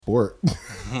Sport.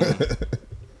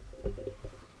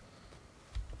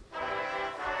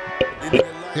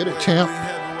 Hit it, champ.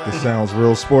 This sounds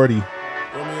real sporty.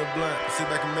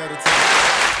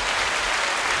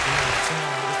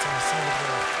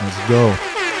 Let's go.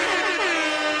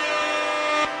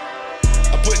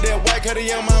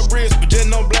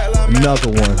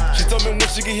 Another one. She told me when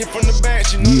she get hit from the back,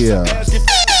 she knows Yeah.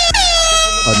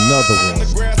 Another one.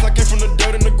 Grass, I came from the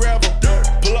dirt and the gravel.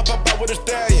 Pull up with a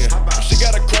stallion. She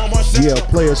got a chrome on. Yeah,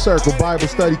 Player Circle Bible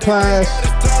Study class.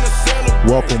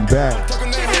 Welcome back.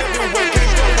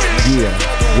 Yeah,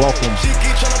 welcome.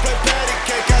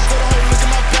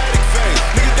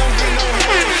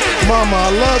 Mama, I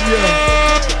love you.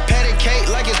 Patty cake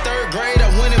like it's third grade. I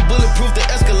went and bulletproof the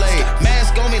Escalade.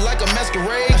 Mask on me like a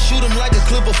masquerade. I shoot him like a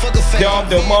clipper, fuck a fake. Y'all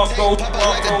the Marco.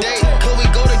 Like a date. Could we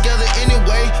go together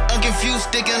anyway? I'm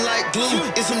confused, sticking like glue.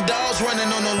 It's some dogs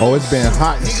running on the loose. Oh, it's been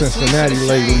hot in Cincinnati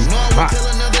lately. Hot.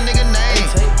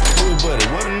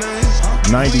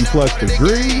 90 plus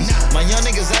degrees. My young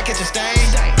niggas, I catch a stain.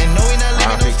 And know he not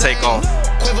leaving no Take off.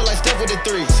 Quiver like Steph with a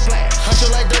 3. Hunch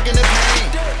like Dirk in the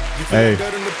paint. Hey,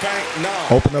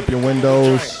 open up your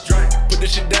windows.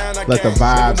 Let the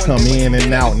vibes come in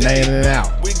and out, in and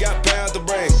out. We got pounds to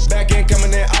bring. Back in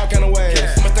coming in all kind of ways.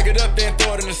 I'ma stick it up then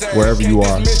throw it in the sand. Wherever you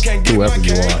are, whoever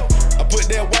you are. I put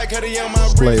that white hoodie on my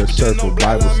Player Circle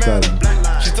Bible Study.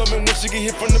 She told me when she get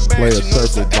hit from the back. Player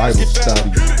Circle Bible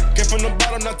Study. Came from the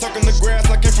bottom, not talking the grass.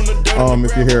 I came from the dirt.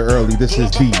 If you're here early, this is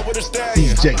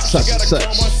DJ such and such.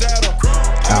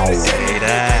 Hour.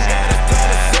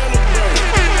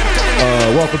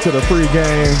 Welcome to the free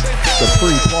game, the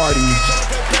free party,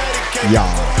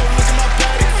 y'all.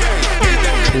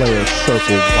 Player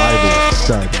Circle Bible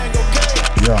Study,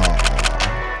 y'all.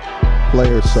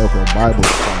 Player Circle Bible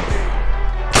Study.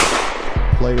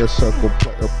 Player Circle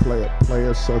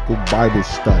Player Circle Bible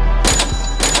Study.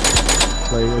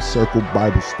 Player Circle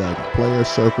Bible Study. Player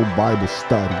Circle Bible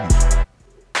Study.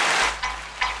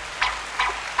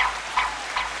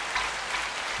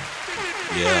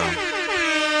 Yeah.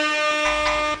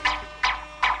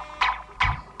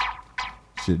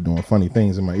 Shit doing funny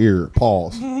things in my ear.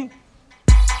 Pause.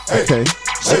 Okay.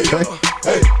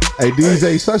 Hey,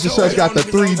 DJ such and such got the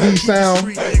 3D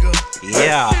sound.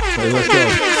 Yeah. Hey, let's go.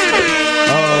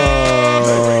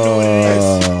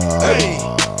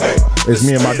 It's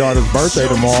me and my daughter's birthday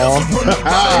tomorrow.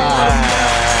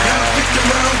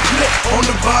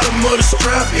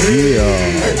 Yeah.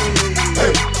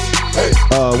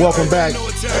 Welcome back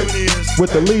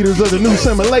with the leaders of the new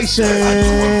simulation.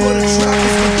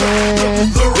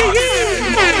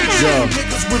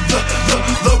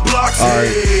 All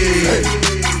right.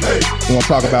 We want to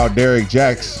talk about Derek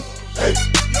Jacks.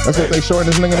 That's what they shorten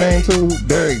this nigga name to,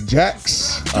 Derek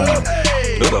Jacks.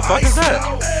 Who the fuck is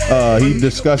that? He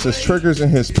discusses triggers in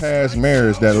his past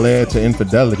marriage that led to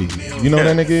infidelity. You know what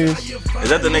that nigga is? Is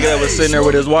that the nigga that was sitting there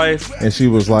with his wife? And she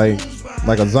was like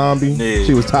a zombie. Yeah.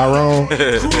 She was Tyrone.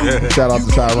 Shout out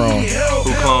to Tyrone.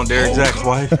 Who cloned Derek Jack's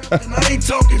wife?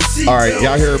 All right,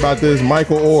 y'all hear about this?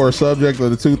 Michael Orr, subject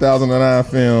of the 2009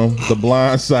 film The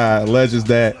Blind Side, alleges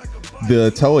that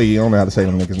the Toei, I don't know how to say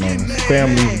them niggas' names,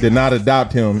 family did not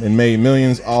adopt him and made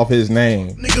millions off his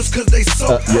name.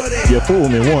 You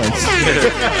fooled me once.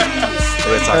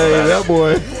 Hey, that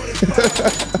boy.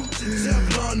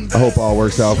 I hope all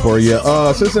works out for you.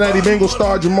 Cincinnati Bengals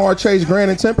star Jamar Chase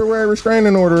granted temporary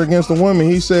restraining order against a woman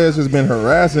he says has been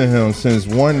harassing him since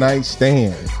one night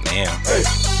stand. Damn.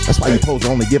 That's why you supposed to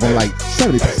only give him like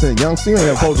 70%. Young C ain't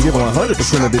supposed to give him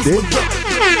 100% of the dick.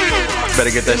 Better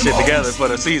get that shit together for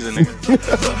the season, nigga.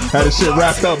 Had this shit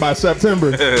wrapped up by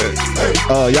September.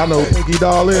 Y'all know who Pinky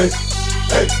Doll is?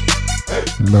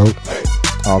 Nope.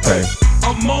 Okay.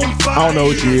 I don't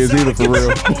know who she is either, for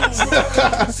real.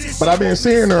 But I've been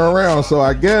seeing her around, so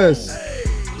I guess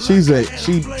she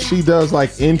does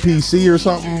like NPC or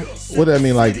something. What do that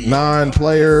mean? Like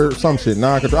non-player, some shit.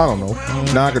 I don't know.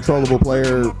 Non-controllable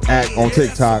player act on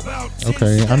TikTok.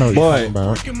 Okay, I know what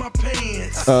you're talking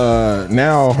about.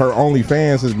 Now her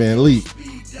OnlyFans has been leaked.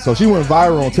 So she went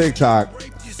viral on TikTok,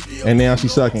 and now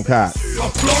she's sucking cock.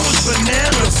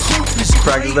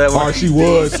 Practice that one. Or she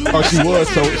was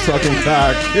so sucking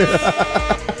cock.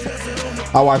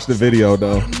 I watched the video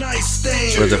though.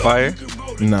 Was it fire?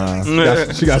 Nah,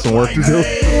 she got some work to do. Not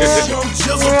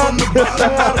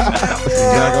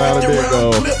gonna have a dick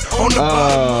though.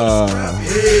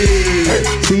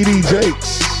 TD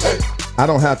Jakes. I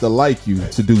don't have to like you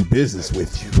to do business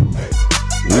with you.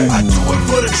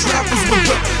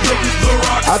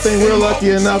 I think we're lucky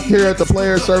enough here at the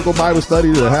Player Circle Bible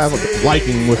Study to have a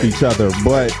liking with each other,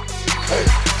 but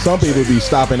some people be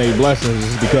stopping their blessings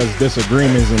just because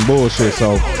disagreements and bullshit.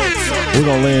 So we're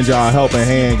gonna lend y'all a helping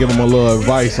hand, give them a little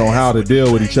advice on how to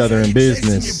deal with each other in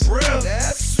business.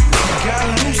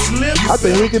 I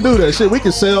think we can do that shit. We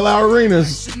can sell our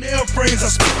arenas. We're gonna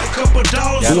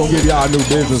give y'all a new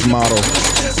business model.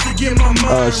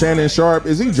 Shannon Sharp,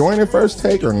 is he joining First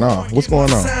Take or nah? What's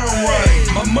going on?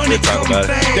 We'll talk about it.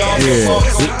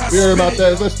 Yeah, you heard about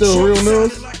that? Is that still real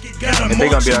news? If they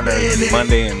gonna be on there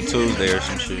Monday and Tuesday or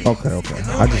some shit. Okay.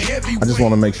 I just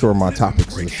want to make sure my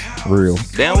topics is real.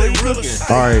 Damn, what you looking?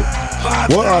 All right.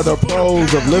 What are the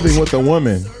pros of living with a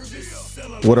woman?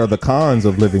 What are the cons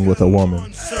of living with a woman?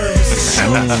 On the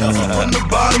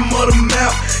bottom of the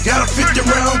map, got a 50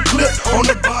 round clip on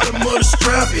the bottom of the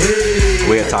strap. Hey.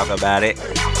 We'll talk about it.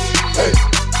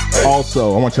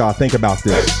 Also, I want y'all to think about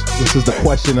this. This is the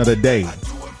question of the day.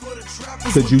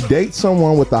 Could you date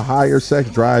someone with a higher sex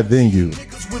drive than you?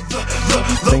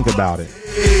 Think about it.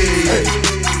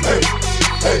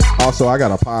 Also, I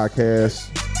got a podcast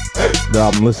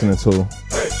that I'm listening to.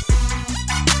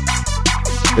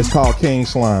 It's called King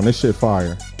Slime. This shit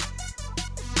fire.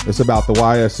 It's about the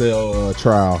YSL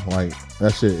trial. Like,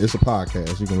 that shit, it's a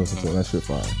podcast. You can listen to it. That shit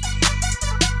fire.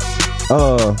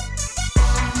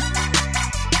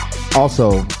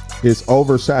 Also, is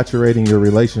oversaturating your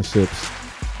relationships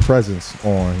presence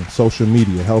on social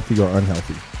media healthy or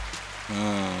unhealthy?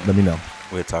 Let me know.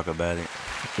 We'll talk about it.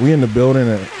 We in the building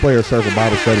at Player Circle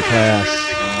Bible Study class.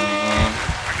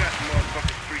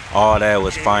 All that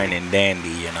was fine and dandy,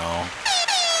 you know.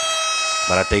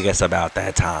 But I think it's about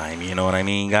that time, you know what I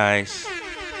mean, guys?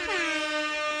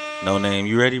 No Name,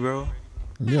 you ready, bro?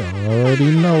 Yeah,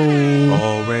 already know.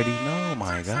 Already know,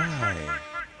 my guy.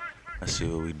 Let's see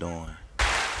what we doing.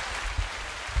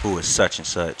 Who is such and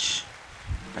such?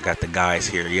 I got the guys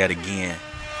here yet again.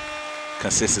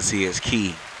 Consistency is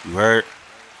key. You heard?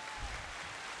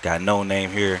 Got No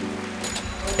Name here.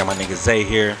 Got my nigga Zay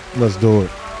here. Let's do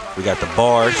it. We got the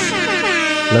bars.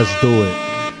 Let's do it.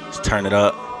 Let's turn it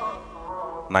up.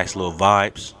 Nice little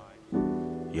vibes.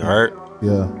 You heard?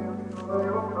 Yeah.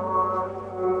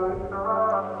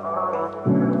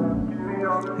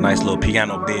 Nice little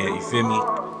piano bed, you feel me?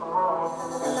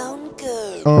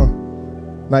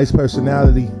 Nice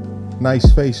personality,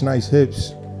 nice face, nice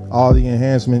hips, all the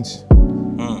enhancements.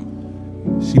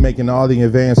 She making all the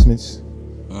advancements.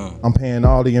 I'm paying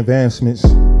all the advancements.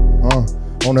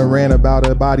 On a rant about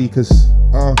her body, cause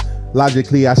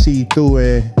logically I see through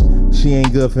it. She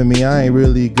ain't good for me, I ain't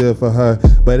really good for her.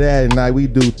 But at night we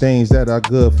do things that are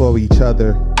good for each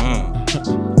other.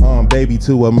 Baby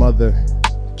to a mother.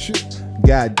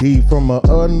 Got deep from an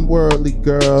unworldly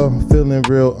girl, feeling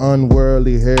real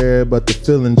unworldly here, but the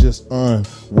feeling just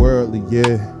unworldly,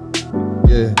 yeah.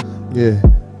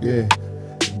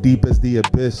 Deep as the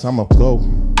abyss, I'ma go.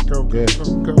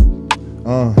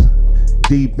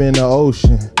 Deep in the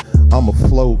ocean, I'ma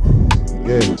float,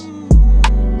 yeah.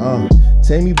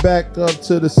 Take me back up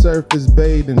to the surface,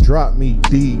 bathe and drop me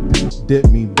deep, dip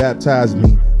me, baptize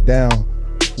me down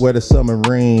where the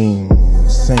submarine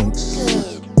sinks.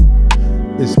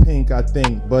 It's pink, I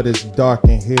think, but it's dark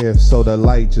in here, so the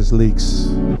light just leaks.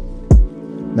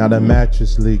 Now the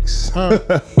mattress leaks.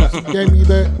 Gave me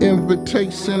that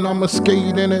invitation. I'ma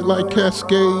skate in it like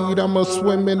Cascade. I'ma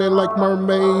swim in it like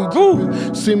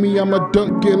mermaids. See me, I'ma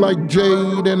dunk it like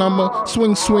Jade. And I'ma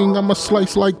swing, I'ma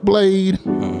slice like Blade.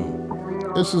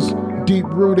 This is deep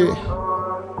rooted.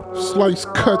 Slice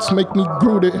cuts make me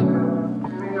rooted.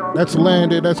 That's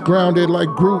landed, that's grounded like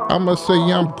Groot. I'ma say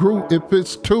I'm Groot if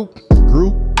it's two.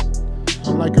 Groot.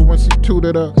 I like it when she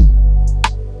tooted up.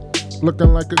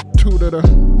 Looking like a tutor.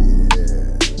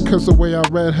 Cause the way I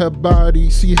read her body,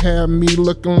 she had me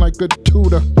looking like a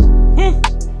tutor.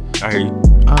 I hear you.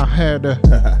 I had to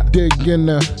dig in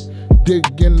her,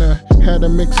 had to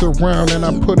mix around and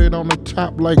I put it on the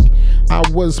top like I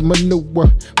was manure.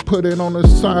 Put it on the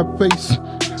side face,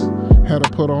 had to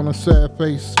put on a sad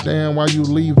face. Damn, why you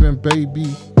leaving, baby?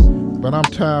 But I'm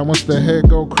tired once the head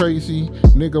go crazy.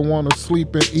 Nigga wanna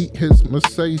sleep and eat his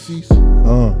Mercedes.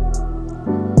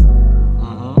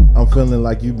 I'm feeling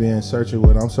like you been searching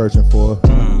what I'm searching for.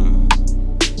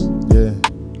 Yeah.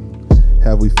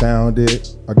 Have we found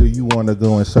it? Or do you want to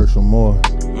go and search for more?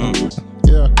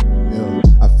 Yeah.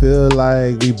 I feel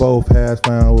like we both have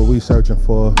found what we searching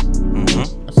for.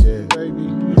 Yeah.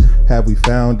 Baby. Have we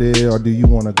found it? Or do you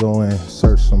want to go and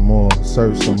search some more?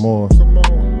 Search some more. Some more.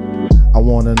 I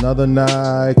want another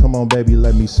night. Come on, baby,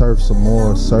 let me surf some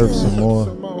more. Surf some more.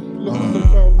 Some more.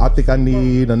 I think I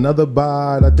need another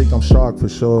bite. I think I'm shark for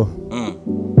sure.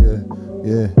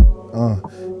 Yeah.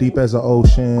 Deep as an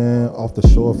ocean, off the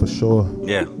shore for sure.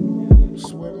 Yeah.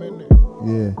 Swimming it.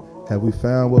 Yeah. Have we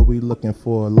found what we looking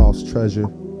for? Lost treasure.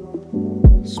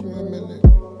 Swim in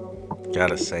it.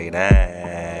 Gotta say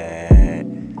that.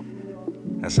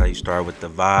 That's how you start with the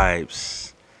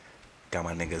vibes. Got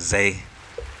my nigga Zay.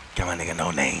 Got my nigga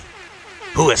No Name.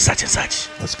 Who is such and such?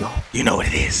 Let's go. You know what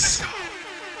it is.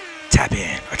 Tap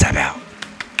in or tap out.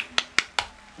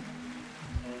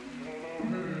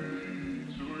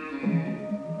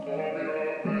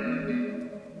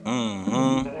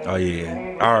 Oh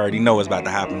yeah, I already know what's about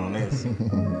to happen on this.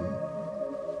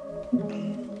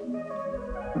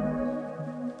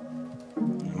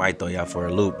 Might throw y'all for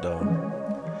a loop though.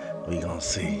 We gonna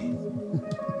see.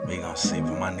 We gonna see.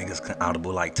 But my niggas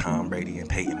audible like Tom Brady and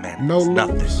Peyton Manning. No It's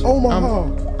nothing. loops. Oh my.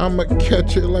 I'ma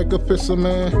catch it like a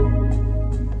fisherman.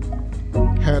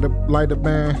 Had to light a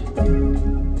band.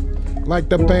 Like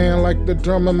the band, like the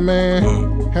drummer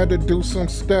man. Had to do some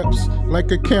steps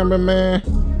like a cameraman.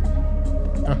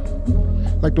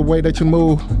 Like the way that you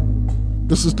move.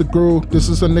 This is the groove. This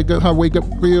is a nigga how wake up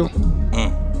feel.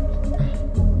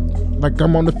 Like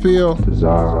I'm on the field.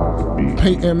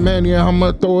 Peyton Manning,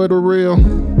 I'ma throw it a reel.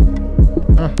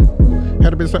 Had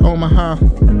to be like, oh my high.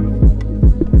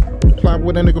 Fly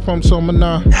with a nigga from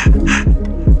Somana.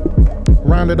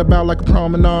 Rounded about like a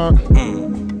promenade.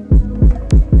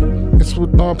 It's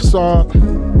with the facade.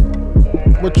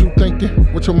 What you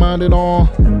thinking? What you minded on?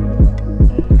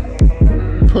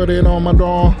 Put it on my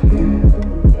door.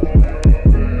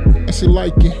 And she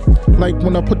like it. Like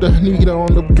when I put the needle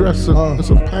on the dresser. It's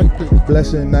a pipe.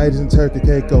 Blessing nights and turkey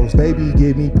caicos. Baby,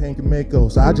 give me pink and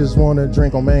mangoes. I just wanna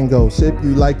drink on mango. Sip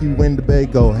you like you in the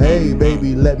Bago. Hey,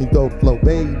 baby, let me go flow.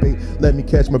 Baby, let me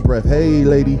catch my breath. Hey,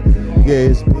 lady, yeah,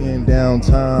 it's been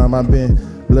downtime. I've been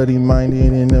bloody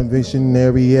minded and a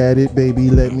visionary at it. Baby,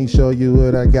 let me show you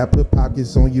what I got. Put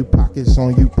pockets on you, pockets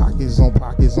on you, pockets on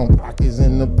pockets on pockets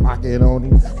in the pocket on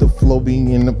you. The flow be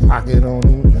in the pocket on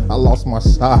you. I lost my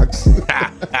socks.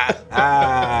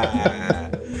 I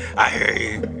hear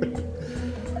you.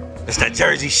 It's that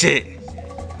Jersey shit.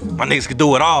 My niggas can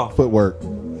do it all. Footwork.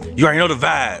 You already know the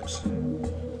vibes.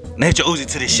 Now hit your Uzi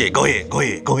to this shit. Go ahead.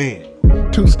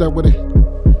 Two-step with it.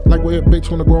 Like where a bitch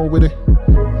wanna grow with it.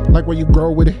 Like where you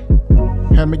grow with it.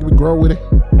 Had to make me grow with it.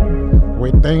 The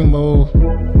way thing move.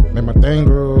 Make my thing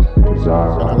grow. And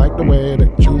I like the way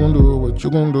that you gon' do what you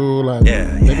gon' do. Like,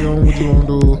 baby, on what you gon'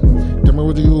 do. Tell me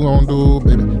what you gon' do,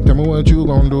 baby. Tell me what you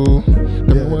gon' do.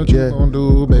 Tell me what you gon'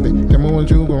 do, baby. Tell me what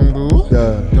you gon' do.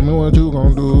 Tell me what you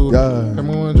gon' do. Tell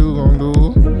me what you gon' do.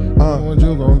 What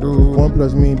you gon' do? 1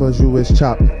 + me + you is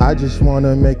chop. I just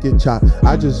wanna make it chop.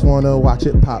 I just wanna watch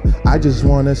it pop. I just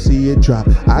wanna see it drop.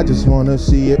 I just wanna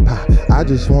see it pop. I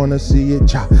just wanna see it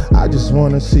chop. I just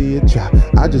wanna see it drop.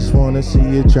 I just wanna see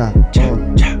it drop.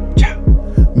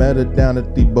 Met her down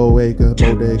at the bodega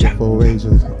for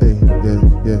Asia.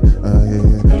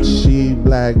 Yeah. She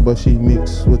black, but she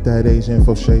mixed with that Asian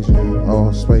frustration.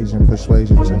 Oh, persuasion,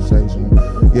 sensation.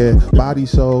 Yeah, body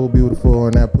so beautiful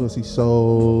and that pussy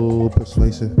so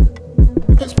persuasive.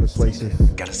 It's persuasive.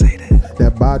 Gotta say that.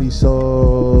 That body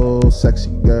so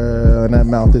sexy, girl, and that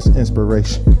mouth is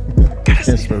inspiration.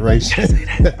 Inspiration.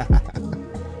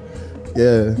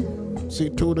 Yeah. She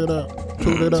toot it up,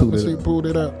 and she pulled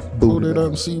it up, pulled it up,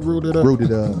 and she rooted up.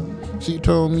 Rooted up. She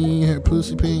told me her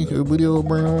pussy pink, her video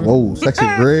brown. Whoa, sexy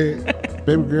red.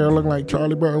 Baby girl look like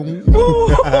Charlie Brown.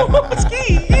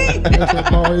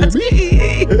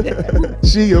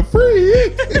 She a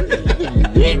freak.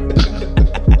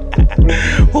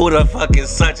 Who the fuck is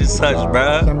such and such,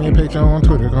 bruh? Send me a picture on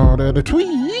Twitter, call that a tweet.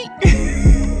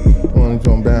 Want to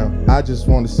jump down. I just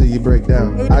want to see you break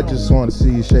down. I just want to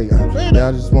see you shake.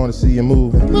 I just want to see you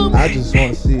moving. I just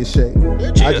want to see you shake.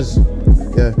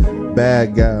 Yeah.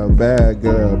 Bad girl,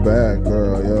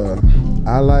 yeah.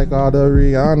 I like all the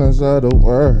Rihannas of the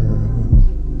world.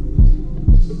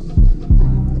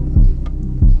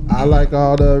 I like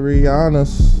all the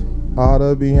Rihannas, all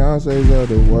the Beyoncés of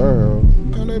the world.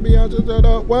 All the Beyoncés of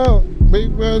the world.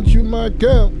 Big man, you my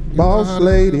girl. Boss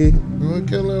lady. You a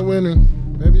killer winning.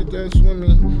 Baby, that's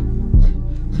swimming.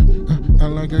 I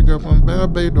like a girl from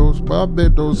Barbados.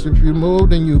 If you move,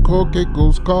 then you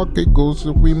Caucasicos.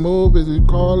 If we move, is it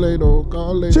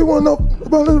Carlado? She wanna know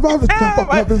about the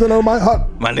happens in my heart.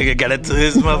 My nigga got into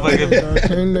his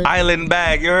motherfucking island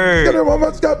bag, you heard?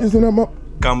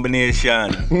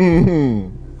 Combination.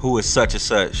 Who is such and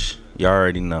such? You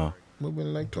already know.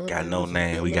 Got No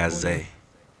Name. We got Zay.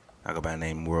 I go by the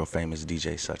name world famous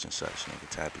DJ such and such. Nigga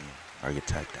tap in or get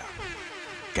tapped out.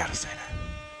 Gotta say that.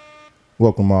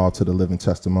 Welcome all to the living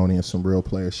testimony of some real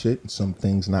player shit and some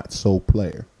things not so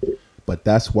player. But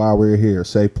that's why we're here.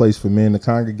 Safe place for men to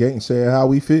congregate and say how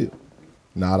we feel.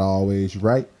 Not always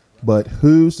right, But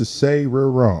who's to say we're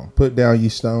wrong? Put down ye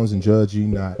stones and judge ye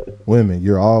not. Women,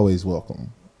 you're always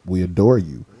welcome. We adore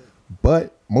you.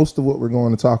 But most of what we're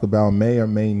going to talk about may or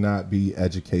may not be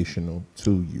educational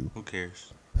to you. Who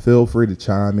cares? Feel free to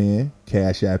chime in,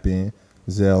 Cash App in,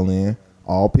 Zelle in.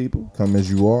 All people, come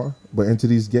as you are, but enter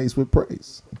these gates with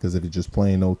praise. Because if you're just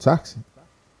plain old toxic,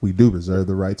 we do reserve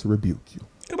the right to rebuke you.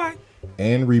 Goodbye.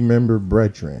 And remember,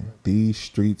 brethren, these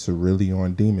streets are really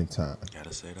on demon time.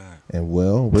 Gotta say that. And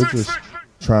well, we're just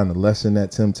trying to lessen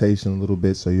that temptation a little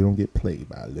bit so you don't get played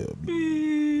by a little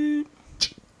bit.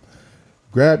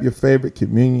 Grab your favorite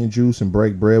communion juice and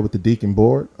break bread with the deacon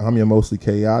board. I'm your mostly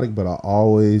chaotic, but I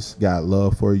always got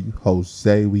love for you.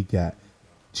 Jose, we got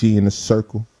G in the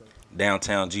circle.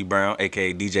 Downtown G Brown,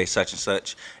 a.k.a. DJ Such and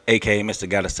Such, a.k.a. Mr.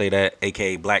 Gotta Say That,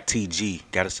 a.k.a. Black TG.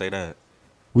 Gotta say that.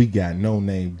 We got No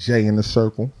Name J in the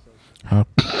circle. Hold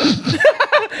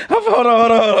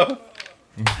on.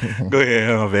 Go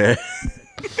ahead, my bad.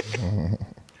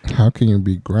 How can you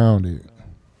be grounded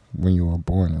when you were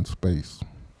born in space?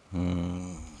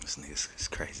 This nigga's it's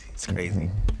crazy. It's crazy.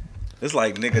 It's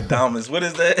like nigga Dominus. What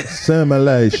is that?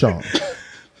 Simulation.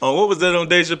 Oh, what was that on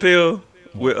Dave Chappelle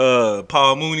with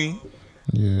Paul Mooney?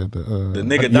 Yeah, The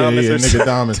nigga Dominus. Yeah, or nigga something?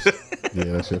 Dominus. Yeah,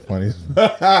 that shit funny.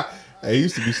 Hey, he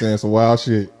used to be saying some wild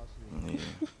shit. Yeah.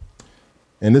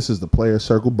 And this is the Player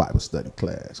Circle Bible Study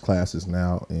class. Class is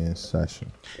now in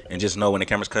session. And just know when the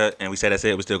camera's cut and we say that's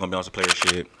it, we're still gonna be on some player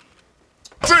shit.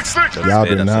 Y'all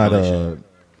did not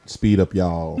speed up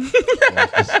y'all.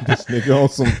 this nigga on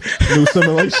some new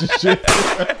simulation shit.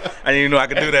 I didn't even know I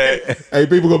could do that. Hey,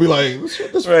 people gonna be like,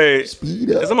 this Right.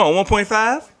 speed up. Is I'm on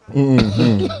 1.5?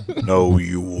 Mm-hmm. No,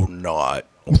 you will not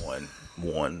on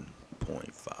 1.5.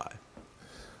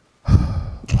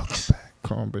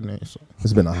 combination.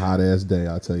 It's been a hot ass day,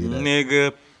 I'll tell you that.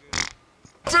 Nigga.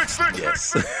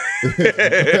 Yes.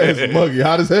 It's muggy,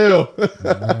 hot as hell.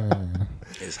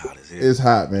 It's hot as hell. It's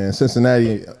hot, man.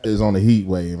 Cincinnati is on a heat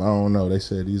wave. I don't know. They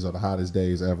said these are the hottest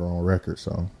days ever on record,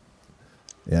 so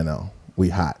you know, we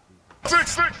hot. Yeah,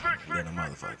 the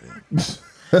motherfucker.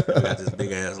 I got this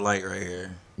big ass light right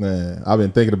here. Man, I've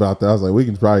been thinking about that. I was like, we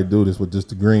can probably do this with just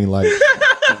the green light.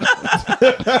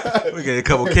 We got a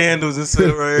couple candles and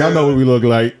shit right here. Y'all know what we look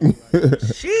like.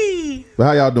 She. But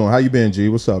how y'all doing? How you been, G?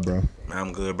 What's up, bro?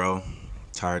 I'm good, bro.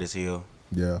 Tired as hell.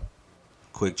 Yeah.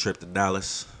 Quick trip to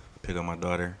Dallas. Pick up my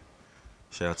daughter.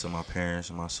 Shout out to my parents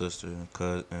and my sister and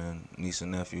cousin and niece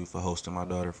and nephew for hosting my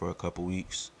daughter for a couple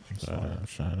weeks. Shout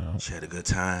out. She had a good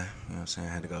time. You know what I'm saying?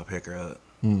 I had to go pick her up.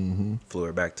 Mm-hmm. Flew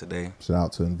her back today. Shout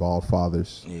out to involved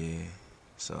fathers. Yeah.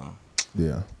 So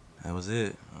Yeah. that was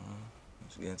it.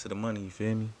 Let's get into the money. You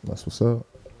feel me? That's what's up.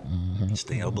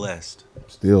 Still blessed.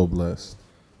 Still blessed.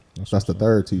 That's the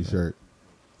third T-shirt.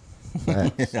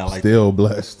 I like Still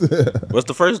blessed. What's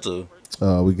the first two?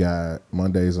 We got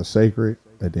Mondays are sacred,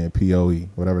 and then POE,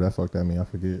 whatever that fuck that mean. I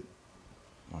forget.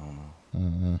 I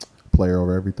don't know. Player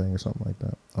over everything or something like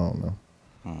that. I don't know.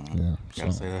 Yeah.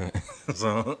 Gotta So, say that.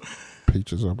 So,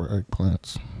 peaches over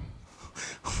eggplants.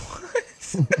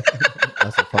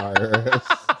 That's a fire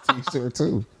ass T-shirt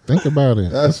too. Think about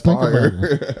it. That's Think fire. about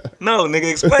it. no,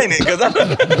 nigga, explain it, cause I'm.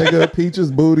 Nigga,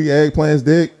 peaches, booty, eggplants,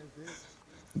 dick.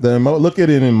 Look at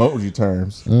it in emoji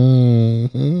terms.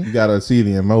 Mm-hmm. You gotta see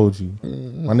the emoji.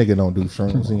 My nigga don't do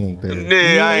shrooms. He ain't there.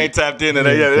 Yeah, I ain't tapped into that.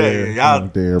 ain't Yeah, there. y'all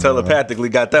Ain't there, telepathically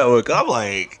got that one. I'm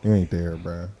like, He ain't there,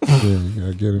 bro. Yeah, you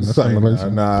gotta get in the It's like,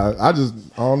 simulation. nah, I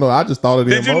don't know. I just thought of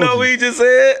the did emoji. you know what he just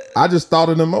said? I just thought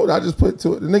of the emoji. I just put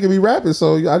to it. The nigga be rapping,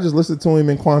 so I just listen to him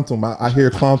in quantum. I hear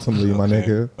quantumly, my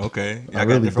nigga. Okay, I I got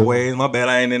really different do. ways. My bad,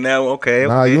 I ain't in that one. Okay,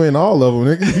 Nah, you ain't all of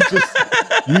them, nigga.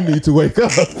 You need to wake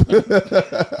up.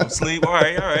 I'm asleep. All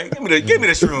right. Give me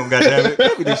the shroom, goddammit.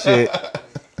 Give me this shit.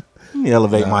 Let me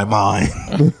elevate my mind.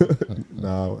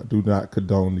 No, I do not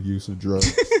condone the use of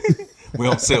drugs. We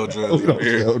don't sell drugs We don't over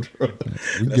here. sell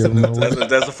drugs. We give them away.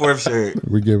 That's the fourth shirt.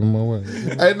 We give them away.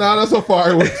 Hey, nah, that's a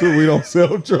fire one too. We don't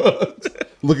sell drugs.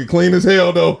 Looking clean as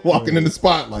hell though. Walking in the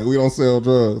spot like we don't sell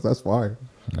drugs. That's fire.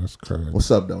 That's crazy.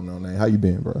 What's up, though, No Name? How you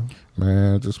been, bro?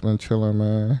 Man, just been chilling,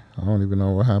 man. I don't even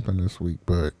know what happened this week,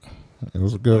 but it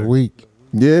was a good week.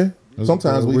 Yeah. was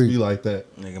Sometimes a good we week. be like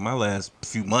that. Nigga, my last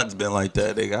few months been like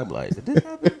that. Nigga, I'm like, did this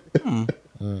happen?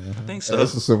 I think so.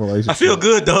 That's a simulation. I feel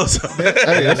good though. So.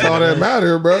 Hey, that's all that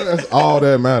matter, bro. That's all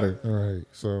that matter. All right,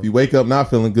 so If you wake up not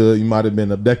feeling good, you might have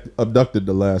been abducted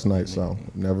the last night. So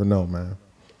you never know, man.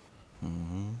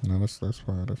 no, that's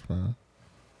fine. That's fine.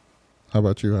 How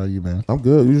about you? How you been? I'm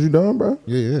good. You done, bro?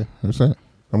 Yeah. That's it.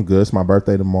 I'm good. It's my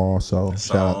birthday tomorrow, so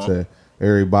shout out to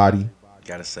everybody.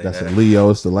 Gotta say That's that. a Leo.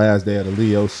 It's the last day of the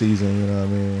Leo season. You know what I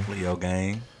mean? Leo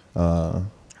gang.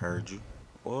 Heard you.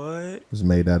 What? Just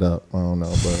made that up. I don't know,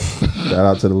 but shout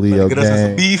out to the Leo Get us in some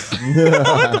gang. beef.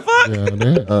 What the fuck? Yeah,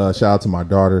 man. Shout out to my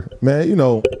daughter, man. You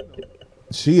know,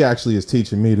 she actually is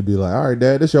teaching me to be like, all right,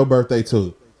 Dad, it's your birthday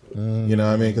too. You know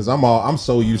what I mean? Because I'm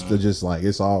so used to just like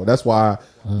it's all. That's why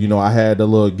you know I had the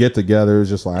little get together. It's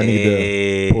just like I need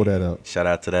to pull that up. Shout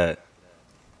out to that.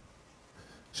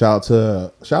 Shout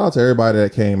out to everybody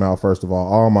that came out. First of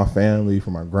all my family,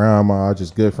 from my grandma,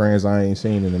 just good friends I ain't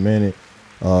seen in a minute.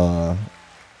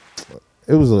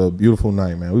 It was a beautiful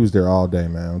night, man. We was there all day,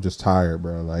 man. I'm just tired,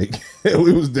 bro. Like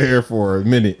we was there for a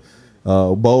minute.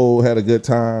 Bo had a good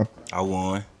time. I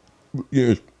won.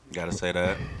 Yeah, Gotta say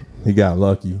that. he got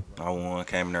lucky. I won.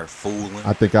 Came in there fooling.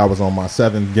 I think I was on my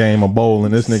 7th game of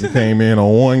bowling. This nigga came in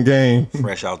on 1 game.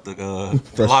 Fresh out the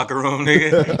locker room,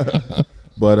 nigga.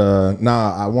 But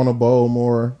nah, I want to bowl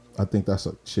more. I think that's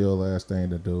a chill ass thing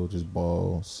to do. Just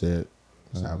bowl, sit,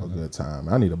 just have a good time.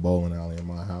 I need a bowling alley in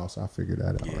my house. I figured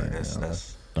that out. Yeah, right that's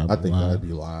now. I think that'd be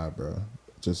live, bro.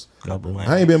 Just couple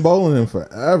I ain't been bowling in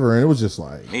forever, and it was just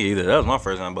like me either. That was my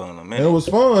first time bowling in a and minute. it was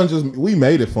fun. Just we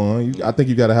made it fun. I think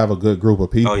you got to have a good group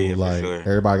of people. Oh, yeah, for like sure.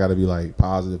 everybody got to be like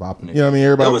positive. You know what I mean?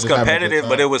 Everybody It was just having a good competitive, time.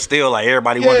 but it was still like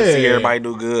everybody wanted to see everybody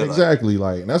do good. Exactly,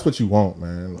 like and that's what you want,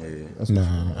 man. Like, that's what you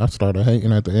want. Nah, I started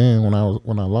hating at the end when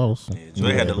I lost. Like,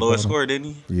 Joy had the lowest score,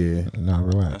 didn't he? Yeah, Nah,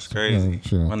 relax. That's crazy. Yeah,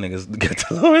 chill. My niggas got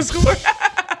the lowest score.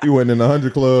 you went in the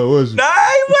 100 club, was you? Nah,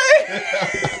 wait.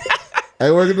 Hey,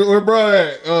 where bro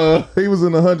at? He was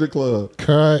in the 100 club.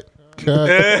 Cut.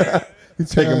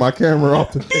 He's taking my camera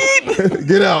off.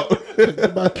 Get out.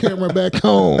 Get my camera back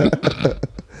home.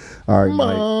 All right,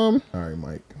 Mom. Mike. All right,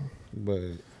 Mike. But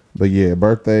But yeah,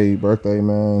 birthday,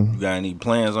 man. You got any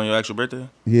plans on your actual birthday?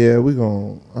 Yeah, I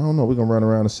don't know, we're gonna run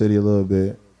around the city a little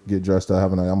bit, get dressed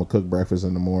up, I'm gonna cook breakfast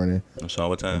in the morning. So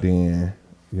what time? Then,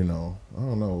 you know, I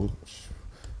don't know.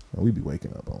 We be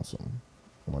waking up on something.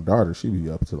 My daughter, she be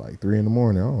up to like 3 in the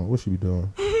morning. I don't know what she be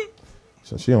doing.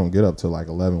 So she don't get up till like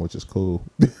 11, which is cool.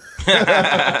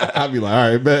 I'd be like,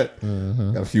 all right, bet.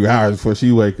 Got a few hours before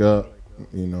she wake up,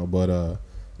 you know. But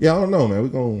yeah, I don't know,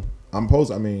 man.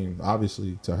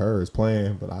 Obviously to her it's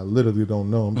playing, but I literally don't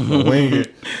know. I'm just gonna wing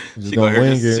it. She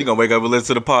gonna wake up and listen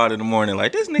to the pod in the morning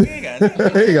like, this nigga ain't got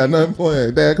nothing. He ain't got nothing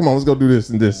playing. Dad, come on, let's go do this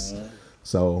and this.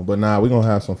 So, but nah, we're gonna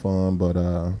have some fun. But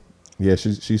yeah,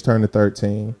 she's turning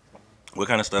 13. What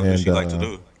kind of stuff does she like to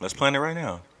do? Let's plan it right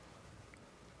now.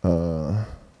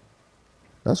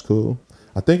 That's cool.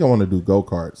 I think I want to do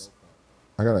go-karts.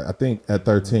 I think at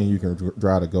 13 you can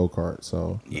drive a go-kart.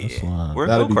 So Yeah. fine. Where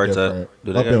that'll be go-karts different. at?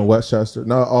 Do they Up got- in Westchester.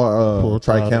 No, or Full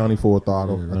Tri throttle. County Full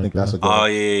Throttle. Yeah, I think right that's a there. go. Oh,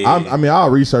 yeah. I mean, I'll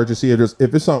research and see if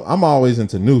it's something. I'm always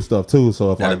into new stuff too.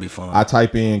 So if That'd be fun. I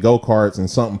type in go-karts and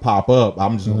something pop up,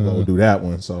 I'm just gonna go do that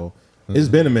one. So it's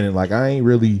been a minute. Like I ain't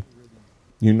really,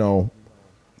 you know.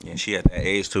 Yeah, she at that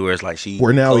age too where it's like she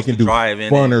Where now we close can to do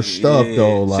driving funner and- stuff,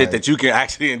 though, like- shit that you can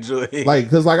actually enjoy. Like,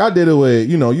 cause like I did it with,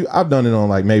 you know, I've done it on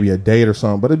like maybe a date or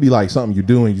something, but it'd be like something you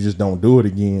do and you just don't do it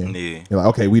again. Yeah. You're like,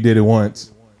 okay, we did it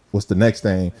once. What's the next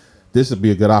thing? This would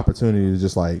be a good opportunity to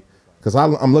just like, cause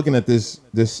I'm looking at this,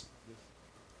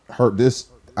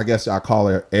 I guess I call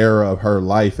it era of her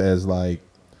life as like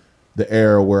the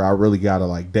era where I really gotta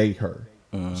like date her.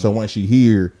 So when she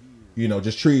here, you know,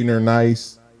 just treating her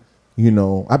nice. You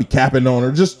know, I be capping on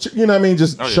her, just, you know what I mean?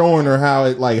 Just Oh, yeah. showing her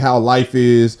how life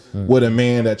is with a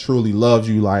man that truly loves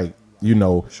you, like, you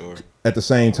know, Sure. at the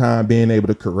same time being able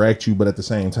to correct you, but at the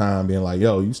same time being like,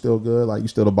 yo, you still good? Like, you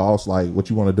still the boss? Like, what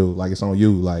you want to do? Like, it's on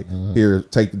you. Like, here,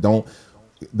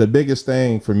 the biggest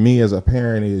thing for me as a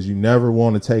parent is you never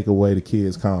want to take away the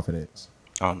kid's confidence.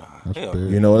 Oh no. Hell. big.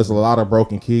 You know, there's a lot of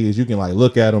broken kids. You can like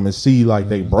look at them and see like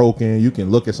they broken. You can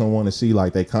look at someone and see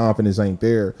like their confidence ain't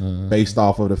there based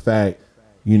off of the fact,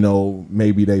 you know,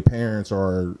 maybe their parents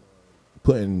are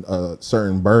putting a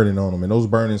certain burden on them. And those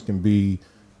burdens can be,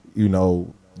 you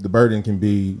know, the burden can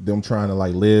be them trying to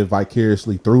like live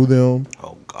vicariously through them.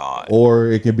 Oh God. Or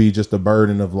it can be just a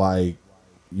burden of like,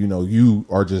 you know, you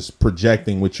are just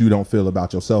projecting what you don't feel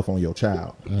about yourself on your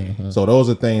child. So those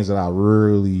are things that I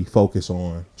really focus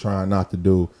on trying not to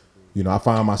do. You know, I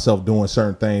find myself doing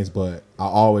certain things, but I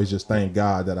always just thank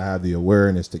God that I have the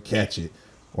awareness to catch it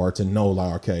or to know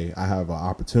like, okay, I have an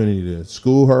opportunity to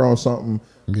school her on something,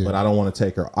 but I don't want to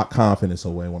take her confidence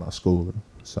away when I school her.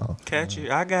 So Catch it.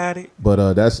 I got it.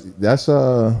 but that's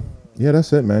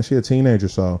it, man. She a teenager,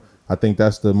 so I think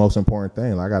that's the most important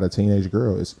thing. Like, I got a teenage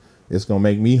girl. It's gonna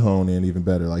make me hone in even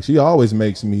better. Like, she always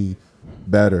makes me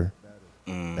better.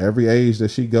 Every age that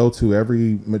she go to,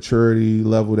 every maturity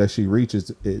level that she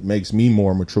reaches, it makes me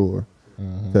more mature.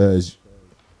 Because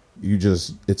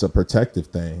it's a protective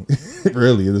thing.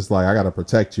 Really, it's like I gotta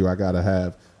protect you. I gotta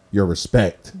have your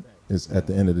respect is at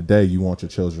the end of the day. You want your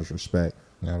children's respect.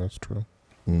 Yeah, that's true.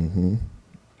 Mm-hmm.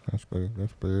 That's big.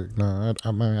 That's big. Nah,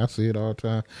 I mean, I see it all the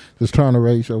time. Just trying to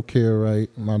raise your kid right.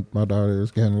 My daughter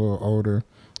is getting a little older,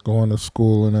 going to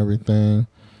school and everything.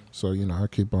 So I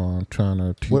keep on trying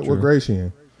to teach her. What grade she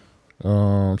in?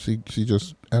 She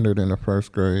just entered in the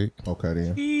first grade. Okay,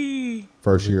 then.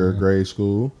 First year of grade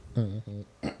school.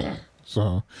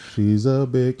 So She's a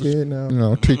big kid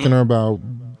now. teaching her about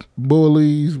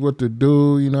bullies, what to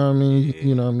do. You know what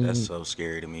I mean? That's so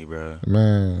scary to me, bro.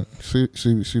 Man, she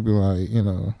be like,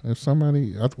 if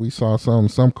somebody, we saw some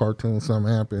cartoon,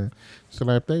 something happen. So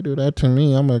like, if they do that to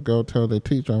me, I'm gonna go tell the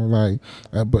teacher. I'm like,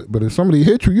 but if somebody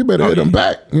hit you, you better hit them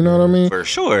back. You know what I mean? For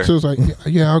sure. She was like,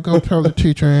 yeah, I'll go tell the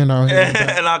teacher and I'll hit him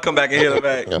back. And I'll come back and hit him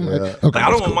back. I'm like, Like, okay, I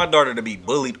don't that's want my daughter to be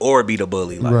bullied or be the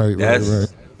bully. Like, Right.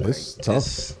 It's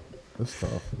tough. It's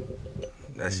tough.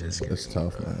 That's just scary. It's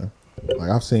tough, man.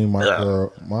 Like I've seen my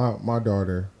girl, my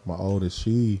daughter, my oldest.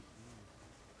 She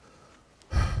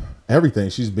everything.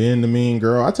 She's been the mean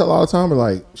girl. I tell her all the time,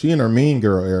 like she in her mean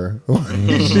girl era.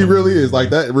 She really is. Like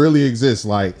that really exists.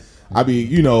 Like I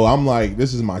be, I'm like,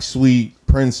 this is my sweet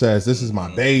princess. This is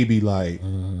my baby. Like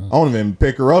I don't even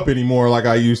pick her up anymore like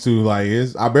I used to. Like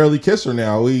I barely kiss her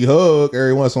now. We hug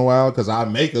every once in a while because I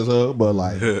make us hug. But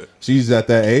like she's at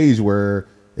that age where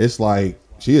it's like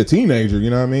she a teenager.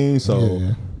 You know what I mean?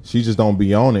 So she just don't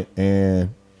be on it.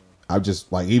 And I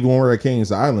just like, even when we were at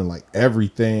Kings Island, like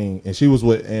everything, and she was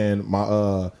with, and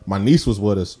my niece was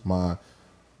with us. My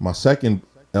second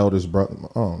eldest brother,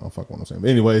 I don't know fuck what I'm saying, but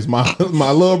anyways, my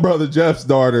little brother Jeff's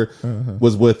daughter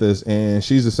was with us, and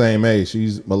she's the same age.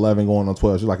 She's 11 going on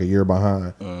 12. She's like a year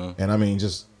behind. And I mean,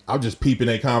 I'm just peeping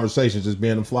their conversations, just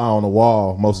being a fly on the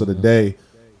wall most of the day,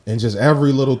 and just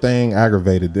every little thing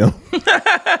aggravated them.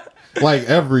 Like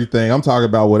everything. I'm talking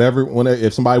about whatever.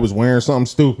 If somebody was wearing something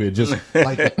stupid, just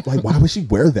like why would she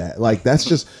wear that? Like that's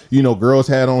just girls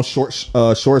had on shorts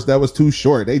that was too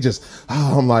short. They just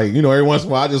I'm like every once in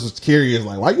a while I just was curious,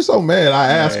 like why you so mad? I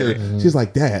asked her. She's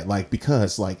like, Dad, like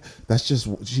because like that's just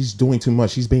she's doing too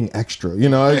much. She's being extra.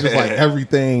 It's just like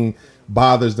everything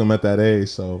bothers them at that age.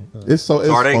 So it's so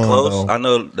are they fun, close? though. I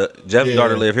know Jeff's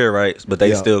daughter live here, right? But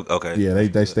they still okay. Yeah,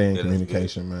 they stay in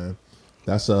communication, man.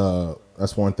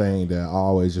 That's one thing that I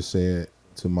always just said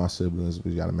to my siblings.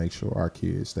 We got to make sure our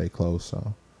kids stay close.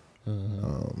 So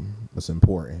it's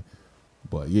important.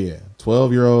 But yeah,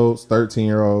 12-year-olds,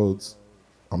 13-year-olds.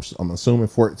 I'm assuming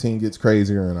 14 gets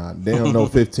crazier, and I damn know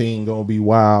 15 gonna be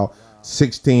wild.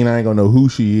 16, I ain't gonna know who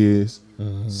she is.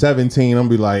 17, I'm gonna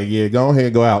be like, yeah, go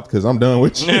ahead, go out because I'm done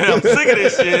with you. I'm sick of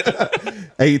this shit.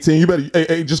 18, you better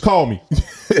hey, just call me.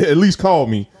 At least call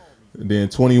me. And then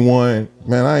 21,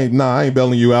 man, I ain't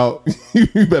bailing you out. You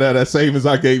better have that savings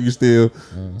I gave you still.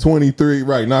 23,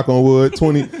 right, knock on wood.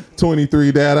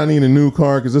 23, Dad, I need a new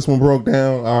car because this one broke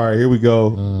down. All right, here we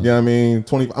go. You know what I mean?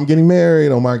 20, I'm getting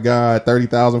married. Oh my God,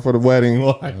 30,000 for the wedding.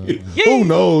 Like, who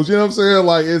knows? You know what I'm saying?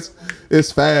 Like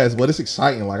it's fast, but it's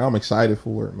exciting. Like I'm excited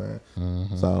for it, man.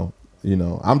 So,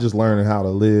 I'm just learning how to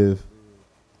live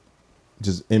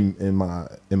just in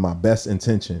my best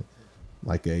intention.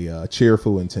 Like a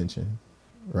cheerful intention,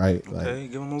 right? Like Okay,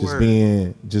 give 'em a just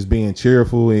word. being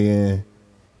cheerful in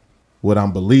what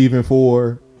I'm believing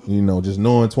for. Just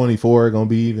knowing 24 gonna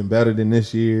be even better than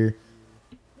this year.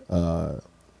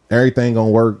 Everything gonna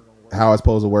work how it's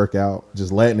supposed to work out.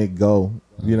 Just letting it go.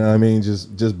 You know what I mean?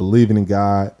 Just believing in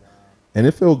God, and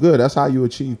it feel good. That's how you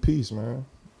achieve peace, man.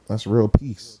 That's real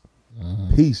peace.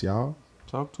 Peace, y'all.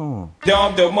 Talk to him.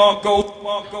 That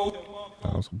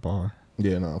was a bar.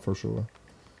 Yeah, no, for sure.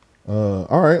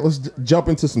 All right, let's jump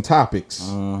into some topics.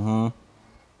 I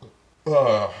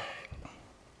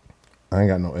ain't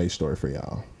got no A story for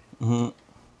y'all.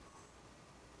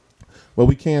 Well,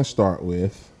 we can start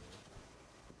with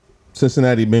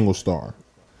Cincinnati Bengals star.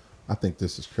 I think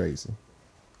this is crazy.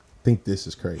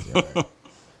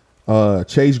 All right.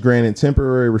 Chase granted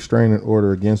temporary restraining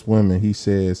order against women he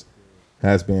says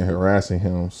has been harassing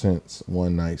him since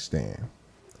one night stand.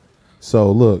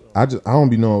 So look, I don't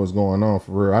be knowing what's going on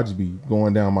for real. I just be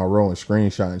going down my row and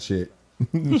screenshotting shit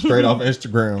straight off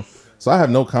Instagram. So I have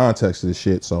no context to this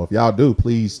shit. So if y'all do,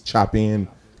 please chop in,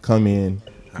 come in.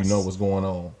 You know what's going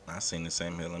on. I seen the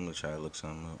same here. Let me try to look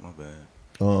something up. My bad.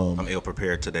 I'm ill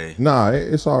prepared today. Nah,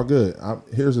 it's all good.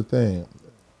 Here's the thing.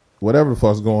 Whatever the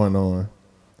fuck's going on,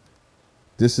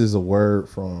 this is a word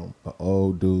from an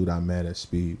old dude I met at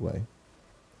Speedway.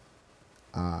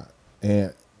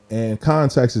 And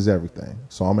context is everything.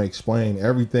 So I'm going to explain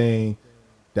everything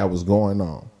that was going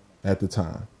on at the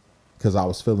time because I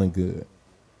was feeling good.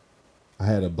 I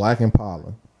had a black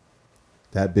Impala.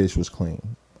 That bitch was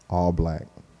clean, all black.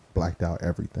 blacked out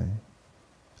everything.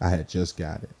 I had just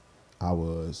got it. I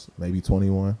was maybe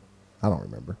 21. I don't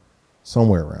remember.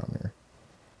 Somewhere around there.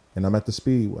 And I'm at the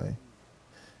Speedway.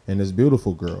 And this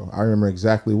beautiful girl, I remember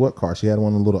exactly what car. She had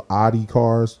one of the little Audi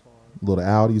cars, little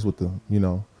Audis with the,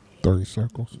 30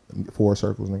 circles. 4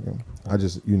 circles, nigga. I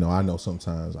just, I know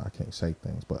sometimes I can't say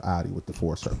things, but Audi with the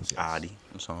 4 circles. Yes. Audi.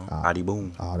 That's all. Audi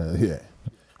boom. Yeah.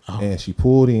 Oh. And she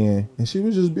pulled in, and she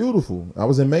was just beautiful. I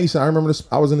was in Mason. I remember this.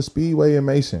 I was in the Speedway in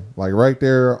Mason, like right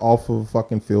there off of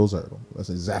fucking Phil's Erdel. That's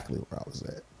exactly where I was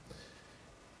at.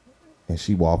 And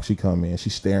she come in,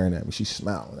 she's staring at me, she's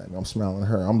smiling at me. I'm smiling at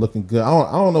her. I'm looking good. I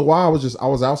don't know why I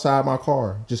was outside my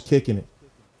car, just kicking it,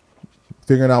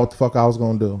 figuring out what the fuck I was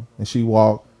gonna do. And she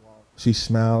walked, she's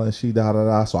smiling, she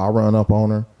da. So I run up on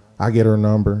her, I get her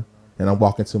number, and I'm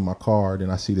walking to my car. Then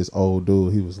I see this old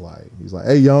dude. He's like,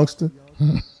 hey youngster.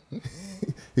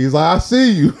 He's like, I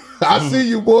see you. I see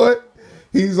you, boy.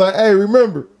 He's like, hey,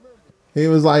 remember. He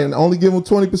was like, only give him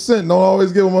 20%. Don't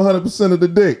always give him 100% of the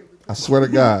dick. I swear to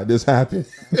God, this happened.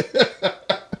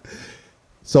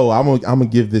 So I'm gonna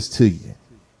give this to you.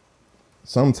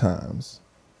 Sometimes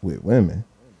with women,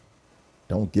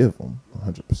 don't give them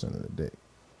 100% of the dick.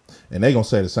 And they gonna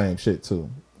say the same shit too.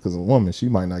 Because a woman, she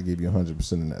might not give you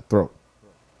 100% in that throat.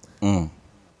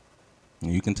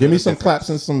 You can tell give me some claps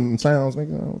and some sounds,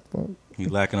 nigga. What the fuck? You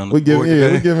lacking on the board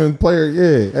today? We giving player,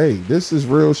 hey, this is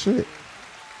real shit.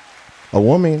 A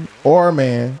woman or a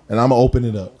man, and I'm gonna open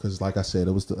it up because, like I said,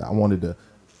 I wanted to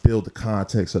build the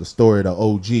context of the story of the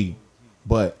OG.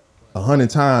 But 100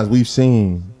 times we've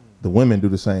seen the women do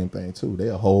the same thing too.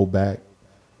 They'll hold back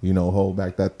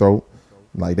that throat.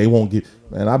 Like they won't give.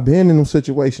 Man, I've been in them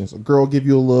situations. A girl she'll give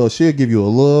you a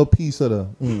little piece of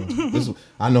the.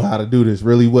 I know how to do this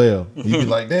really well. You be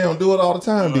like, damn, do it all the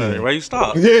time. Why you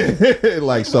stop? Yeah,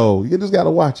 like so. You just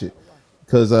gotta watch it.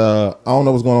 Cause I don't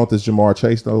know what's going on with this Jamar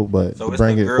Chase though, but to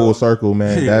bring it full circle,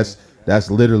 man, that's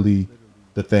literally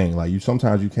the thing. Like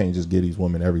sometimes you can't just give these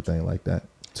women everything like that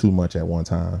too much at one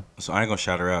time. So I ain't gonna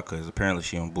shout her out because apparently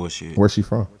she on bullshit. Where's she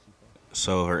from?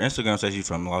 So her Instagram says she's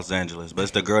from Los Angeles, but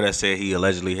it's the girl that said he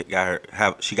allegedly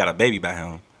she got a baby by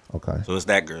him. Okay. So it's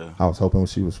that girl. I was hoping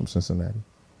she was from Cincinnati.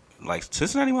 Like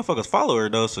Cincinnati motherfuckers follow her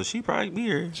though, so she probably be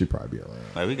here. She probably be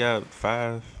around. Like we got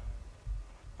 5.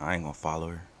 I ain't gonna follow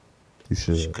her. You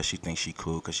should. Because she thinks she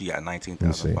cool because she got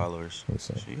 19,000 followers.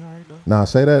 She alright though. Nah,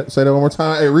 say that one more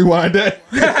time. Hey, rewind that.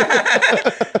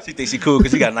 She thinks she cool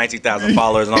because she got 19,000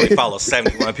 followers and only follows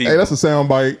 71 people. Hey, that's a sound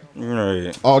bite.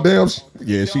 Right. Oh damn.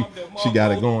 Yeah, she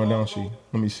got it going, don't she?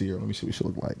 Let me see her. Let me see what she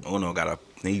look like. Uno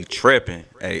he tripping.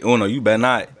 Hey, Uno, you better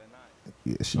not.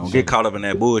 Yeah, don't get caught up in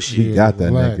that bullshit. She got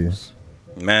that nigga.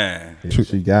 Man. Yeah,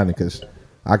 she got it because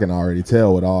I can already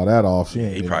tell with all that off.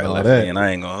 He probably left me and I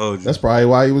ain't gonna hold you. That's probably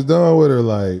why he was done with her.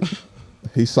 Like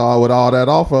he saw with all that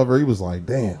off of her, he was like,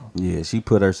 damn. Yeah, she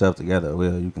put herself together.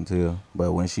 Well, you can tell.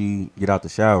 But when she get out the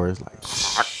shower, it's like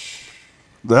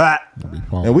that.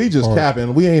 And we just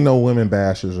capping. We ain't no women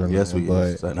bashers or nothing. Yes, we but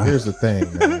is. here's the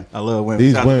thing, man. I love women.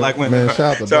 These Shout women, black women. man, shout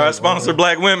out to Sorry, black sponsor women.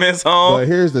 Black Women's Home. But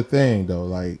here's the thing, though.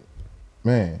 Like,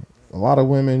 man, a lot of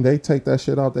women, they take that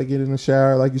shit off. They get in the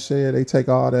shower, like you said. They take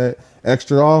all that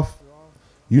extra off.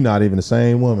 You're not even the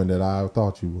same woman that I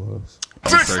thought you was.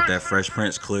 Insert that Fresh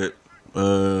Prince clip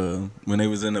when they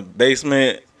was in the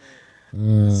basement.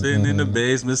 Sitting in the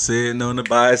basement, sitting on the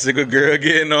bicycle, girl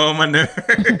getting on my nerves.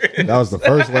 That was the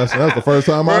first lesson. That was the first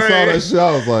time I saw that shit.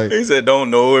 I was like, he said, don't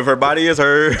know if her body is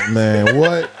hers. man,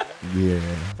 what? Yeah.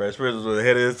 Fresh Prince was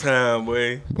ahead of his time,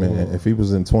 boy. Man, if he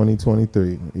was in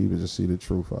 2023, he would just see the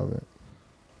truth of it.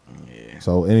 Yeah.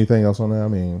 So anything else on that? I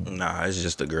mean, Nah, it's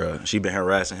just a girl. She been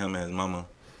harassing him and his mama.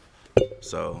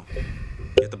 So,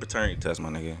 get the paternity test, my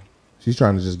nigga. she's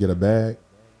trying to just get a bag.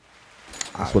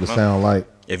 That's what it sound like.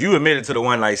 If you admitted to the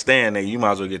one night stand, then you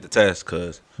might as well get the test,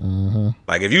 cause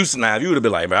like if you would have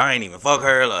been like, bro, I ain't even fuck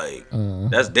her, like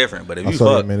that's different. But if you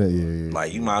fuck,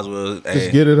 like you might as well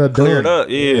just get it clear it done. up,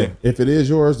 yeah. If it is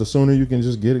yours, the sooner you can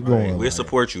just get it going. We'll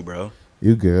support you, bro.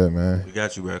 You good, man. We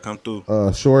got you, bro. Come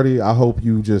through. Shorty, I hope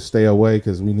you just stay away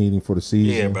because we need him for the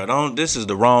season. Yeah, bro. This is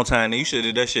the wrong time. You should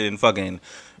have did that shit in fucking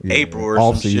April or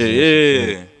off some season, shit.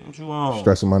 Yeah. What you want?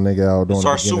 Stressing my nigga out. It's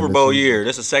our Super Bowl year.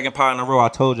 This is the second part in a row. I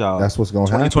told y'all. That's what's going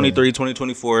to happen. 2023,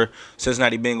 2024,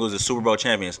 Cincinnati Bengals is Super Bowl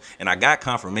champions. And I got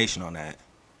confirmation on that.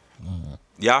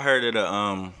 Y'all heard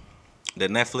of the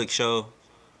Netflix show,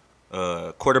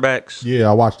 Quarterbacks? Yeah,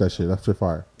 I watched that shit. That's shit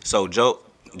fire. So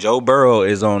Joe Burrow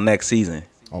is on next season.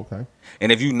 Okay.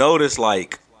 And if you notice,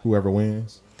 like, whoever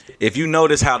wins. If you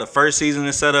notice how the first season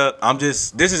is set up,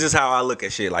 this is just how I look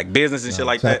at shit, like business and shit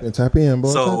like that. Tap in, boy.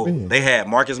 So they had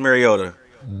Marcus Mariota,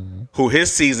 who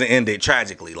his season ended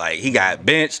tragically. Like, he got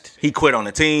benched. He quit on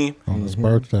the team. On his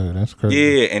birthday. That's crazy.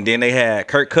 Yeah, and then they had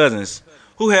Kirk Cousins,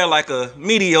 who had like a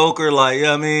mediocre, like, you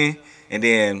know what I mean? And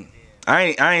then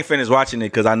I ain't finished watching it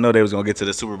because I know they was going to get to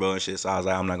the Super Bowl and shit, so I was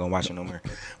like, I'm not going to watch it no more.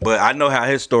 But I know how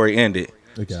his story ended.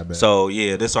 It got bad. So,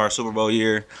 yeah, this is our Super Bowl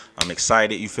year. I'm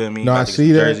excited, you feel me? No, I About to get see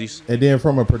some that. jerseys. And then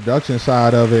from a production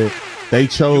side of it, they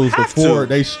chose the four.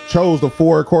 They chose the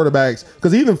four quarterbacks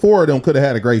because even four of them could have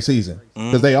had a great season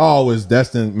because they all was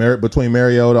destined between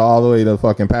Mariota all the way to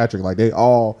fucking Patrick. Like they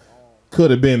all could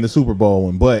have been the Super Bowl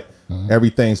one, but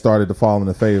everything started to fall in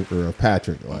the favor of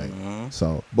Patrick. Like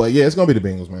so, but yeah, it's gonna be the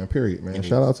Bengals, man. Period, man.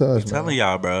 Shout out to us. I'm telling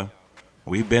y'all, bro.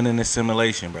 We've been in this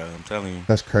simulation, bro. I'm telling you.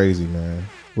 That's crazy, man.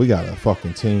 We got a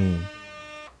fucking team.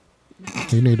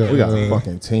 We got a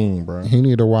fucking team, bro. He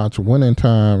need to watch Winning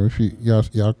Time. If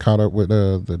y'all caught up with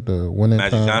the Winning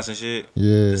Magic Time. Johnson shit.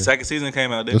 Yeah. The second season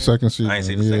came out, didn't The second season. I ain't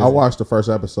seen the yeah. second I watched the first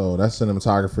episode. That's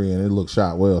cinematography and it looked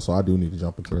shot well, so I do need to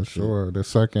jump into For it. sure. The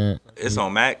second It's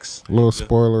on Max. little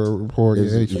spoiler report, yeah,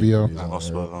 It's- HBO. I'm gonna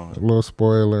spoil on A it. little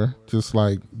spoiler. Just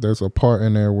like there's a part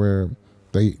in there where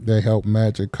they help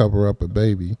Magic cover up a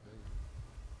baby.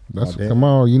 That's damn. come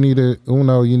on. You need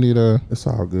to It's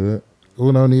all good.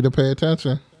 pay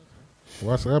attention.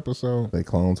 Watch the episode. They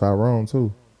clone Tyrone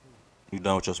too. You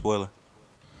done with your spoiler?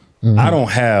 I don't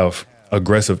have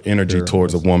aggressive energy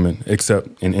towards a woman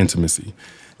except in intimacy.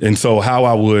 And so how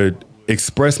I would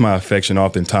express my affection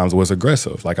oftentimes was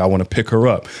aggressive. Like I want to pick her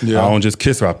up. Yeah. I don't just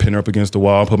kiss her. I pin her up against the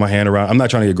wall, put my hand around. I'm not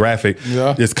trying to get graphic.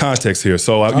 Yeah. There's context here.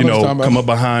 So, know what you're talking about. come up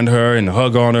behind her and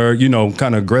hug on her,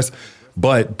 kind of aggressive.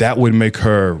 But that would make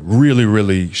her really,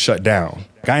 really shut down.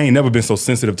 I ain't never been so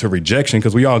sensitive to rejection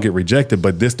because we all get rejected,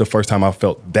 but this the first time I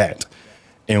felt that.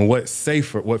 And what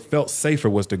felt safer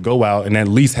was to go out and at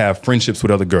least have friendships with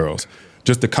other girls.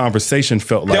 Just the conversation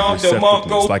felt like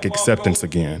receptiveness, like acceptance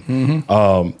again.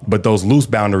 But those loose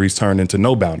boundaries turned into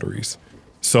no boundaries.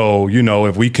 So,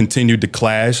 if we continued to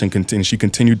clash and she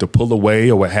continued to pull away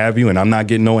or what have you, and I'm not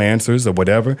getting no answers or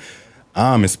whatever,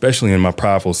 I'm especially in my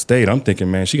prideful state. I'm thinking,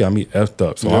 man, she got me effed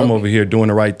up. So I'm over here doing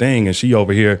the right thing and she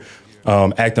over here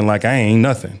acting like I ain't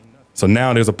nothing. So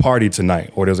now there's a party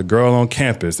tonight or there's a girl on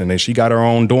campus and then she got her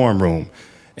own dorm room.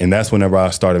 And that's whenever I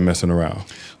started messing around.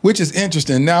 Which is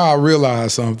interesting. Now I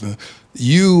realize something.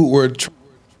 You were...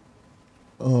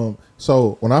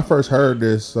 So when I first heard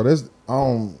this, listen,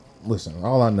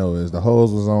 all I know is the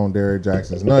hoes was on Derrick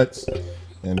Jackson's nuts,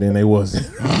 and then they wasn't.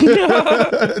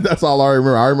 That's all I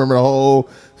remember. I remember the whole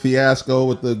fiasco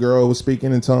with the girl who was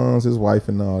speaking in tongues, his wife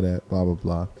and all that, blah,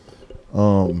 blah,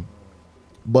 blah.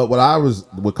 But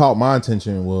what caught my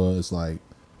attention was like,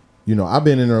 I've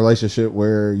been in a relationship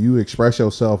where you express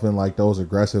yourself in like those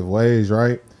aggressive ways,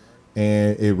 right?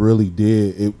 And it really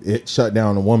did. It shut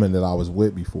down the woman that I was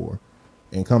with before.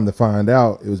 And come to find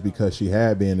out, it was because she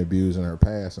had been abused in her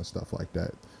past and stuff like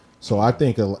that. So I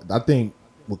think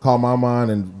what caught my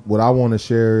mind and what I want to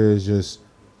share is just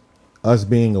us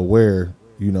being aware,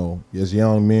 as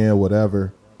young men,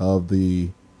 whatever, of the,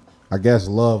 I guess,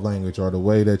 love language or the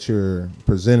way that you're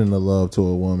presenting the love to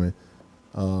a woman.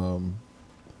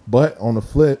 But on the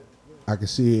flip, I can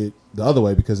see it the other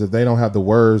way, because if they don't have the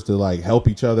words to like help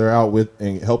each other out with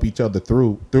and help each other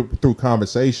through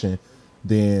conversation,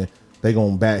 then they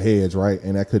gonna bat heads, right?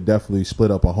 And that could definitely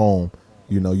split up a home.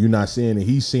 You're not seeing it.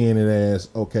 He's seeing it as,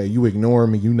 okay, you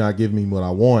ignoring me, you not giving me what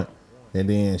I want. And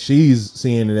then she's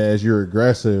seeing it as you're an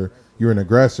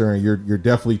aggressor, and you're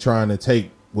definitely trying to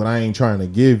take what I ain't trying to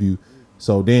give you.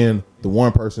 So then the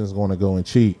one person is going to go and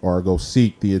cheat or go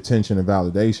seek the attention and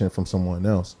validation from someone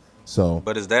else. So,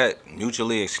 But is that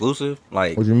mutually exclusive?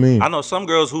 Like, what do you mean? I know some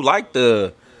girls who like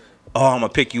I'm gonna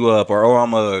pick you up, or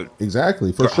I'm gonna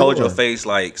Exactly, for hold sure. your face,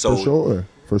 like, so.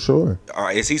 For sure.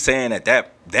 Is he saying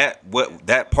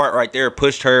that part right there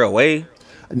pushed her away?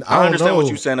 I understand what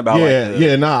you're saying about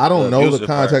I don't know the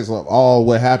context of all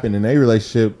what happened in a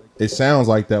relationship. It sounds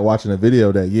like that watching the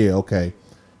video that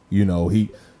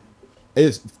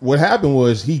what happened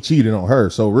was he cheated on her.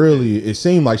 So really it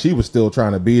seemed like she was still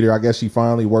trying to beat her. I guess she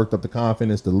finally worked up the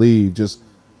confidence to leave,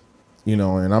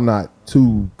 and I'm not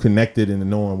too connected into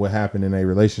knowing what happened in a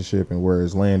relationship and where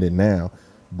it's landed now.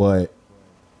 But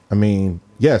I mean,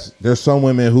 yes, there's some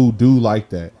women who do like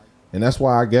that. And that's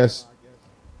why I guess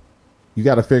you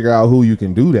got to figure out who you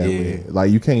can do that with.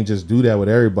 Like, you can't just do that with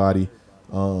everybody.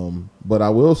 But I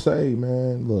will say,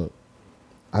 man, look,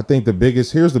 I think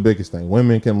here's the biggest thing.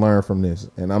 Women can learn from this.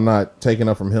 And I'm not taking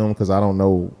up from him because I don't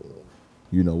know,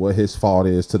 what his fault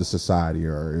is to the society,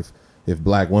 or if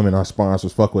black women are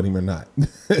sponsors, fuck with him or not.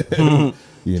 Shout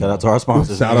out to our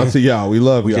sponsors. Shout out to y'all. We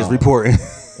love y'all. Just reporting.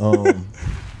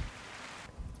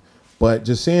 But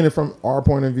just seeing it from our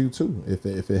point of view too, if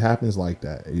it happens like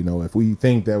that, you know, if we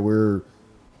think that we're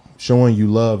showing you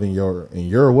love in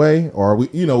your way, or we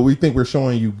think we're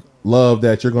showing you love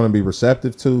that you're going to be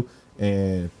receptive to,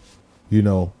 and you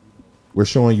know, we're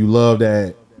showing you love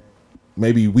that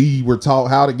maybe we were taught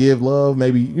how to give love.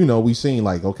 Maybe, you know, we seen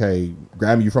like, okay,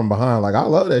 grabbing you from behind, like I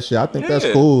love that shit. I think that's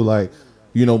cool. Like,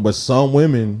 you know, but some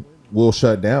women will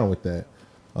shut down with that.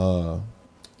 I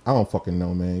don't fucking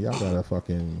know, man. Y'all gotta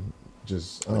fucking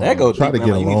just that goes try deep, to man.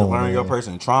 get Like, along. you need to learn man. your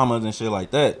person traumas and shit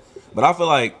like that. But I feel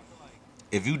like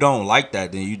if you don't like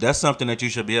that, then that's something that you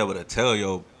should be able to tell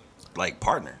your like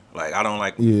partner. Like, I don't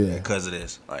like because of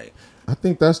this. Like, I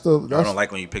think that's I don't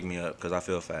like when you pick me up because I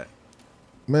feel fat.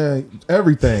 Man,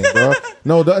 everything, bro.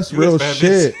 No, that's real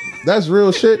shit. That's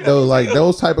real shit, though. Like,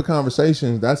 those type of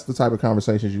conversations, that's the type of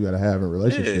conversations you got to have in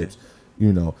relationships,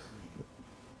 you know.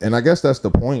 And I guess that's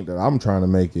the point that I'm trying to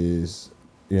make is,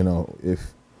 you know,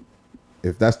 if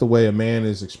that's the way a man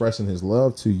is expressing his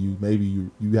love to you, maybe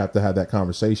you have to have that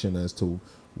conversation as to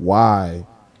why,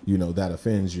 you know, that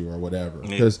offends you or whatever.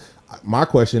 Because my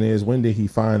question is, when did he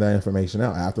find that information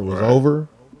out? After it was over?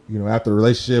 You know, after the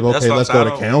relationship, okay, let's go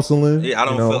to counseling. Yeah, I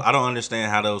don't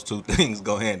understand how those two things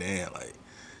go hand in hand. Like,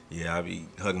 yeah, I be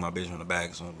hugging my bitch on the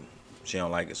back or something. She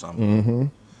don't like it,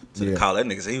 something. To the college,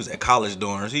 that nigga said he was at college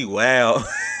dorms. He wild.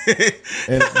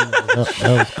 That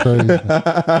was crazy.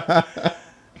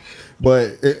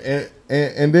 But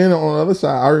and then on the other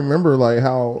side, I remember like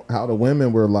how the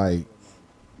women were like,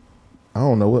 I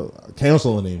don't know what,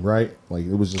 canceling him, right? Like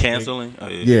it was just canceling.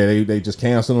 They just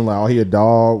canceled him. Like, oh, he a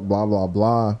dog, blah blah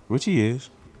blah. Which he is.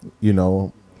 You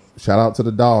know, shout out to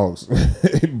the dogs.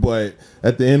 But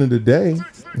at the end of the day,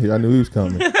 I knew he was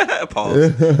coming.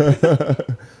 Pause.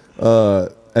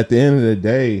 At the end of the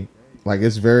day, like,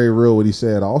 it's very real what he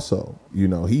said. Also, you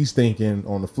know, he's thinking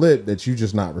on the flip that you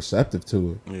just not receptive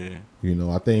to it. Yeah. You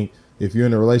know, I think if you're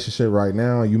in a relationship right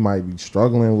now, you might be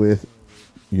struggling with,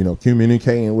 you know,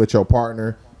 communicating with your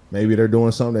partner. Maybe they're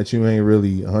doing something that you ain't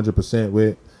really 100%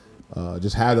 with.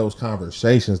 Just have those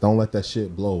conversations. Don't let that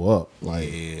shit blow up. Like,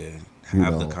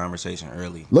 have the conversation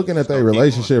early. Looking at their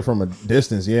relationship from a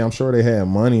distance, yeah, I'm sure they had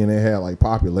money and they had like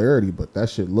popularity, but that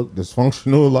shit looked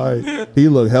dysfunctional. Like, he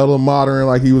looked hella modern,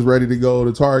 like he was ready to go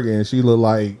to Target, and she looked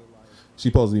like she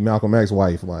supposed to be Malcolm X's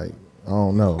wife. Like, I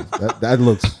don't know. That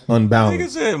looks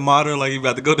unbalanced. Nigga said modern like you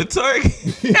about to go to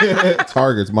Target.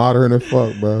 Target's modern as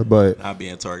fuck, bro. But I be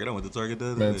in Target. I went to Target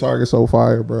the other man, day. Target's so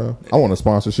fire, bro. I want a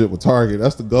sponsorship with Target.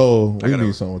 That's the goal. We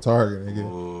need something with Target,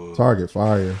 nigga. Target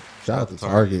fire. Shout out to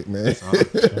Target, man.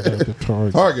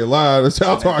 Target live. Shout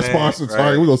out to our sponsor,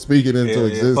 Target. We're gonna speak it into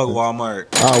existence. Fuck Walmart.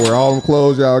 I'll wear all them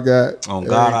clothes y'all got. On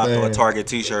God, I'll throw a Target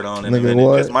t-shirt on in a Nigga, minute.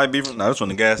 what? This might be from this one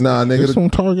the gas. Nah, nigga. It's on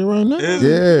Target right now.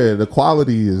 Yeah, the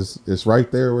quality is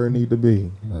right there where it need to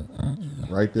be.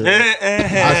 Right there.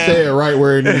 I say it right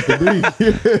where it needs to be.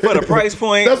 For the price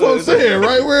point. That's what I'm saying.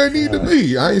 Right where it need to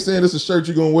be. I ain't saying it's a shirt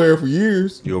you're gonna wear for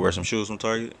years. You'll wear some shoes from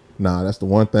Target? Nah, that's the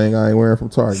one thing I ain't wearing from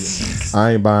Target.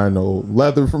 I ain't buying no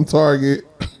leather from Target.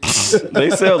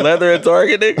 They sell leather at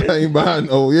Target, nigga? I ain't buying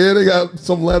no. Yeah, they got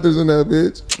some leathers in that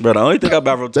bitch. But the only thing I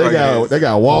buy from Target they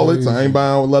got wallets. I ain't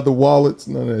buying leather wallets.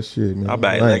 None of that shit, man. I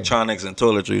buy electronics and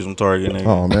toiletries from Target, nigga.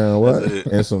 Oh man, what?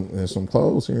 And some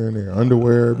clothes here and there.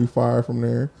 Underwear be fire from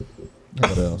there.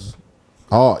 What else?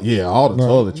 All the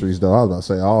toiletries though. I was about to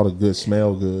say all the good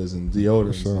smell goods and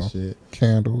deodorants and shit.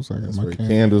 Candles. I got my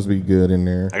candles be good in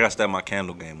there. I gotta step my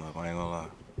candle game up. I ain't gonna lie.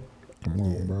 Come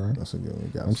on, bro. That's a good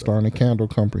one. I'm starting a candle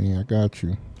company. I got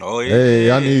you. Oh yeah.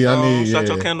 Hey, I need. Shut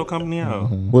your candle company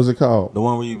out. What's it called? The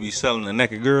one where you be selling the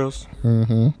naked girls.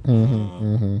 Shout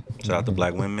out to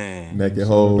Black Women. Naked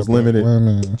Hoes Limited.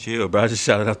 Women. Chill, bro. I just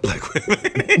shouted out Black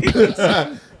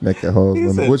Women. Naked Hoes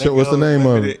Limited. What's the name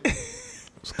of it?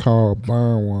 It's called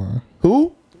Burn One.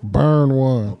 Who? Burn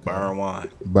One. Burn One.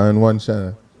 Burn One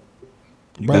Shine.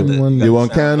 Burn One. You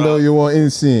want candle? You want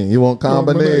incense? You want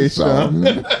combination?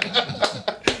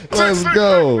 Let's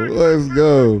go. Let's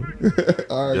go.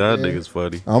 All right, Y'all niggas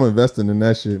funny. I'm investing in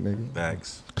that shit, nigga.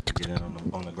 Facts. Get in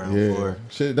on the ground floor.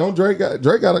 Shit, don't Drake got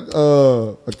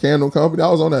a candle company? I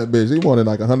was on that bitch. He wanted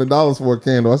like $100 for a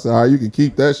candle. I said, all right, you can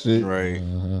keep that shit. Right.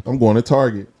 I'm going to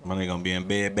Target. Money gonna be in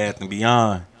Bed Bath and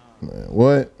Beyond. Man,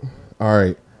 what? All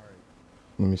right.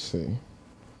 Let me see.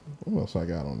 What else I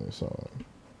got on this side?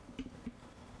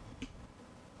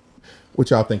 What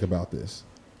y'all think about this?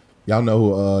 Y'all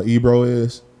know who Ebro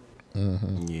is?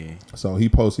 Yeah. So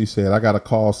he said, I got a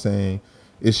call saying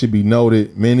it should be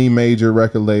noted many major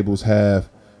record labels have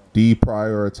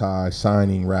deprioritized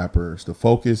signing rappers. The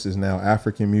focus is now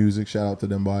African music, shout out to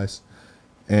them boys,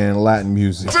 and Latin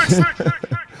music.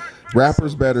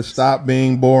 Rappers better stop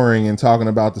being boring and talking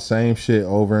about the same shit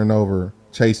over and over,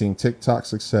 chasing TikTok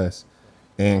success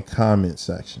and comment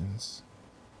sections.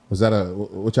 Was that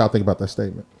what y'all think about that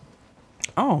statement?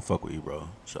 I don't fuck with you, bro.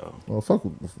 So Well, fuck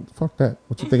that.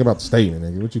 What you think about the statement,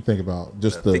 nigga? What you think about I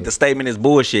think the statement is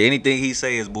bullshit. Anything he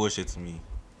say is bullshit to me.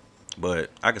 But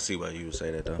I can see why you would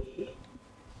say that though.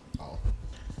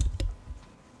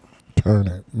 Turn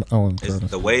it. I want to turn It's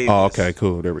it. the wave. Oh, is- okay,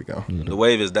 cool. There we go. The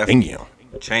wave is definitely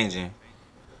Damn. changing.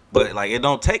 But like it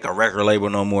don't take a record label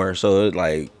no more. So it,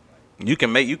 like you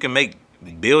can make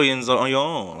billions on your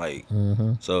own. Like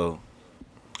so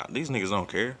these niggas don't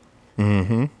care.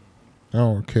 Mm-hmm. I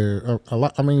don't care. A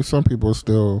lot. I mean, some people are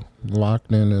still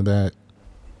locked into that.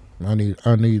 I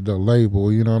need the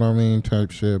label. You know what I mean? Type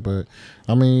shit. But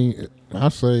I mean, I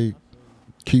say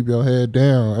keep your head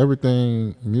down.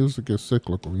 Everything music is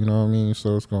cyclical. You know what I mean?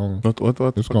 So it's gonna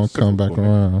What it's gonna come back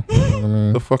around. You know what I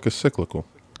mean? The fuck is cyclical?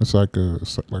 It's like a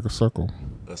circle.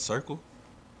 A circle?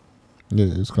 Yeah,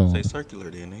 it's gonna. Say circular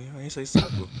then, nigga. I ain't say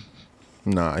circle.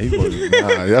 Nah, he wasn't.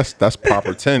 Nah, that's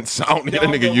proper tense. I don't think that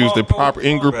nigga used the proper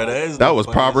English. Bro, That was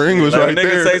proper English like, right nigga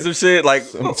there. say some shit like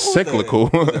Cyclical.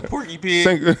 Porky Pig,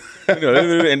 you know,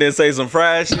 and then say some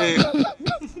fried shit,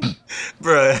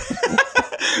 bruh.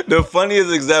 The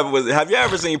funniest example was: have you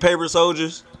ever seen Paper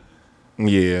Soldiers?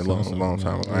 Yeah, long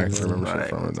time ago. I actually remember shit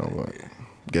from it though, but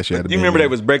guess you had to. You remember they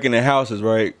was breaking their houses,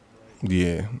 right?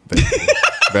 Yeah,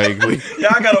 vaguely.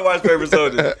 Yeah, I gotta watch Paper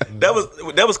Soldiers.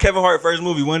 That was Kevin Hart's first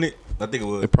movie, wasn't it? I think it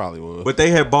was. It probably was. But they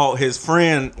had bought his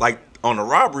friend like on a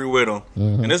robbery with him,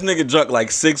 and this nigga drunk like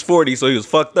 640, so he was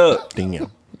fucked up.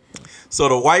 Damn. So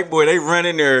the white boy, they run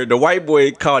in there. The white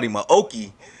boy called him a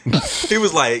Okie. He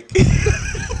was like, that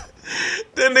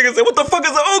nigga said, "What the fuck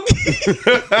is an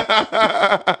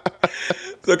Okie?"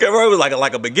 So Kevin Hart was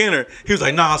like a beginner. He was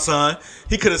like, "Nah, son."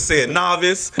 He could have said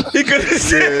novice. He could have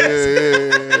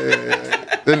said.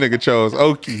 Yeah. That nigga chose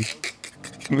Okie.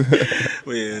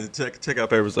 Well, yeah, check out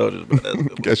Paper Soldiers. Bro. That's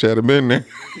good. Guess you had been there.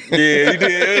 Yeah, he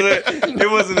did. It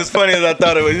wasn't as funny as I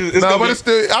thought it was. No, but it's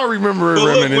still. I remember But look,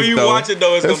 reminiscing. when you though. watch it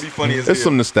though, it's gonna be funny as hell. It's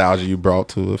some nostalgia you brought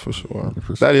to it for sure.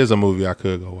 That is a movie I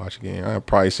could go watch again. I've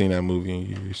probably seen that movie in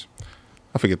years.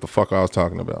 I forget the fuck I was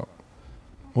talking about.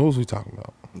 What was we talking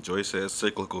about? Joy says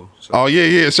cyclical. So. Oh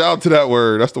yeah. Shout out to that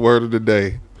word. That's the word of the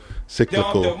day.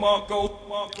 Cyclical.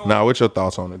 Now, what's your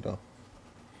thoughts on it though?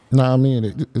 Nah, I mean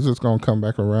it's just gonna come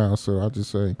back around. So I just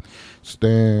say,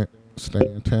 stand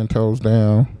 10 toes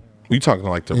down. You talking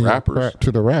like to and rappers?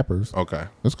 To the rappers. Okay.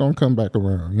 It's gonna come back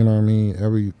around. You know what I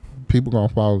mean? People gonna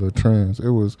follow the trends.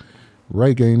 It was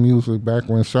reggae music back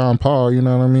when Sean Paul. You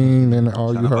know what I mean? And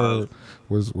all you heard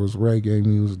was reggae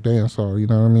music, dancehall. You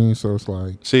know what I mean? So it's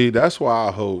like, see, that's why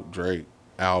I hope Drake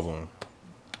album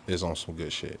is on some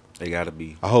good shit. They gotta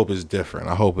be. I hope it's different.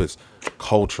 I hope it's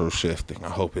cultural shifting. I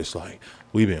hope it's like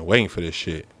we've been waiting for this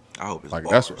shit. I hope it's Like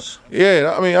bars. that's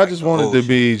yeah. I mean, I just wanted to bullshit.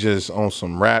 be just on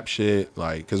some rap shit,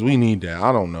 like, cause we need that.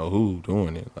 I don't know who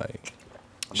doing it, like.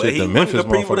 But Shit, he the one of Memphis the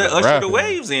people that motherfuckers usher the rapping.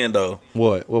 waves in though.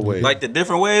 What way? Like the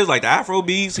different waves, like the Afro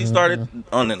beats. He started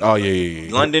on the Oh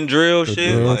yeah. London drill the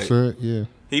shit. drill Like, shit, yeah.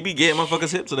 he be getting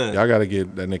motherfuckers hip to that. Y'all gotta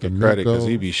get that nigga The credit because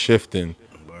he Migos. be shifting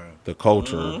the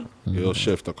culture. He'll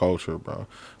shift the culture, bro.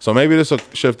 So maybe this will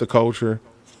shift the culture.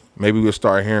 Maybe we'll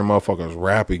start hearing motherfuckers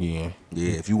rap again.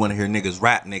 Yeah, if you want to hear niggas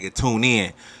rap, nigga, tune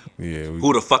in. Yeah.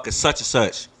 Who the fuck is such and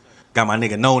such? Got my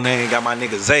nigga No Name, got my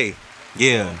nigga Zay.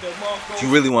 Yeah. If you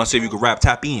really want to see if you can rap,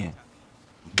 tap in.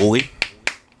 Boy.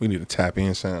 We need a tap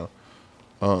in sound.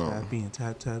 Tap in,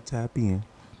 tap in.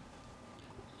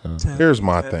 Here's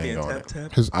my Tap thing in, on tap, it.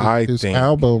 tap. His think-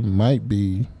 album might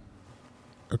be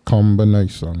a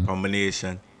combination.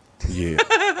 Combination. Yeah.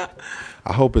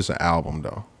 I hope it's an album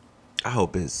though. I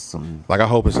hope it's some. Like I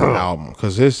hope it's an album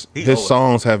because his old.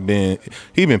 songs have been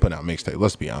he been putting out mixtape.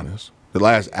 Let's be honest. The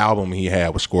last album he had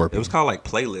was It Scorpion. was called like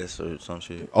Playlist or some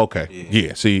shit. Okay.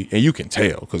 Yeah. See, and you can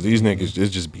tell because these niggas it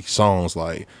just be songs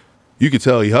like you can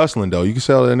tell he hustling though. You can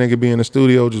tell that nigga be in the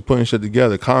studio just putting shit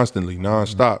together constantly,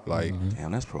 nonstop. Like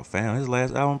Damn, that's profound. His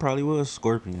last album probably was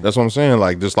Scorpion. that's what I'm saying.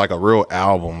 Like just like a real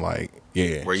album. Like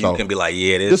yeah. Where you So, can be like,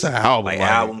 yeah, this This an album, like like,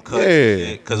 album cut.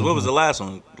 yeah. Because what was the last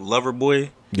one? Lover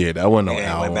Boy. yeah, that wasn't no And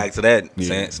album. went back to that Yeah,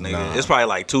 sense, nigga. nah. It's probably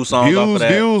like 2 songs off of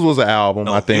that. Views was an album.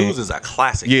 No, I think. Views is a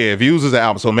classic. Yeah, Views is an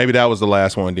album. So maybe that was the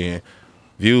last one. Then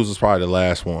Views was probably the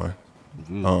last one.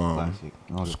 Views is a classic.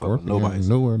 I don't just fuck with Scorpion nobody's.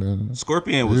 newer than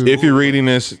Scorpion was. If you're reading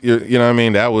this, you know what I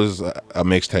mean. That was a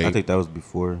mixtape. I think that was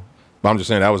before. But I'm just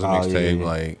saying that was a Oh, yeah, mixtape. yeah.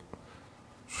 Like,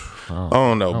 I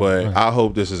don't know, but right. I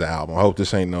hope this is an album. I hope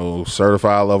this ain't no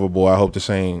Certified Lover Boy. I hope this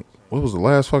ain't. What was the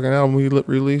last fucking album we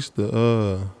released?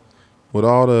 The with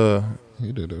all the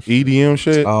He did that. EDM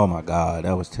shit. Oh my God,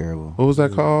 that was terrible. What was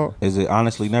that called? Is it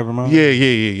honestly Nevermind?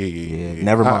 Yeah.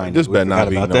 Never mind. This We better not forgot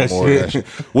be no about that more of that shit.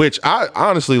 shit. Which I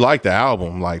honestly like the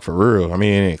album, like for real. I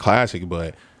mean, it ain't classic,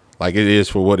 but like it is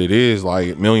for what it is.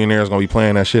 Like Millionaires gonna be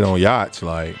playing that shit on yachts.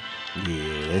 Like,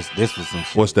 Yeah, this was some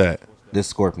shit. what's that? This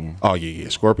Scorpion. Oh yeah.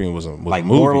 Scorpion was a Like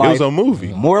movie. More It Life. was a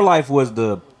movie. More Life was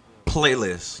the.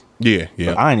 Playlist. Yeah.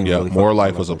 But I ain't even really More fucking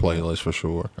Life with was a that. playlist for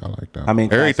sure. I like that. I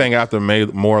mean, Everything after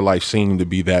More Life seemed to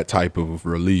be that type of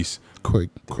release. quick.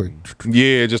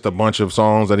 Yeah, just a bunch of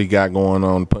songs that he got going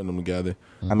on, putting them together.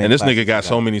 I mean, And this nigga classic got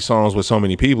so many songs with so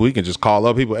many people, he can just call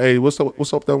up people. Hey, what's up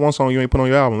with that one song you ain't put on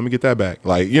your album? Let me get that back.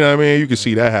 Like, you know what I mean? You can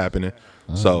see that happening.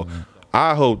 So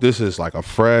I hope this is like a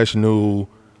fresh new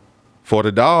for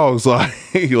the dogs. Like,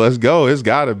 let's go. It's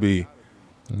gotta be.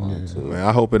 Man,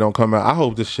 I hope it don't come out. I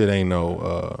hope this shit ain't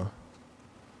no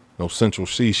Central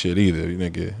C shit either,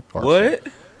 nigga. Or What?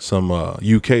 Some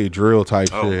UK drill type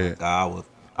Oh my shit. God, You know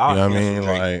what I mean?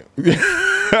 Like,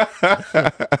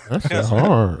 That shit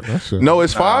hard. That shit. no,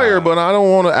 it's fire, but I don't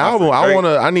want an album.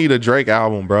 I need a Drake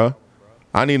album, bro.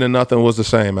 I need a Nothing Was the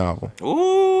Same album.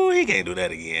 Ooh, he can't do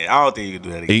that again. I don't think he can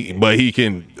do that again. But he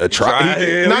can try. try.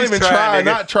 He- not He's even trying, try. nigga.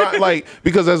 Not try. Like,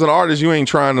 because as an artist, you ain't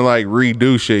trying to like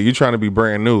redo shit. You trying to be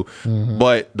brand new.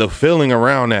 But the feeling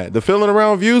around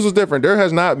Views was different. There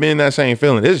has not been that same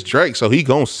feeling. It's Drake, so he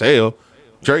gonna sell.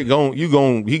 Drake he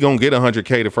gonna get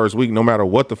 100K the first week, no matter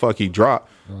what the fuck he drop.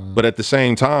 But at the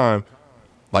same time,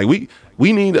 like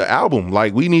we need an album.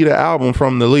 Like we need an album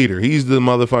from the leader. He's the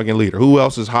motherfucking leader. Who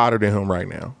else is hotter than him right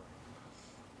now?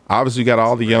 Obviously, you got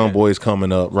all the young boys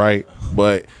coming up, right?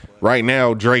 But right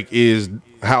now, Drake is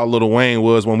how Lil Wayne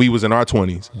was when we was in our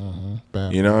 20s.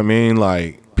 You know what I mean?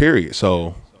 Like, period.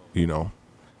 So, you know,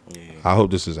 I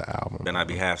hope this is an album. Then I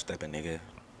be half stepping, nigga.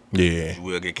 Yeah. You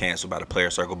will get canceled by the Player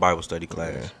Circle Bible Study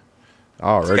class. I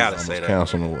already Gotta almost say that.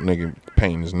 canceled a nigga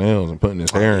painting his nails and putting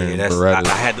his hair in I Berettas.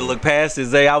 had to look past it,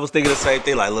 Zay. I was thinking the same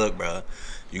thing. Like, look, bro,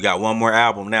 you got one more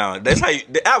album now. That's how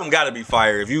the album got to be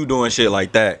fire if you doing shit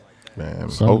like that. Man,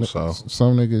 Some, hope so.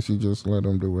 some niggas, you just let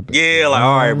them do what they Yeah, like,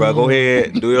 all right, bro, go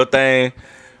ahead, do your thing.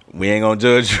 We ain't gonna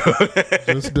judge you.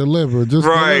 Just deliver. Just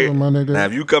Right. deliver, my nigga. Now,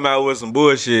 if you come out with some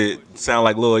bullshit, sound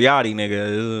like Lil Yachty,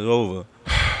 nigga, it's over.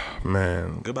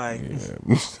 Man. Goodbye.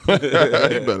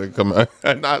 You better come out.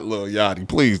 Not Lil Yachty.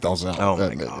 Please don't sound Oh, like my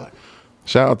that nigga. God.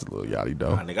 Shout out to Lil Yachty,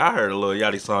 though. Nigga, I heard a Lil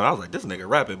Yachty song. I was like, this nigga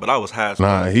rapping, but I was high. as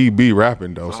Nah, fuck. he be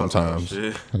rapping, though, I was sometimes. like,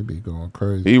 oh, shit. He be going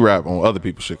crazy. He rap on other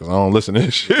people's shit because I don't listen to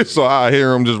his shit. So I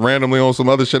hear him just randomly on some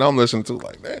other shit I'm listening to.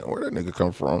 Like, damn, where that nigga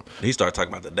come from? He started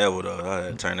talking about the devil, though. I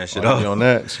had to turn that shit Why he off. on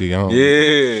that? See, I don't,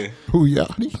 Yeah. Who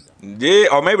Yachty? Yeah,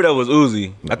 or maybe that was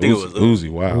Uzi. I think it was Uzi.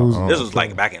 Uzi. Wow. Uzi. I This don't- was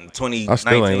like back in 2019. I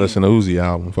still ain't listen to Uzi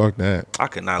album. Fuck that. I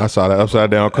could not. I saw that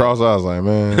upside down cross. I was like,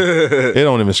 man, it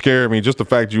don't even scare me. Just the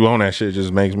fact you own that shit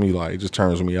just makes me like, just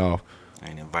turns me off. I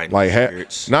ain't inviting Like,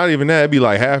 spirits. not even that. It'd be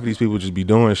like half of these people just be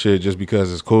doing shit just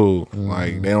because it's cool.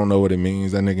 Like, they don't know what it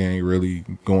means. That nigga ain't really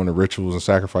going to rituals and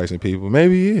sacrificing people.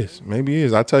 Maybe he is. Maybe he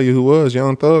is. I tell you who was.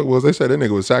 Young Thug was. They said that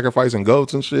nigga was sacrificing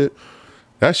goats and shit.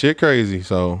 That shit crazy.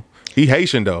 So, he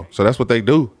Haitian, though. So, that's what they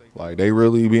do. Like, they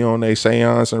really be on their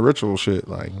seance and ritual shit.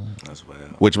 Like, That's wild.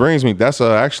 which brings me, that's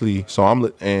actually, so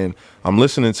I'm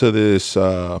listening to this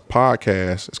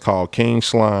podcast. It's called King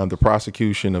Slime, The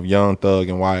Prosecution of Young Thug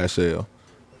and YSL.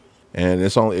 And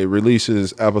it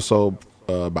releases episode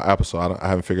by episode. I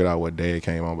haven't figured out what day it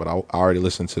came on, but I already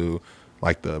listened to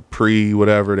like the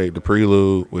the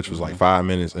prelude, which was like 5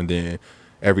 minutes. And then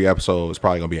every episode is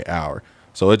probably gonna be an hour.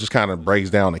 So it just kind of breaks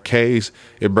down the case.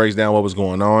 It breaks down what was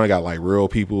going on. It got like real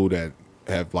people that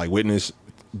have like witnessed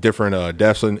different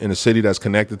deaths in the city that's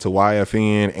connected to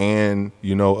YFN and,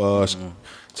 you know,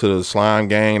 to the Slime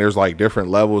gang. There's like different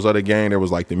levels of the gang. There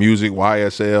was like the music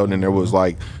YSL, and then there was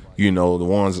like, you know, the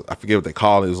ones, I forget what they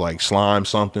call it. It was like Slime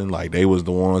something. Like they was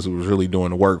the ones who was really doing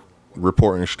the work,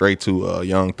 reporting straight to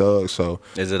Young Thug. So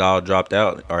Is it all dropped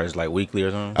out, or is it like weekly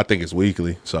or something? I think it's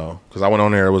weekly. So because I went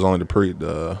on there, it was only the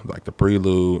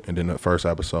prelude and then the first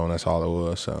episode, and that's all it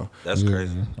was. So That's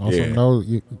crazy. Also, Yeah. know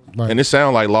you, like, and it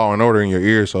sound like Law and Order in your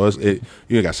ear. So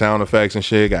you got sound effects and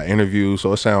shit, got interviews,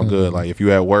 so it sound good. Like if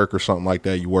you at work or something like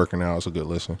that, you working out, it's a good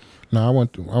listen. no, I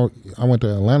went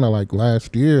to Atlanta like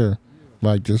last year,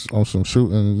 like just on some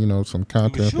shooting, you know, some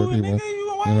content for people.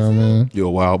 You know what I mean? You a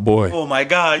wild boy. Oh my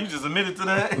God, you just admitted to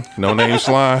that? No name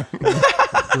Slime.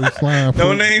 Free slime. No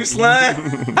free, name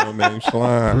slime. No name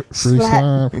Slime. Free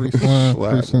slime. Free slime. Free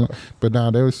Slap. slime. But now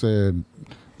they said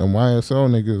the YSL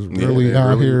niggas Yeah, really they out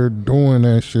really- here doing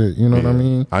that shit. You know what I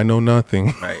mean? I know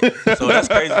nothing. Right. So that's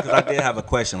crazy because I did have a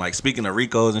question. Like speaking of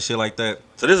Ricos and shit like that.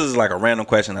 So this is like a random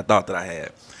question I thought that I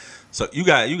had. So you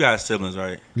got siblings,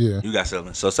 right? Yeah. You got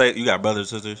siblings. So say you got brothers,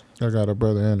 sisters. I got a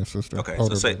brother and a sister. Okay.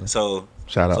 Older So brother.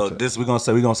 Shout out So to- this we're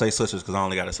gonna say sisters because I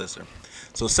only got a sister.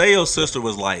 So say your sister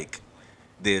was like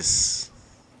this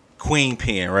queen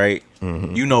pin, right?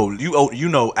 Mm-hmm. You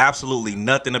know absolutely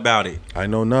nothing about it. I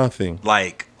know nothing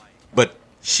Like, but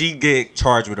she get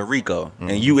charged with a RICO,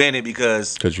 and you in it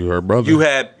because because you her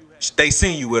brother. they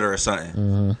seen you with her or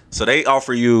something. So they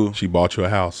offer you, She bought you a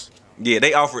house. yeah,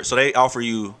 they offer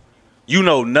you, you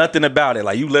know nothing about it.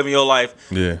 Like you living your life.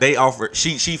 Yeah. They offer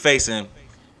she facing,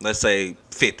 let's say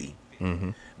 50.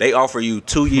 They offer you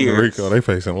 2 years. Rico, they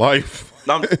facing life.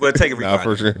 Well, take it Nah,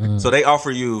 for sure. So they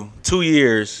offer you 2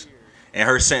 years, and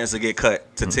her sentence will get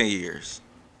cut to 10 years.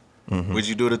 Would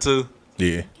you do the 2?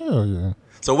 Yeah. Hell yeah.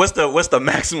 So what's the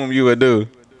maximum you would do?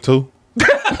 2.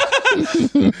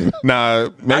 Nah,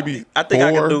 maybe I think 4.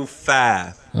 I could do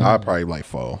 5. I'd probably like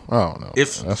 4. I don't know.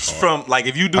 If That's hard. from like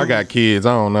if you do, I got kids.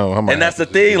 I don't know. I might and that's the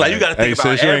have to just thing. be Like you got to think hey, about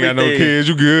sis, you ain't got no everything. kids.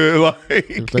 You good?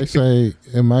 If Like, they say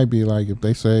it might be like if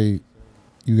they say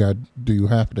you got do you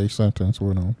half a day sentence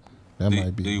with them, that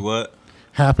might be Do you what?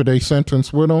 half a day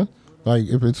sentence with them. Like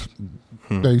if it's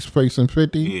they facing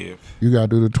 50, Yeah. you got to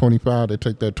do the 25. They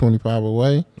take that 25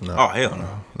 away. Oh hell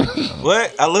no.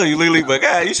 What? I love you, Lily, but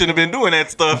God, you shouldn't have been doing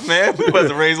that stuff, man. We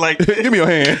wasn't raised like that. give me your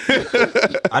hand.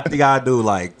 I think I'd do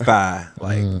like 5.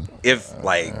 Like if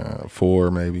like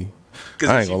 4 maybe. 'cause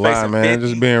I if ain't she gonna lie, facing man. 50,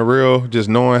 Just being real, just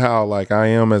knowing how like I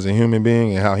am as a human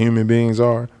being and how human beings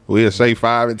are. We'll say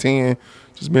 5 and 10.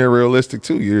 Just being realistic,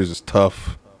 2 years is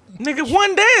tough. nigga,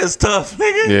 1 day is tough,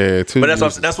 nigga. Yeah, 2 But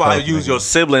years. that's why I is use tough, your nigga.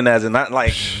 sibling as in not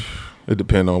like It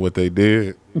depends on what they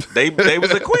did. they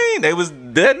was a queen. They was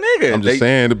that nigga. I'm just They-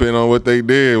 saying, depending on what they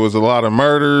did, was a lot of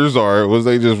murders or was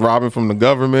they just robbing from the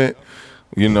government?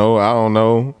 You know, I don't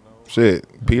know. Shit,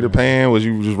 Peter Pan, was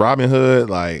you just Robin Hood?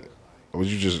 Like,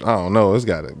 was you just? I don't know. It's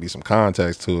got to be some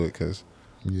context to it, cause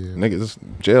Yeah. nigga, this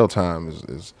jail time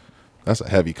is that's a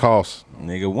heavy cost.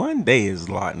 Nigga, 1 day is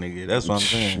a lot, nigga. That's what I'm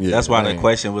saying. Yeah, That's why man. the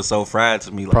question was so fried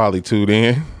to me. Like, Probably 2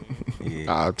 then.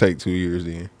 yeah, I'll take 2 years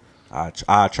then.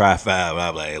 I try 5.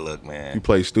 I'm like, hey, look, man. You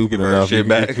play stupid Give her enough, shit you can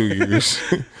back. get 2 years.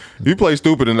 You play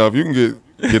stupid enough, you can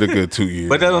get a good 2 years.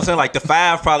 But that's what I'm saying. Like the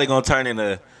 5 probably gonna turn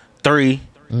into 3.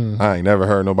 I ain't never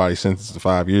heard nobody sentenced to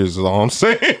 5 years. Is all I'm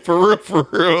saying. For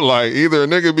real. Like either a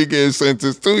nigga be getting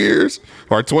sentenced 2 years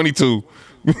or 22.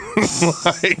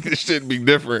 Like this shit be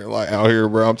different. Like out here,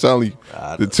 bro. I'm telling you,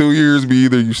 the 2 years be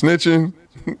either you snitching,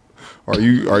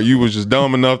 or you was just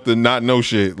dumb enough to not know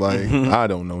shit. Like I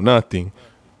don't know nothing.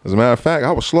 As a matter of fact,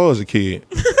 I was slow as a kid.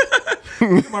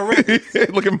 My record.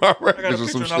 Look at my records or picture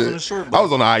some and I was in the shit. short I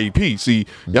was on the IEP. See,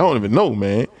 y'all don't even know,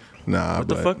 man. Nah, What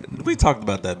the fuck? We talked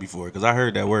about that before because I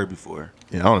heard that word before.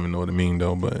 Yeah, I don't even know what it mean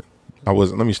though, but I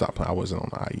wasn't. Let me stop playing. I wasn't on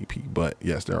the IEP, but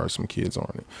yes, there are some kids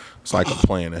on it. It's like a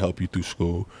plan to help you through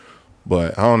school.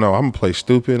 But I don't know. I'm gonna play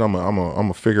stupid. I'm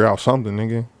gonna figure out something,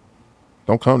 nigga.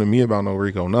 Don't come to me about no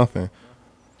Rico, nothing.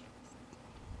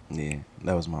 Yeah,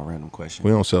 that was my random question.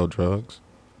 We don't sell drugs.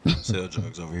 Sell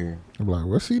drugs over here. I'm like,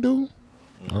 what's he do?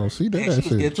 I don't see that. Damn, she That was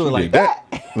getting shit. to it like That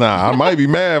nah, I might be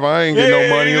mad if I ain't get no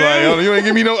money. Like you ain't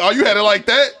give me no. Oh, you had it like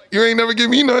that. You ain't never give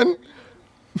me nothing.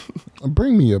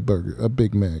 Bring me a burger, a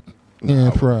Big Mac,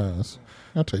 and fries.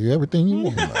 I'll tell you everything you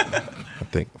want. I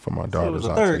think for my It daughters, was the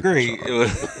I'll third take grade. it. It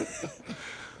was,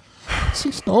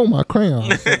 She stole my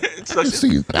crayons. so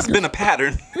see, it's been a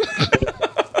pattern.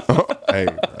 Hey,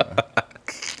 bro.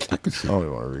 I don't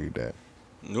even want to read that.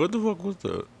 What the fuck was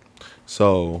that?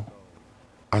 So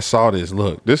I saw this.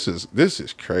 Look, this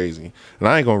is crazy, and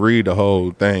I ain't gonna read the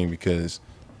whole thing because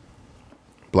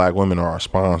black women are our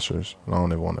sponsors, and I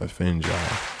don't even want to offend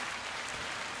y'all.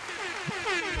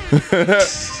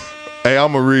 Hey,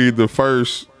 I'm gonna read the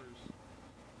first.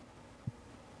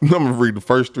 I'm gonna read the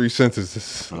first 3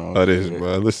 sentences of this,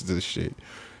 bro. Listen to this shit.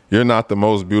 You're not the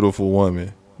most beautiful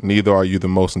woman. Neither are you the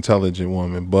most intelligent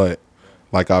woman. But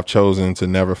like I've chosen to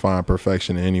never find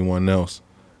perfection in anyone else,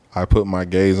 I put my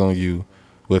gaze on you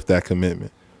with that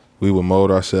commitment. We will mold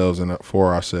ourselves and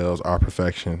for ourselves. Our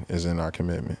perfection is in our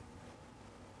commitment.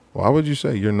 Why would you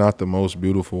say you're not the most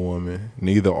beautiful woman?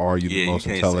 Neither are you Yeah, the you most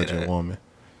can't say intelligent that. woman.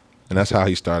 And that's how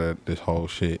he started this whole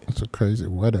shit. It's a crazy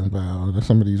wedding vow. There's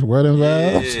some of these wedding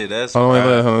vows. Yeah, that's Hold on,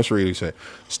 right. let's read what he said.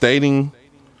 Stating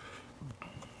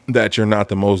that you're not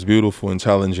the most beautiful,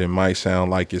 intelligent might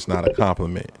sound like it's not a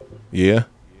compliment. Yeah?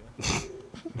 You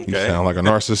Okay. sound like a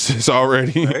narcissist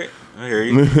already. Right, I hear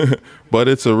you. But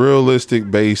it's a realistic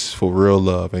base for real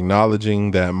love,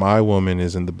 acknowledging that my woman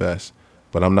isn't the best,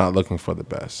 but I'm not looking for the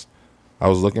best. I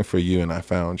was looking for you and I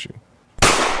found you.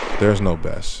 There's no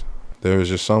best. There is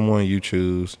just someone you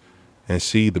choose and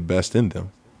see the best in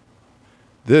them.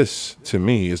 This, to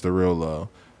me, is the real love,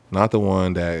 not the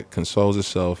one that consoles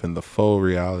itself in the full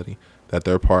reality that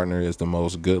their partner is the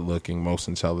most good-looking, most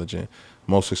intelligent,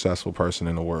 most successful person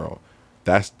in the world.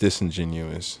 That's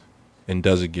disingenuous and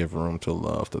doesn't give room to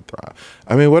love to thrive.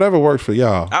 I mean, whatever works for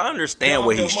y'all. I understand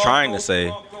what he's trying to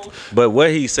say, but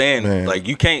what he's saying, Man. like,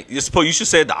 you can't. You should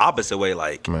say it the opposite way,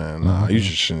 like. Man, nah, you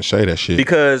just shouldn't say that shit.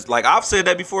 Because, like, I've said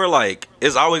that before, like,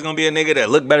 it's always gonna be a nigga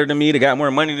that look better than me, that got more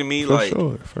money than me,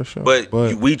 For sure. But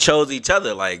we chose each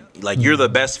other, like you're the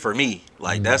best for me,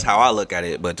 like that's how I look at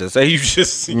it. But to say you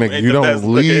just Nigga, ain't you the don't best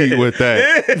lead looking- with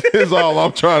that. That's all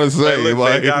I'm trying to say. Look,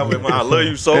 Like, that guy with my, I love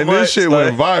you so and much. this shit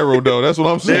went viral though. That's what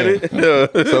I'm saying.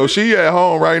 So she at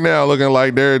home right now looking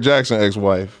like Derrick Jackson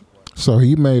ex-wife. So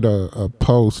he made a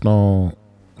post on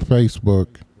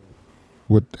Facebook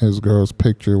with his girl's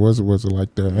picture. Was it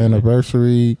like their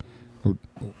anniversary?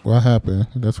 What happened?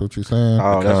 That's what you're saying?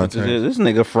 Oh, that's what it is. This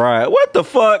nigga fried. What the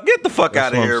fuck? Get the fuck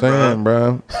out That's of what here, I'm bro.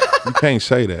 saying, bro. You can't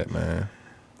say that, man.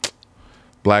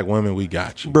 Black women, we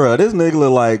got you. Bro, this nigga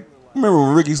look like. Remember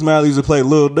when Ricky Smiley used to play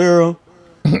Lil Daryl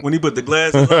when he put the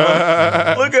glasses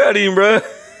on? Look at him, bro.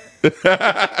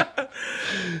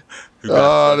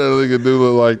 Oh, that nigga do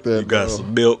look like that. You got bro.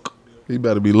 some milk. He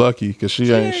better be lucky because she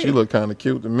look kind of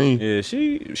cute to me. Yeah,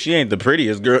 she ain't the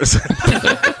prettiest girl.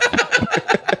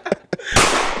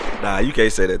 Nah, you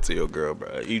can't say that to your girl,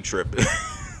 bro. You tripping.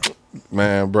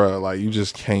 Man, bro, like you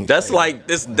just can't. That's say like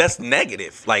this. That's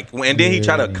negative. Like, and then he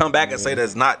try to come back and say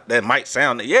that's not. That might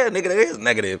sound. Yeah, nigga, that is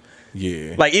negative.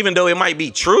 Yeah. Like, even though it might be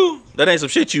true, that ain't some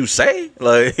shit you say.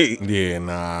 Like, Yeah,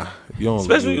 nah. You don't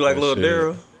especially lead like with Lil that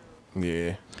Daryl. shit.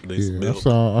 Yeah. Yeah,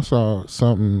 I saw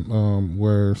something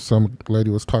where some lady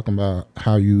was talking about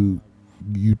how you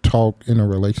talk in a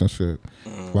relationship.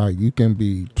 Like, you can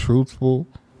be truthful,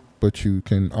 but you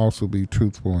can also be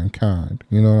truthful and kind.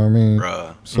 You know what I mean?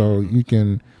 Bruh. So you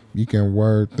can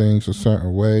word things a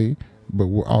certain way, but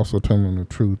we're also telling the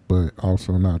truth, but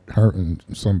also not hurting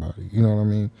somebody. You know what I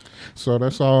mean? So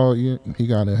that's all he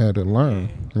had to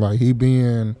learn. Like, he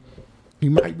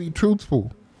might be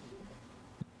truthful,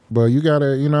 but you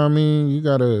gotta, you know what I mean? You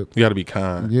gotta be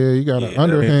kind. Yeah, you gotta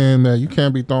underhand that. You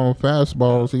can't be throwing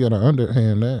fastballs. You gotta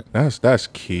underhand that. That's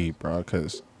key, bro.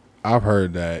 Because I've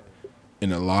heard that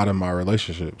in a lot of my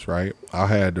relationships. Right, I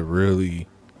had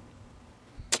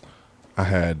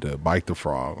to bite the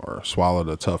frog or swallow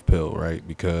the tough pill. Right,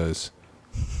 because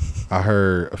I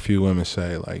heard a few women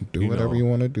say like, Do whatever you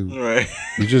want to do. Right.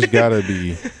 You just gotta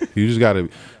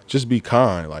be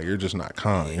kind. Like, you're just not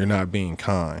kind. You're not being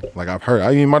kind. Like, I've heard.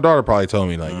 I mean, my daughter probably told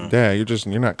me like, Dad,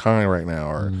 you're not kind right now,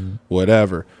 or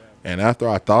whatever. And after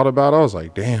I thought about it, I was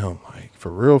like, damn, like for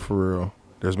real.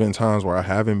 There's been times where I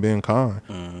haven't been kind,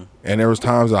 and there was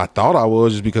times that I thought I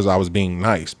was just because I was being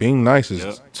nice. Being nice is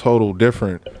a total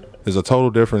different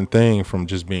thing from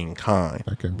just being kind.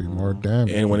 That can be more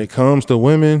damaging. And when it comes to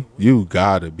women, you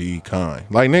gotta be kind.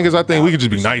 Like, niggas, I think we could just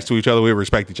be nice to each other. We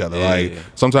respect each other. Like,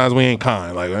 sometimes we ain't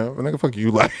kind. Like, nigga, fuck you.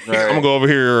 Like, I'm gonna go over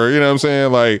here, or, you know what I'm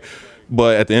saying? Like,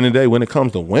 but at the end of the day, when it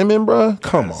comes to women, bro,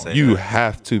 come on, you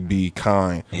have to be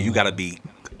kind. And you gotta be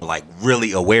like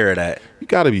really aware of that. You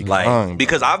gotta be like, kind,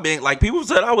 because I've been like, people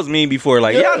said I was mean before.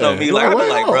 Like, y'all know me. Like, I've been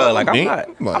like, bro, like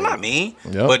I'm not mean.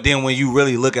 Yep. But then when you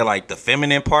really look at like the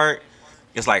feminine part,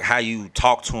 it's like how you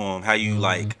talk to them, how you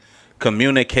like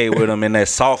communicate with them, and that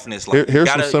softness. Like, Here's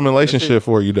some simulation shit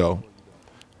for you though.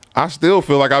 I still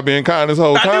feel like I've been kind this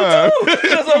whole time. Do too.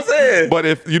 That's what I'm saying. But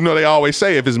if they always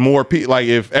say if it's more like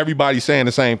if everybody's saying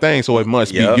the same thing, so it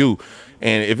must be you.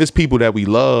 And if it's people that we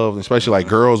love, especially like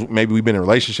girls, maybe we've been in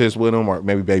relationships with them, or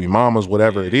maybe baby mamas,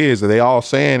 whatever it is, that they all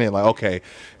saying it like, okay,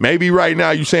 maybe right now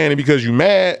you saying it because you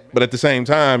mad, but at the same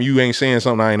time you ain't saying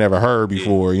something I ain't never heard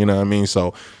before. You know what I mean?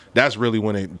 So that's really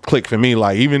when it clicked for me.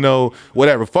 Like, even though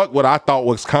whatever, fuck what I thought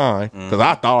was kind, because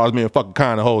I thought I was being fucking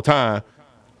kind the whole time.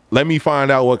 Let me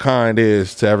find out what kind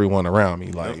is to everyone around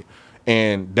me. Like,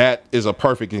 and that is a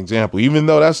perfect example. Even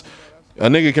though that's a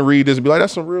nigga can read this and be like,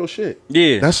 that's some real shit.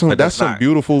 Yeah, that's some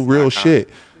beautiful real shit.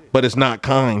 But it's not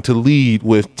kind to lead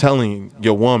with telling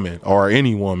your woman or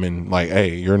any woman like,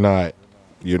 hey, you're not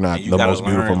the most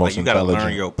beautiful, most you gotta intelligent.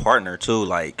 learn your partner too,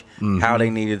 like how they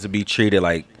needed to be treated,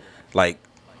 like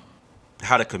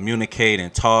how to communicate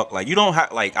and talk. Like, you don't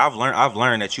have, like, I've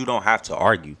learned that you don't have to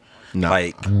argue. No.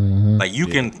 Like you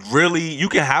can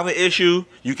have an issue,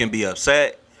 you can be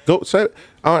upset. Go say it.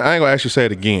 I ain't gonna actually say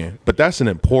it again, but that's an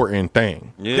important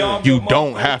thing. Yeah. You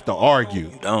don't have to argue.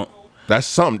 You don't. That's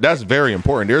something that's very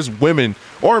important. There's women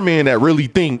or men that really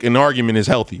think an argument is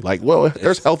healthy. Like, well,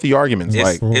 there's healthy arguments.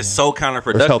 It's so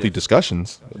counterproductive. There's healthy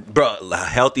discussions, bro.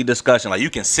 Healthy discussion. Like, you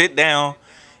can sit down,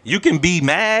 you can be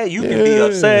mad, you can be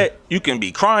upset, you can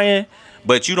be crying,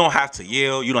 But you don't have to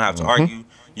yell. You don't have to argue.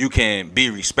 You can be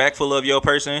respectful of your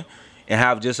person and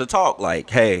have just a talk like,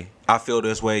 hey, I feel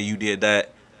this way. You did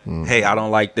that. Hey, I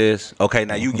don't like this. Okay,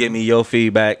 now you give me your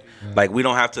feedback. Like, we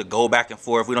don't have to go back and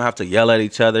forth. We don't have to yell at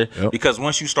each other. Because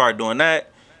once you start doing that,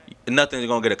 nothing's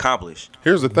going to get accomplished.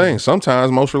 Here's the thing.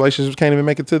 Sometimes most relationships can't even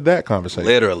make it to that conversation.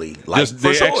 Literally. Like, just the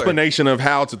explanation of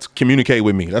how to communicate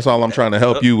with me. That's all I'm trying to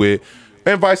help you with.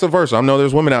 And vice versa. I know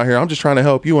there's women out here. I'm just trying to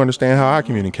help you understand how I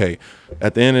communicate.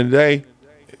 At the end of the day,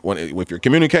 if you're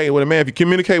communicating with a man, if you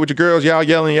communicate with your girls, y'all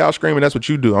yelling, y'all screaming, that's what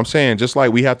you do. I'm saying, just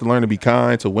like we have to learn to be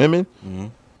kind to women,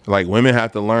 like women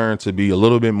have to learn to be a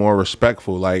little bit more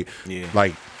respectful. Like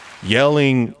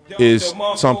yelling is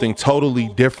something totally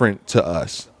different to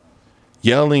us.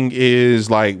 Yelling is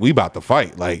like we about to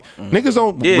fight. Like niggas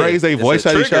don't raise their voice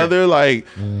at each other. Like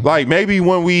maybe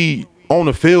when we on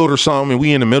the field or something and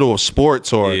we in the middle of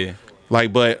sports or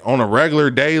like, but on a regular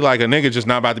day, like a nigga just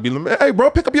not about to be like, hey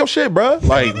bro, pick up your shit, bro.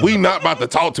 Like we not about to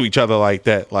talk to each other like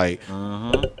that. Like,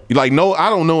 like no, I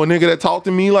don't know a nigga that talk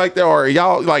to me like that, or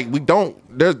y'all like we don't.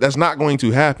 That's not going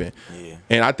to happen.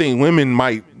 And I think women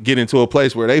might get into a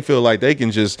place where they feel like they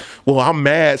can just, well, I'm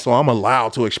mad, so I'm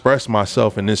allowed to express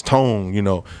myself in this tone, you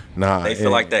know. Nah. They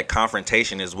feel like that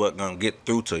confrontation is what gonna get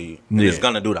through to you. It's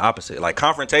gonna do the opposite. Like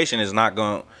confrontation is not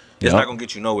gonna not gonna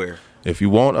get you nowhere. If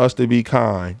you want us to be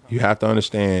kind, you have to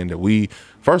understand that we,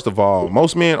 first of all,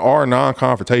 most men are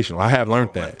non-confrontational. I have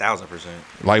learned that. 1000%.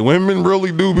 Like women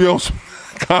really do be on some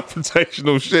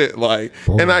confrontational shit. Like,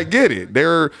 and I get it.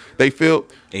 They feel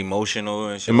emotional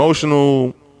and shit.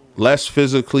 Emotional, less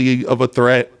physically of a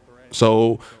threat.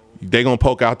 So they gonna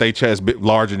poke out their chest a bit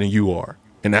larger than you are.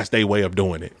 And that's their way of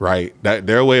doing it, right? That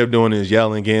their way of doing it is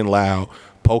yelling, getting loud,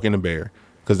 poking the bear.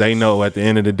 Because they know at the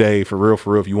end of the day, for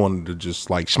real, if you wanted to just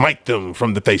like smite them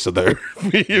from the face of the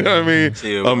earth, you know what I mean?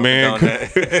 Chill, a man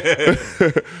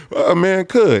could. A man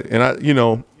could.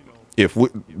 And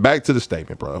back to the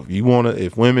statement, bro. If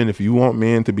you want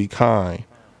men to be kind,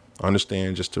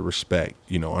 understand just to respect,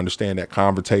 understand that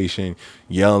confrontation,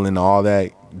 yelling, all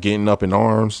that, getting up in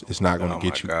arms, it's not going to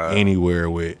get you anywhere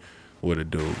with a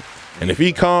dude. And if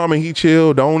he calm and he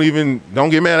chill, don't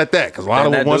get mad at that. Because a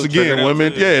lot of once again,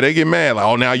 women, they get mad. Like,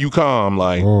 oh, now you calm.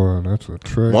 Like, that's a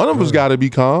trick. One of us got to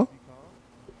be calm.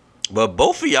 But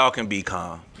both of y'all can be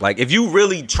calm. Like, if you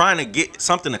really trying to get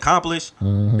something accomplished,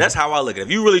 that's how I look at it.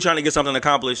 If you really trying to get something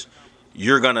accomplished,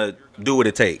 you're going to do what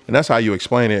it takes. And that's how you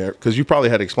explain it. Because you probably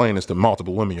had to explain this to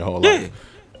multiple women your whole life.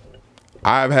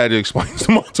 I've had to explain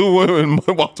to multiple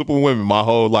women my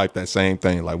whole life that same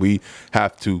thing. Like, we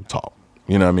have to talk.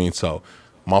 You know what I mean? So,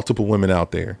 multiple women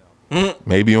out there.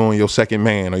 Maybe on your second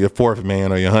man or your fourth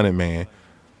man or your 100th man.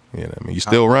 You know what I mean? You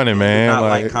still running, man. Not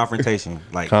like confrontation.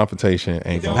 Like confrontation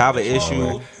ain't. If you have an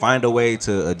issue, find a way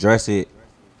to address it,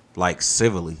 like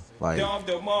civilly. Like,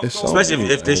 especially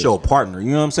if this your partner.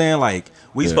 You know what I'm saying? Like,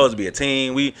 we supposed to be a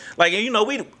team. We like,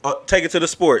 we take it to the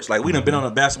sports. Like, we done been on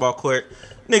a basketball court.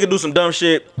 Nigga do some dumb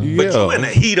shit, but you in the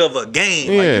heat of a game.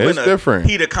 Like, you it's different.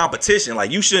 Heat of competition.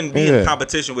 Like, you shouldn't be in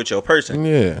competition with your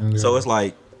person. So it's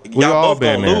like, we y'all all both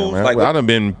gonna lose. Man. Like, I done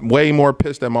been way more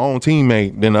pissed at my own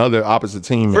teammate than the other opposite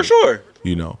teammate. For sure.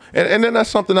 And then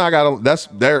that's something I gotta. That's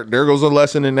there goes a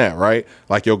lesson in that, right?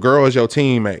 Like, your girl is your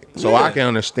teammate, so I can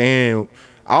understand.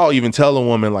 I'll even tell a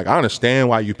woman, like, I understand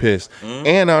why you pissed,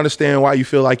 and I understand why you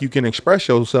feel like you can express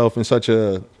yourself in such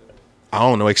a, I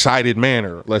don't know, excited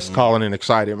manner. Let's call it an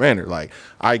excited manner. Like,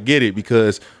 I get it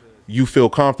because you feel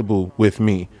comfortable with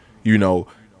me,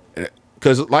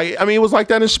 because, like, I mean, it was like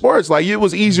that in sports. Like, it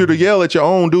was easier to yell at your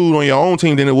own dude on your own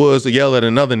team than it was to yell at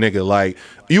another nigga. Like,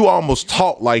 you almost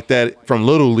talk like that from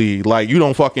Little League. Like, you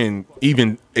don't fucking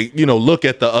even, look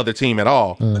at the other team at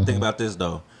all. But think about this,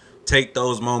 though. Take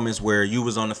those moments where you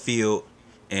was on the field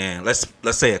and let's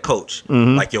say a coach,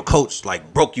 like your coach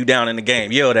like broke you down in the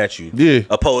game, yelled at you,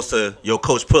 opposed to your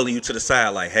coach pulling you to the side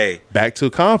like, hey, back to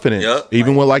confidence.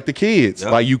 Even with like the kids,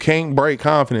 like, you can't break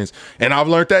confidence. And I've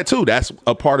learned that too. That's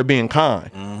a part of being kind,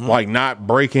 like not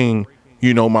breaking,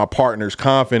 my partner's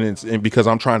confidence, and because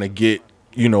I'm trying to get,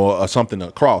 something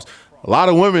across. A lot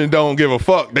of women don't give a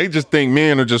fuck. They just think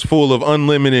men are just full of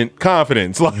unlimited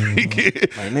confidence. Like,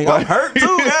 nigga, I'm hurt too,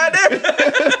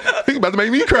 goddamn. He's about to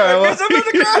make me cry. Like,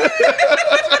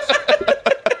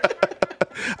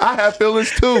 I have feelings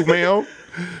too, man.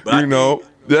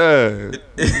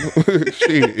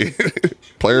 Shit.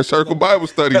 Player circle Bible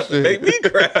study shit. Make me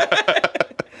cry.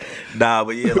 Nah,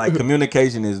 but like,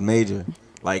 communication is major.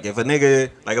 Like, if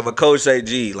a coach say,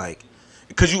 gee, like,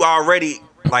 because you already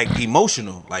like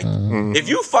emotional. Like, if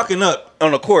you fucking up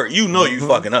on the court, you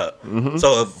fucking up.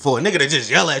 So for a nigga to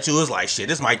just yell at you, it's like, shit,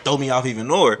 this might throw me off even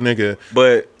more. Nigga.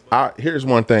 But here's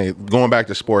one thing. Going back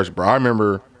to sports, bro. I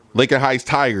remember Lincoln Heights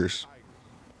Tigers.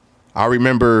 I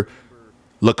remember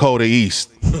Lakota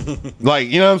East. Like,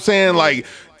 you know what I'm saying? Like,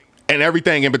 and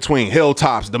everything in between.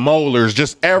 Hilltops, the Molars,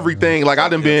 just everything. Like, I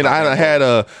done had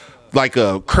a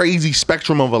crazy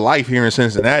spectrum of a life here in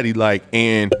Cincinnati. Like,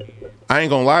 and I ain't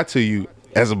gonna lie to you.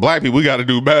 As a black people, we got to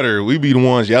do better. We be the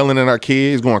ones yelling at our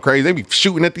kids, going crazy. They be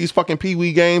shooting at these fucking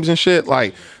pee-wee games and shit.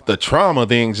 Like, the trauma,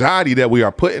 the anxiety that we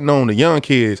are putting on the young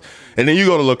kids. And then you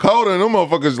go to Lakota and them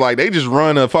motherfuckers, like, they just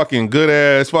run a fucking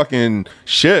good-ass fucking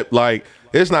ship. Like,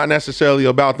 it's not necessarily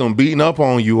about them beating up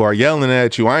on you or yelling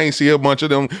at you. I ain't see a bunch of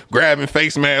them grabbing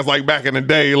face masks like back in the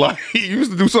day. Like, he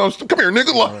used to do something. Come here,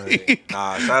 nigga. Like,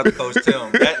 nah, shout out to Coach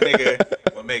Tim. That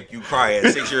nigga will make you cry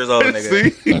at 6 years old,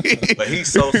 nigga. But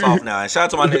he's so soft now. And shout out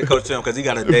to my nigga Coach Tim because he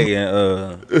got a day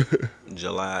in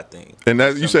July, I think. And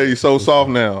that you say he's so soft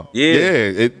now.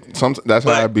 Yeah. That's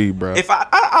how I be, bro. If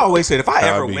I always said if I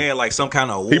ever win like some kind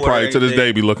of award, he probably to this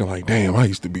day be looking like, damn, I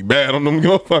used to be bad on them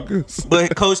motherfuckers.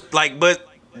 But Coach, but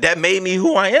that made me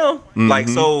who I am. Mm-hmm. Like,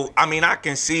 so, I mean, I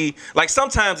can see, like,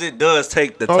 sometimes it does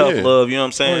take the tough love, you know what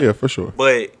I'm saying? Oh, yeah, for sure.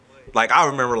 But, like, I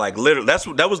remember, like, literally,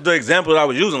 that was the example that I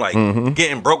was using, like,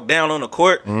 getting broke down on the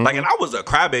court. Like, and I was a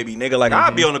crybaby, nigga. Like,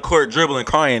 I'd be on the court dribbling,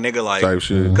 crying, nigga, like,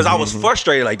 because I was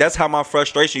frustrated. Like, that's how my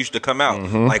frustration used to come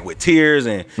out, like, with tears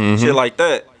and shit like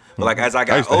that. But, like, as I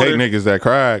got older. I used to hate niggas that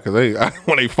cried because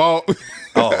when they fought.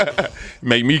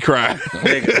 Make me cry,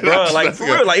 nigga, bro. Like for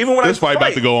real, like even when this fight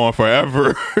about to go on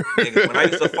forever. Nigga, when I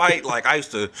used to fight, like I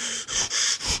used to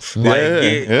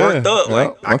get worked up,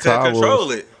 like I couldn't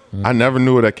control it. I never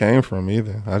knew where that came from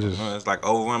either. I just it's like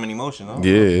overwhelming emotion. Huh?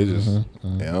 Yeah, it just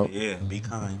yeah. Be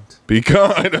kind. Be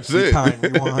kind. That's it. Be kind.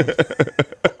 Rewind.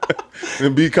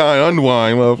 And be kind.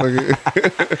 Unwind,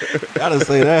 motherfucker. Gotta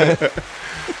say that.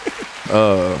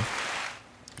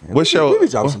 What's y'all's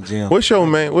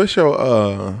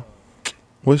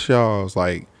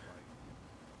like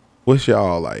what's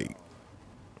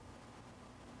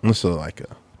like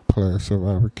a player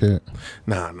survivor kit?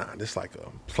 Nah, this like a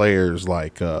player's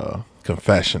like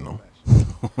confessional.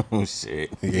 Oh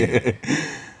shit. Yeah.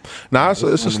 Nah, it's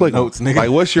just like notes, like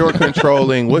what's your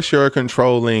controlling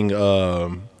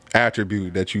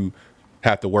attribute that you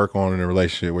have to work on in a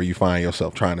relationship where you find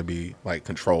yourself trying to be like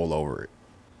control over it?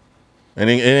 And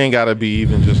it ain't got to be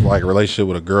even just like a relationship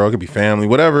with a girl. It could be family,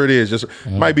 whatever it is. Just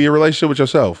might be a relationship with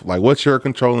yourself. Like, what's your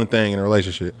controlling thing in a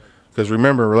relationship? Because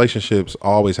remember, relationships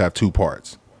always have two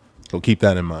parts. So keep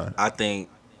that in mind. I think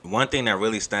one thing that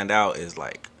really stand out is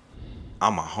like,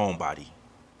 I'm a homebody.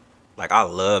 Like, I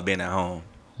love being at home.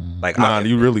 Like,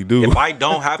 you really do. If I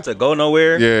don't have to go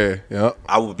nowhere,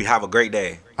 I would have a great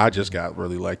day. I just got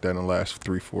really like that in the last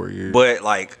 3-4 years. But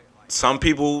like, some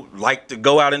people like to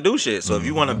go out and do shit. So if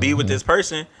you want to be with this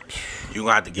person, you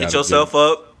gonna have to get yourself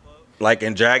up, like,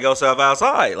 and drag yourself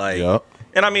outside, like.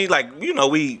 And I mean, like, you know,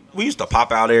 we used to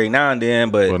pop out every now and then,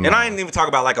 but and I didn't even talk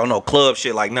about like on no club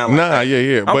shit, like nothing. Nah, like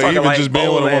that. But even like just being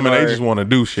with a woman, they just want to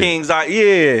do shit. Kings out,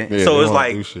 so it's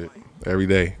like do shit. Every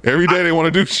day they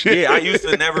want to do shit. Yeah, I used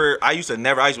to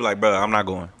be like, bro, I'm not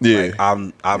going. Yeah,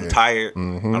 like, I'm tired.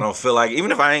 I don't feel like,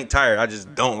 even if I ain't tired, I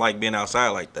just don't like being outside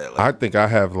like that. Like, I think I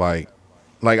have like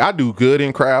I do good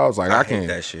in crowds. Like I can hate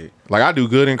that shit. Like I do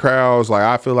good in crowds. Like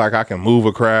I feel like I can move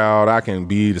a crowd. I can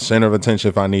be the center of attention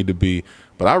if I need to be.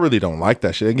 But I really don't like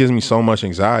that shit. It gives me so much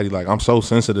anxiety. Like, I'm so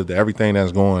sensitive to everything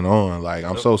that's going on. Like,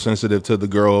 I'm so sensitive to the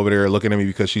girl over there looking at me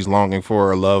because she's longing for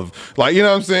her love. Like, you know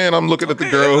what I'm saying? I'm looking at the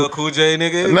girl. Cool J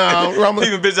nigga. Nah, I'm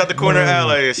leaving bitch out the corner of the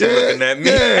alley and she looking at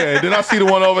me. Yeah. Then I see the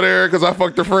one over there because I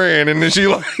fucked her friend, and then she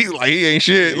like he ain't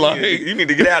shit. Like, you need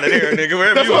to get out of there, nigga.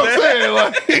 Wherever that's you what was I'm saying.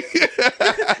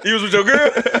 Like, you was with your girl?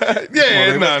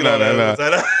 Yeah,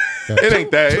 no. It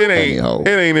ain't that. It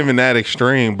ain't even that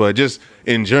extreme. But just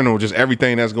in general, just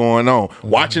everything that's going on.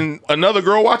 Watching another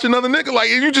girl watch another nigga, like,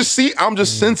 you just see, I'm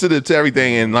just sensitive to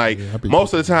everything, and like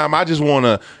most of the time, I just want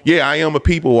to. Yeah, I am a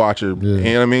people watcher. You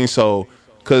know what I mean? So,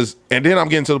 and then I'm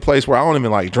getting to the place where I don't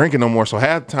even like drinking no more. So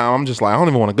half the time, I'm just like, I don't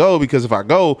even want to go because if I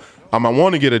go, I might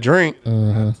want to get a drink. You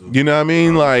know what I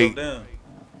mean? Like,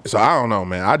 so I don't know,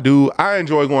 man. I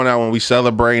enjoy going out when we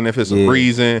celebrating. If it's a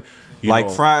reason.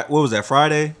 Like Friday, what was that?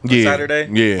 Friday? Saturday?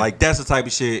 Yeah. Like, that's the type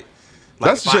of shit.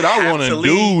 Like, that's the shit I want to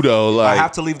do, though. Like, I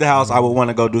have to leave the house. I would want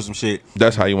to go do some shit.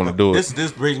 That's how you want to do it.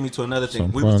 This brings me to another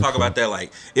thing. We were talking about that.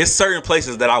 Like, it's certain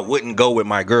places that I wouldn't go with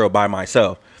my girl by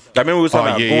myself. I remember we was talking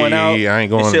about going out I ain't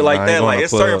going and shit like I ain't that. going Like to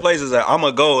it's certain club. places that I'm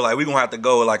gonna go. Like we gonna have to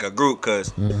go like a group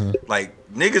because like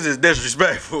niggas is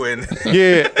disrespectful and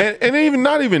Yeah, and even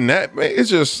not even that, man. It's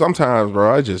just sometimes,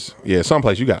 bro. Some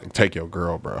place you gotta take your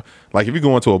girl, bro. Like if you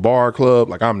going to a bar or club,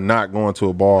 like I'm not going to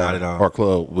a bar Not at all. or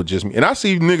club with just me. And I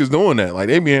see niggas doing that. Like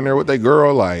they be in there with their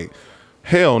girl, like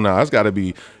hell no, it's gotta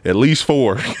be at least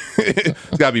 4.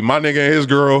 It's gotta be my nigga and his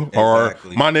girl,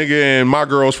 Exactly. or my nigga and my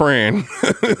girl's friend.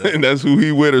 And that's who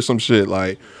he with or some shit.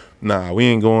 Like, nah, we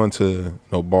ain't going to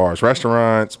no bars,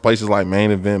 restaurants, places like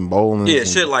Main Event, bowling, yeah,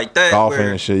 shit like that. golfing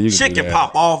where and shit. You shit do can that.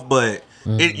 pop off, but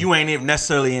you ain't even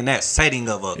necessarily in that setting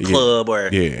of a club or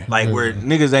like where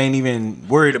niggas ain't even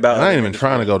worried about. I ain't even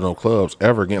trying to go to no clubs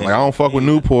ever again. Like I don't fuck with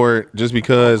Newport just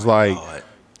because like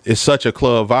it's such a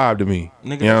club vibe to me.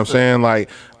 Nigga, you know what I'm saying?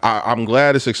 Like I'm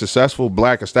glad it's a successful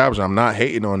black establishment. I'm not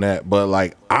hating on that, but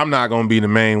like I'm not gonna be the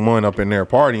main one up in there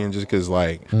partying just because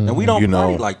like And we don't you know,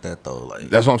 party like that though. Like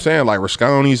that's what I'm saying. Like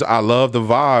Rasconi's, I love the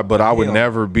vibe, but I would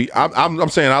never be. I'm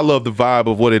saying I love the vibe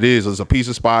of what it is. It's a piece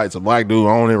of spot. It's a black dude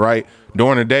on it, right?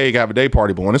 During the day, you have a day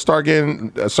party, but when it start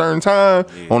getting a certain time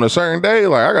on a certain day,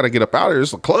 like I gotta get up out of here.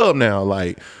 It's a club now.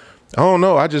 Like I don't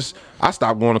know. I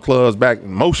stopped going to clubs back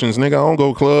in Motions, nigga. I don't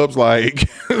go to clubs like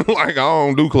like I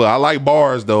don't do clubs. I like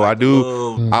bars though. I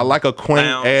do. I like a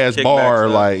quaint ass bar.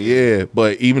 Like yeah,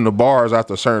 but even the bars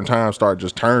after a certain time start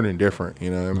just turning different.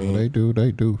 You know what I mean?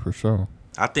 They do for sure.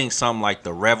 I think something like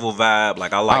the Revel vibe.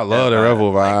 Like I love the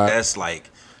Revel vibe. Like, that's like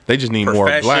they just need more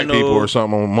black people or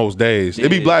something on most days. It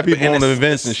be black people on the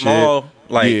events and small, shit.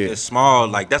 Like it's small.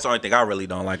 Like that's the only thing I really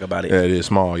don't like about it. Yeah, it is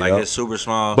small. Like Like it's super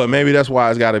small. but maybe that's why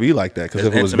it's got to be like that. Because It's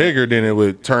if it was intimate. bigger, then it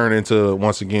would turn into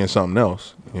once again something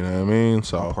else. You know what I mean?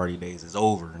 So party days is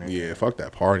over. Nigga. yeah, fuck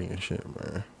that party and shit,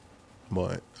 man.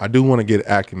 But I do want to get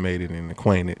acclimated and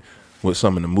acquainted with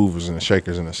some of the movers and the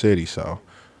shakers in the city. So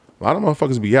a lot of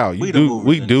motherfuckers be out. We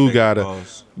do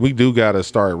gotta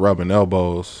start rubbing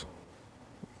elbows.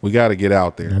 We gotta get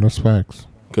out there. Yeah, that's facts.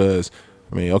 Because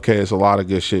I mean, okay, it's a lot of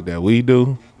good shit that we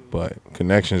do, but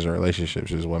connections and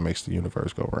relationships is what makes the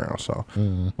universe go around. So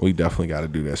we definitely got to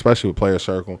do that, especially with Player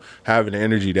Circle, having the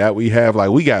energy that we have.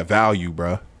 Like we got value,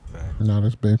 bruh. No,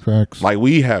 that's big facts. Like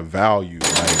we have value.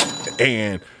 Like,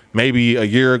 and maybe a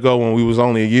year ago when we was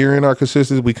only a year in our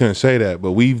consistency, we couldn't say that.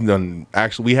 But we've done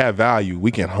actually, we have value.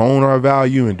 We can hone our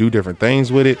value and do different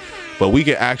things with it. But we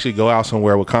can actually go out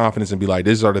somewhere with confidence and be like,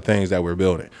 these are the things that we're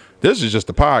building. This is just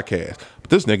a podcast.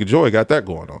 But this nigga Joy got that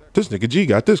going on. This nigga G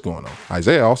got this going on.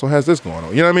 Isaiah also has this going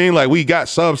on. You know what I mean? Like we got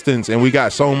substance and we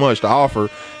got so much to offer.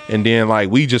 And then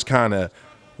like we just kind of,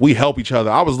 we help each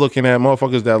other. I was looking at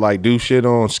motherfuckers that like do shit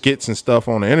on skits and stuff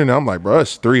on the internet. I'm like, bro,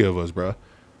 it's 3 of us, bro.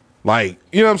 Like,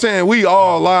 you know what I'm saying? We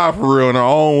all live for real in our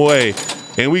own way.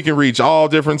 And we can reach all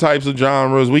different types of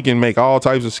genres. We can make all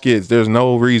types of skits. There's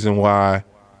no reason why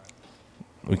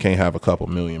we can't have a couple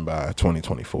million by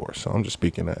 2024. So I'm just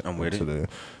speaking that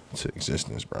to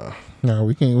existence, bro. No,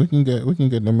 we can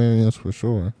get the millions for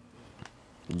sure.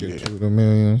 Get to the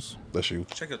millions. That's you.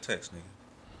 Check your text, nigga.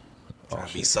 Trying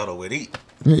to be subtle with it.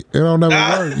 It don't never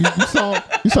work. You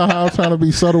saw how I was trying to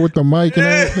be subtle with the mic and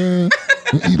everything.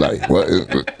 You like what?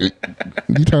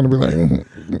 You trying to be like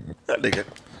that nigga.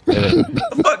 What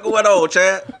the fuck going on,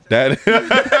 Chad?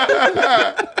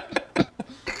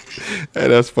 Hey,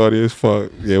 that's funny as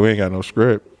fuck. Yeah, we ain't got no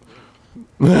script.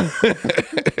 All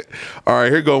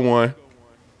right, here go one.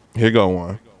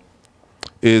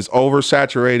 Is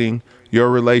oversaturating your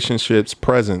relationship's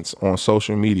presence on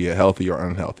social media healthy or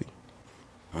unhealthy?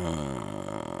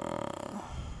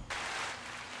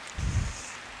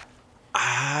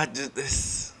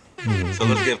 So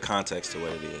let's give context to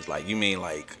what it is. Like you mean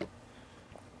like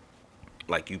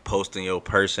you posting your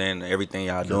person, everything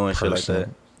y'all doing, shit like that.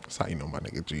 That's how you know my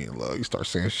nigga G in love. You start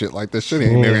saying shit like this. Shit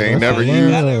ain't never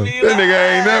used. That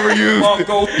nigga ain't never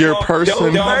used your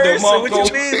person. What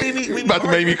you mean? We about to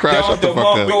make me crash up the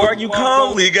fuck up. Are you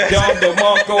calmly, guys?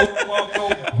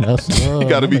 that's love. You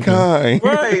gotta be kind.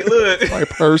 Right, look. My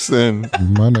person.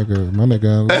 My nigga.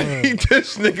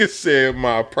 This nigga said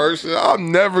my person. I'll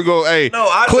never go. Hey, no,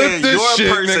 I clip said this your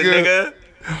shit, person, nigga.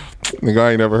 Nigga, I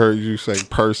ain't never heard you say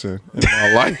person in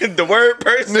my life. The word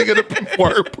person? Nigga, the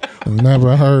word.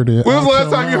 Never heard it. When was the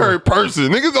last time you heard person?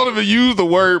 Niggas don't even use the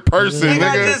word person, nigga.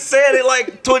 I nigga. just said it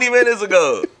like 20 minutes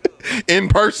ago. In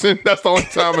person? That's the only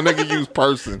time a nigga use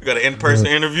person. You got an in-person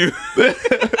interview?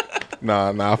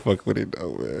 Nah, I fuck with it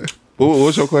though, man.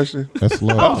 What's your question? That's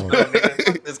love.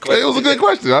 It was a good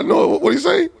question. I know what he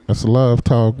say. That's love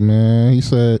talk, man. He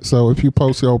said, so if you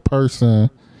post your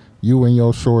person, you and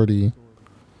your shorty,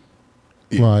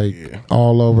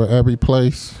 all over every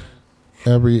place,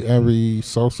 every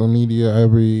social media,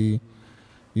 every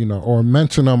or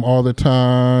mention them all the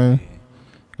time.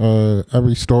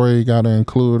 Every story got to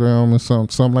include them or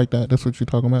something like that. That's what you're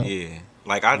talking about? Yeah.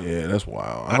 Yeah, that's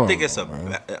wild. I think it's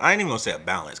I ain't even gonna say a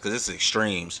balance because it's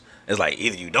extremes. It's like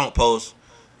either you don't post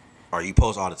or you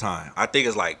post all the time. I think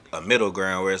it's like a middle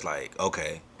ground where it's like,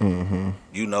 okay,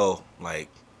 like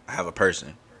I have a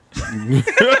person.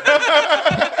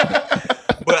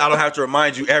 But I don't have to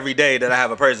remind you every day that I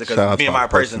have a person because me and my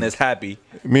person is happy.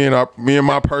 Me and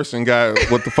my person got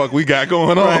what the fuck we got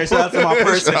going on. Right, shout out to my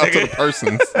person. Shout out to the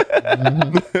persons.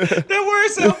 That word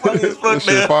sound funny as fuck, That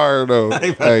shit man. fire though.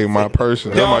 Hey, my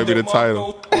person. That might be the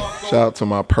title. Shout out to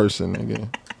my person, nigga.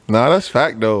 Nah, that's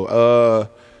fact though.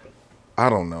 I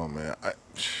don't know, man.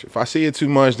 If I see it too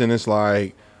much, then it's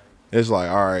like, all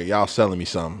right, y'all selling me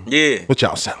something. Yeah. What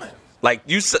y'all selling? Like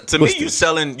you to me,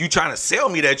 you trying to sell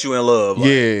me that you in love. Like,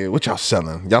 Yeah, what y'all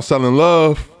selling? Y'all selling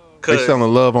love? They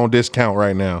selling love on discount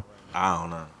right now. I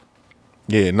don't know.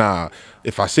 Yeah, nah.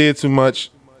 If I see it too much,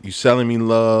 you selling me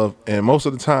love, and most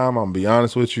of the time, I'm gonna be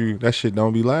honest with you, that shit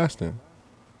don't be lasting.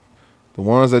 The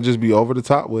ones that just be over the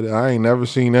top with it, I ain't never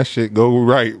seen that shit go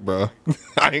right, bro.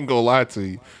 I ain't gonna lie to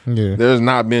you. Yeah. There's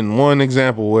not been one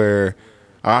example where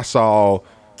I saw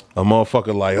a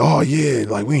motherfucker like, oh yeah,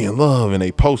 like we in love, and they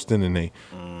posting and they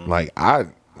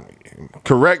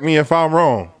correct me if I'm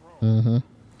wrong. Mm-hmm.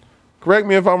 Correct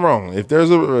me if I'm wrong. If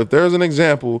there's an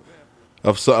example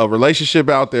of a relationship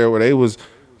out there where they was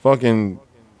fucking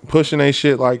pushing they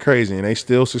shit like crazy and they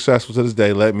still successful to this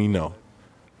day, let me know.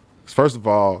 'Cause first of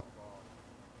all,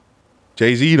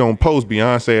 Jay-Z don't post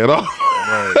Beyonce at all.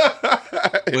 Right.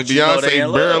 But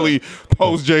Beyonce barely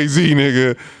post Jay-Z,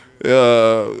 nigga.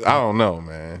 I don't know,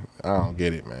 man. I don't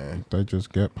get it, man. They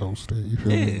just get posted. You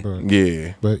feel me?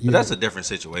 But But that's a different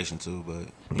situation too. But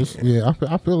I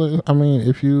feel it. I mean,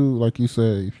 if you, like you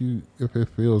said, if it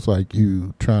feels like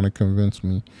you trying to convince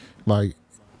me, like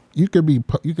you can be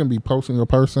posting a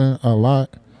person a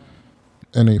lot,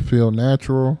 and they feel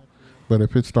natural. But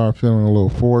if it start feeling a little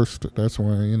forced, that's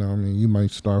when you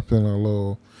might start feeling a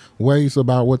little ways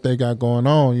about what they got going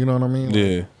on. You know what I mean?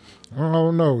 Yeah. I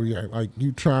don't know. Yeah, like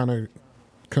you trying to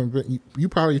convince. You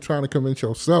probably trying to convince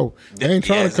yourself. They ain't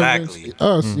trying to convince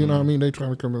us. Mm-hmm. You know what I mean? They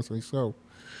trying to convince themselves.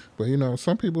 But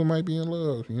some people might be in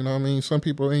love. You know what I mean? Some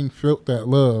people ain't felt that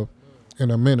love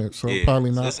in a minute, so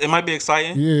probably not. It might be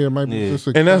exciting. Yeah, it might be just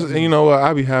exciting. And that's what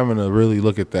I be having to really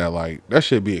look at that. Like that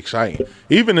should be exciting.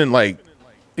 Even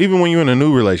when you're in a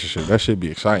new relationship, that should be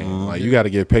exciting. Mm-hmm. Like you got to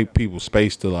give people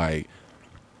space to like.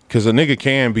 Because a nigga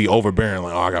can be overbearing,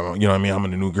 like, oh, I got, what I mean? I'm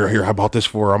in a new girl here. I bought this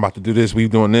for her. I'm about to do this. We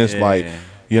doing this. Yeah. Like,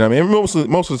 you know what I mean?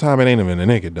 Most of the time, it ain't even the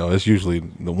nigga, though. It's usually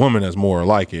the woman that's more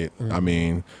like it. Mm-hmm. I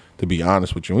mean, to be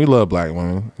honest with you, we love black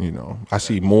women, I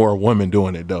see more women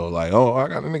doing it, though. Like, oh, I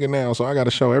got a nigga now, so I got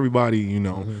to show everybody,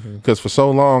 Because for so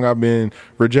long, I've been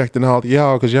rejecting all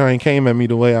y'all because y'all ain't came at me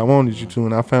the way I wanted you to.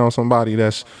 And I found somebody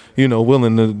that's,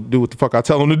 willing to do what the fuck I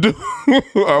tell them to do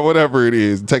or whatever it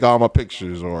is. Take all my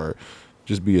pictures or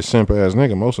just be a simple ass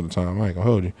nigga most of the time. I ain't gonna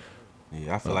hold you.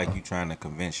 Yeah, I feel like you trying to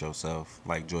convince yourself,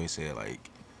 like Joy said, like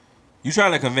you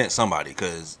trying to convince somebody.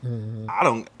 Because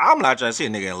I'm not trying to see a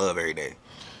nigga in love every day.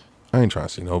 I ain't trying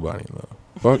to see nobody in love.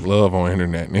 Fuck love on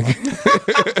internet,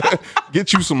 nigga.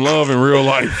 Get you some love in real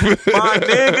life, my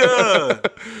nigga.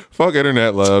 Fuck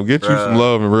internet love. Get you some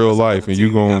love in real life, and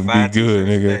you gonna be good,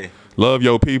 nigga. Today. Love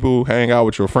your people. Hang out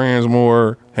with your friends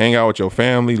more. Hang out with your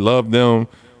family. Love them.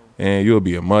 And you'll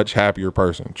be a much happier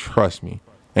person. Trust me.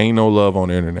 Ain't no love on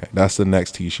the internet. That's the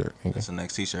next t-shirt. That's the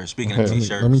next t-shirt. Speaking of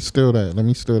t-shirts. Let me steal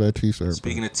that t-shirt.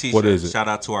 Speaking of t-shirts. What is it? Shout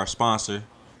out to our sponsor.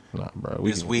 Nah, bro.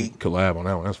 This week. Collab on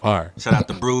that one. That's fire. Shout out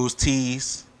to Bruise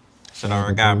Tees. Shout out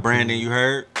our guy Brandon, you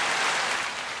heard.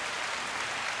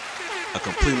 A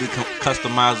completely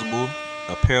customizable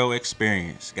apparel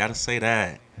experience. Gotta say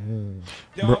that.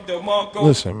 Bro,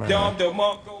 listen, man.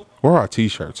 Where are our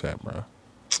t-shirts at, bro?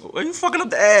 Why you fucking up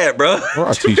the ad, bro? Where are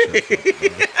our t-shirts?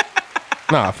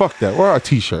 Nah, fuck that. Where are our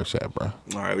t-shirts at, bro?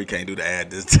 All right, we can't do the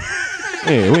ad this time.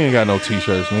 Yeah, we ain't got no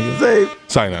t-shirts, nigga.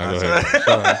 Sorry, now, go ahead.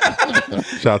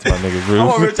 Shout out to my nigga Bruce. I'm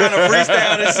over here trying to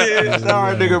freestyle this shit. All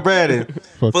right, nigga Brandon.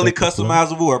 Fully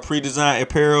customizable or pre-designed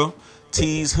apparel,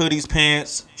 tees, hoodies,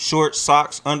 pants, shorts,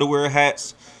 socks, underwear,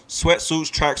 hats,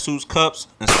 sweatsuits, tracksuits, cups,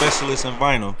 and specialists in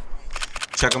vinyl.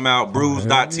 Check them out,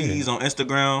 bruise.tees on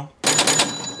Instagram.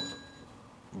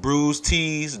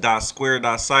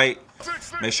 bruisetees.square.site.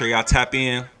 Make sure y'all tap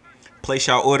in. Place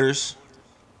y'all orders.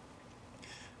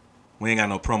 We ain't got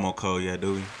no promo code yet,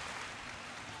 do we?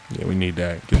 Yeah, we need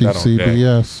that. Get that on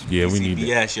PCBS. deck. Yeah, we need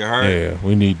that. PCBS, you heard? Yeah,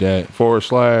 we need that. /.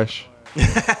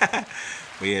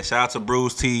 But yeah, shout out to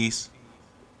Bruise Tees.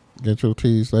 Get your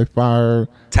tees. They fire.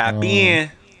 Tap in.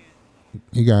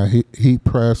 You got heat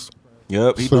press,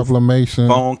 Yep. He do sublimation,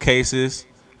 phone cases,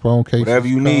 whatever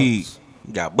you need.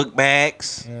 You got book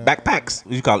bags, backpacks.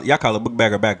 What you call it? Y'all call it book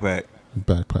bag or backpack?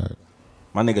 Backpack.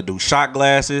 My nigga do shot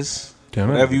glasses. Damn,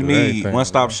 Whatever you need. One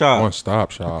stop shop. One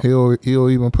stop shop. He'll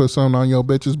even put something on your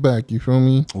bitch's back. You feel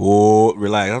me? Whoa,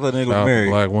 relax. I thought nigga was married.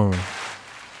 Black woman.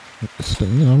 You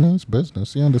know what I mean? It's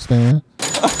business. You understand?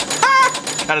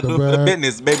 Gotta do it for the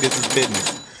business. Baby, this is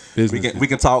business. We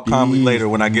can talk calmly later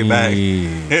when I get back.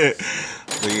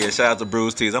 But yeah, shout out to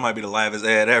Bruce Tees. That might be the livest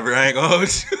ad ever. I ain't gonna hold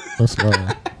you. That's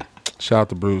right. Shout out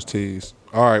to Bruce Tees.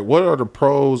 All right, what are the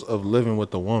pros of living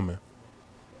with a woman?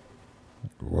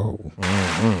 Whoa.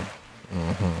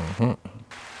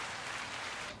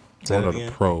 What are the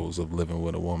pros of living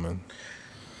with a woman?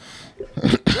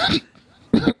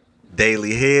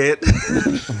 Daily head.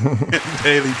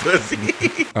 Daily pussy.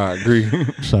 I agree.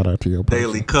 Shout out to your person.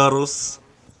 Daily cuddles.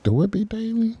 Do it be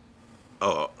daily?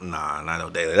 Oh, nah, not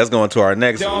no daily. Let's go into our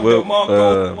next one. We'll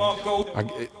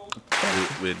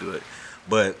do it.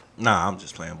 But, nah, I'm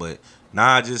just playing. But,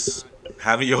 nah, just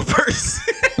having your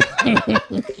person.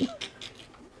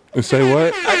 Say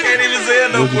what? I can't even say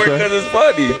it no more because it's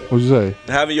funny. What'd you say?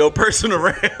 Having your person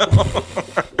around.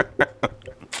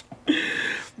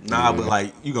 Nah, but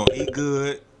like, you gonna eat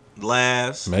good,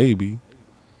 laughs. Maybe.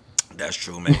 That's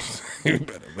true, man. You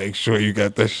better make sure you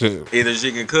got that shit. Either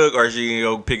she can cook or she can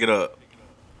go pick it up.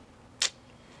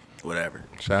 Whatever.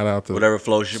 Shout out to whatever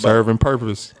floats your boat. Serving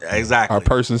purpose. Exactly. Our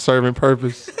person serving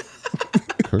purpose.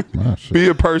 Cook my shit. Be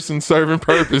a person serving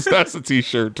purpose. That's a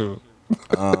t-shirt too.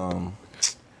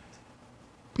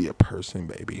 Be a person,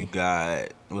 baby. You got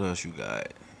what else you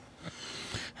got?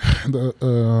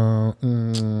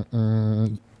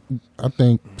 I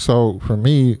think so. For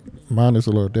me, mine is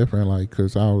a little different. Like,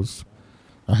 cause I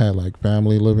had like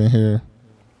family living here,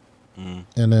 and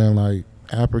then like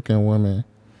African women,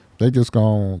 they just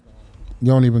gone. You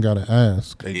don't even gotta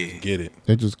ask. They just get it.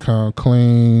 They just come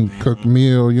clean, cook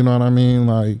meal. You know what I mean?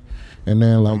 Like, and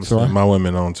then like so. My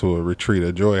women on to a retreat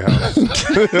at Joy House.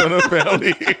 On a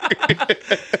family.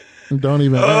 Don't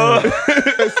even.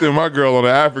 Send my girl on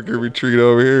an African retreat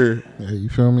over here. Yeah, you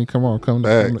feel me? Come on, come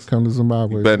to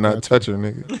Zimbabwe. You better not touch her,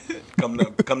 nigga. Come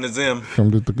to Zim.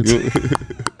 Come to the.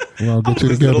 We'll get you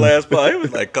To together. the last part, he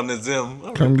was like, "Come to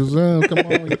Zim." Come to Zim. Come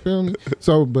on, you feel me?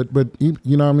 So, but you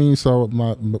know what I mean. So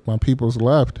my people's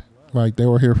left. Like they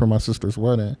were here for my sister's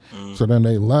wedding. So then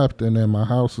they left, and then my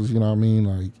house was, you know what I mean,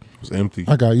 like it was empty.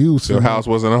 I got used to your house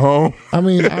wasn't a home. I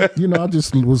mean, I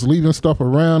just was leaving stuff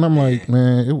around. I'm like,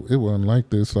 man, it wasn't like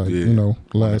this, like, you know,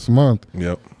 last month.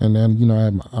 Yep. And then, you know, I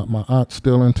had my aunt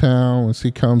still in town. When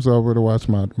she comes over to watch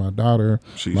my daughter,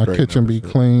 my kitchen be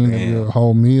clean and do a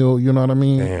whole meal, you know what I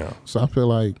mean? Damn. So I feel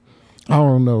like, I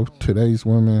don't know, today's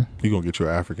women. You gonna get your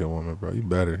African woman, bro. You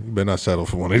better not settle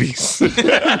for one of these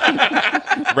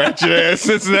ratchet ass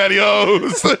Cincinnati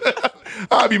hoes.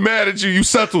 I'll be mad at you. You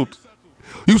settled.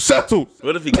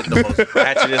 What if he get the most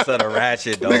ratchetest of the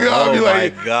ratchet, though? Nigga, I'll be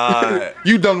like, my God.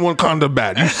 You done one condom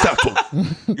bad. You settled.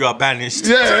 You are banished.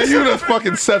 Yeah, you just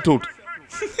fucking settled.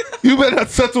 You better not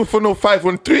settle for no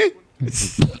 513.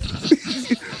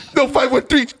 No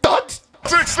 513 thoughts.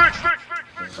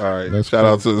 666. All right. That's shout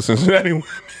out to the Cincinnati women.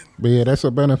 But yeah, that's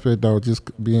a benefit though, just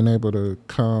being able to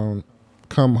come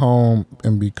home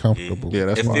and be comfortable. Yeah,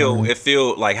 that's it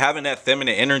feel like having that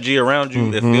feminine energy around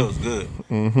you. It feels good.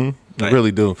 Like,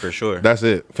 really do for sure. That's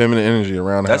it. Feminine energy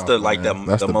around. That's the house,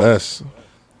 that's the most, best.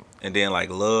 And then like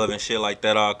love and shit like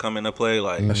that all come into play.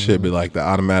 Like that shit be like the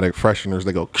automatic fresheners.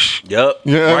 They go. Yep.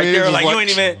 Yeah, right there. Like you ain't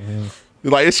even.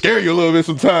 Like it scare you a little bit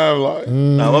sometimes. Like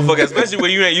nah, motherfucker, especially when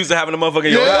you ain't used to having a motherfucker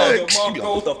in your house.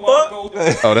 What the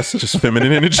fuck? Oh, that's just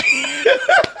feminine energy.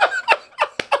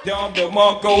 That's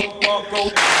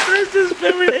just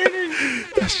feminine energy.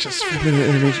 That's just feminine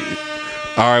energy.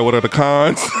 All right, what are the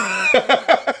cons?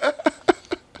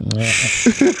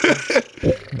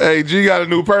 Hey, G got a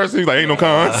new person. He's like, ain't no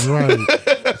cons. Right.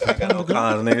 I got no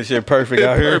cons, nigga. Shit perfect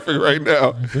out here. Perfect right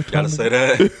now. Gotta say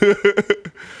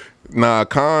that. Nah,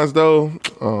 cons though.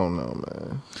 I don't know,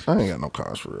 man. I ain't got no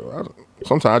cons for real.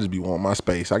 Sometimes I just be wanting my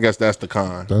space. I guess that's the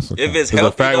con. That's if it's the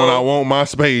healthy, fact when I want my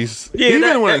space,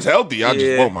 even when it's healthy, I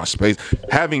just want my space.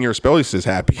 Having your space is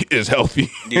healthy.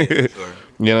 Yeah, sure.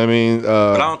 You know what I mean?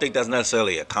 But I don't think that's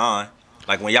necessarily a con.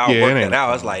 Like when y'all work that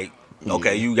out, it's like,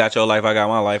 okay, you got your life, I got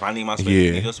my life. I need my space.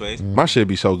 You need your space. My shit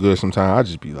be so good sometimes. I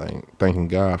just be like thanking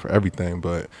God for everything,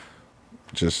 but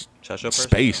just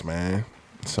space, man.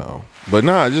 So, but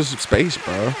nah, just space,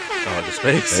 bro. Oh, the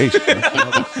space.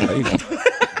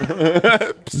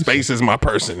 Space. Space is my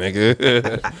person,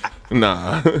 nigga.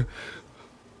 Nah.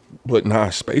 But nah,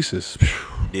 space is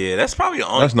Yeah, that's probably the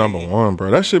only That's number one,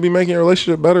 bro. That should be making your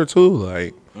relationship better too.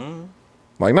 Like,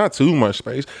 like not too much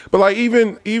space, but like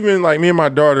even like me and my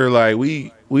daughter, like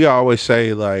we always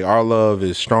say like our love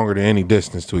is stronger than any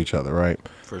distance to each other, right?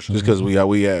 For sure. Just because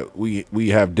we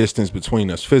have distance between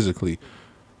us physically,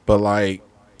 but like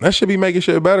that should be making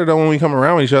shit better though when we come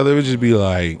around each other. It would just be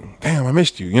like, damn, I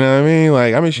missed you. You know what I mean?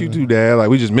 Like I miss you too, Dad. Like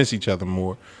we just miss each other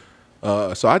more.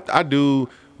 So I do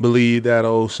believe that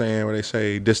old saying where they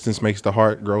say distance makes the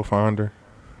heart grow fonder,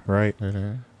 right?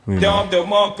 You know,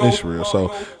 it's real.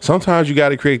 So sometimes you got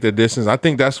to create the distance. I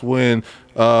think that's when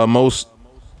most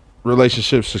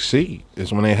relationships succeed,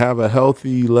 is when they have a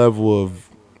healthy level of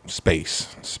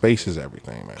space. Space is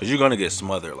everything, man. Because you're going to get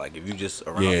smothered. Like, if you just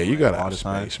around. Yeah, you got to have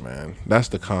space, man. That's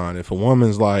the con. If a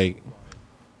woman's like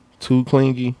too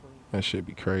clingy, that shit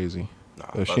be crazy.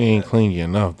 If she ain't clingy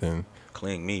enough, then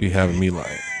cling me. Be having me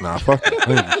like, nah, fuck that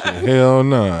clingy shit. Hell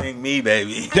nah. Cling me,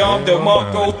 baby.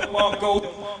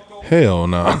 Hell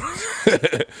nah.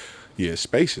 Yeah,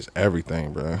 space is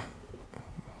everything, bro.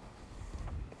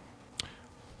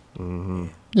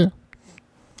 Yeah.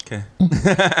 Okay.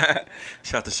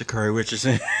 Shout out to Sha'Carri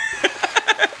Richardson.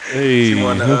 Hey. She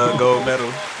won the gold medal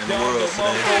in the world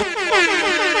today.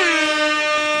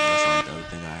 That's like the other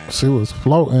thing I had. She was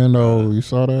floating though. You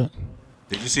saw that?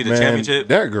 Did you see the championship?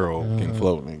 That girl can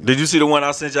float, nigga. Did you see the one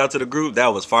I sent y'all to the group? That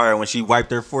was fire when she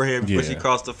wiped her forehead before she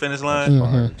crossed the finish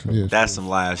line. Yeah, that's some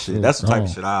live shit. That's the type of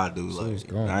shit I do.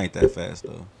 Like, I ain't that fast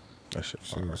though. That shit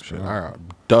fire. Shit. I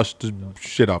dust the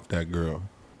shit off that girl.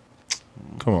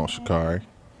 Come on, Sha'Carri.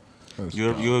 You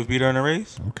ever beat her in a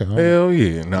race? Okay. Hell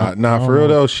yeah. Nah, for real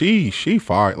though, she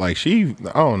fired. Like I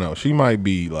don't know. She might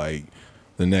be like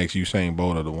the next Usain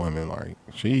Bolt of the women. Like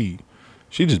she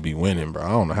just be winning, bro. I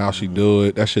don't know how she do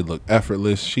it. That shit look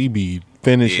effortless. She be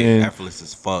finishing. Yeah, effortless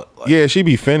as fuck. Like, yeah, she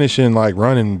be finishing like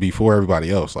running before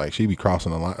everybody else. Like she be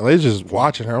crossing the line. Like, just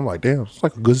watching her, I'm like, damn, it's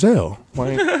like a gazelle.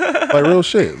 Like real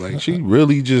shit. Like she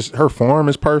really just, her form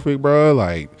is perfect, bro.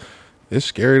 Like it's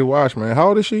scary to watch, man. How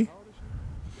old is she?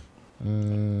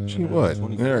 She what?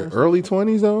 In her early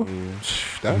 20s though?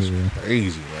 That's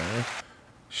crazy, man.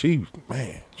 She,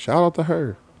 man, shout out to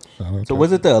her. So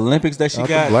was it the Olympics that she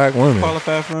got black women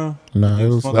qualified from? Nah, that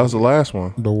was the last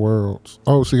one. The Worlds.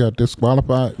 Oh, she got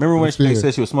disqualified. Remember when they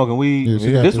said she was smoking weed?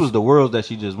 Yeah, this was the Worlds that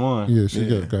she just won. Yeah, she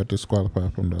got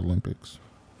disqualified from the Olympics.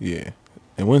 Yeah.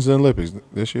 And when's the Olympics?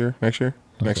 This year? Next year?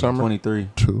 Next summer? 23.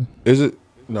 Is it?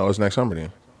 No, it's next summer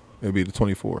then. It'll be the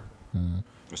 24.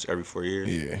 It's every 4 years.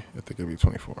 Yeah, I think it'll be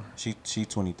 24. She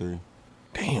 23.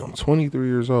 Damn, 23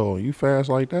 years old. You fast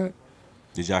like that?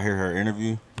 Did y'all hear her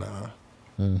interview? Nah.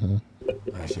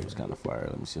 That shit was kind of fire.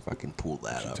 Let me see if I can pull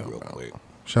that up real quick.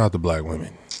 Shout out to black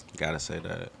women. Gotta say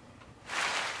that.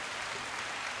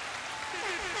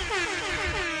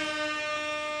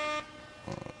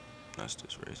 That's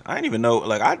this race. I didn't even know.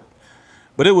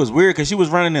 But it was weird because she was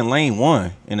running in lane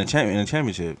 1 in the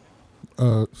championship.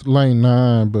 Lane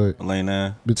 9, but lane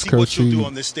 9. It's see what you'll do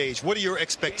on this stage. What are your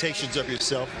expectations of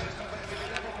yourself?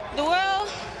 The world.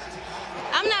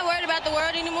 I'm not worried about the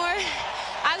world anymore.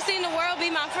 I've seen the world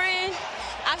be my friend.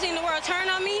 I've seen the world turn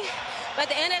on me. But at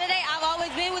the end of the day, I've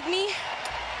always been with me.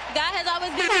 God has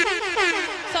always been with me.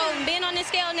 So being on this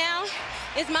scale now,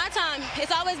 it's my time.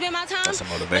 It's always been my time. That's a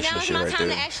motivational but now it's my shit right time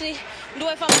there. to actually do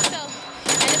it for myself.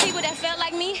 And the people that felt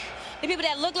like me, the people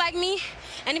that look like me,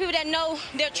 and the people that know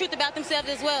their truth about themselves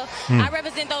as well. I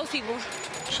represent those people.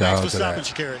 Shout out to that.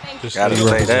 Thank you. Just Gotta you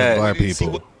say represent that. black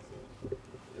people.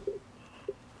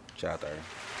 Shout out to her.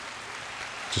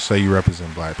 Just say you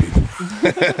represent black people.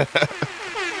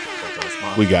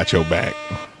 We got your back.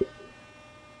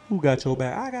 Who got your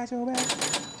back? I got your back.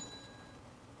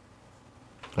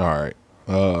 All right.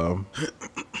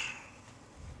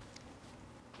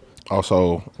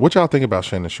 Also, what y'all think about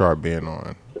Shannon Sharp being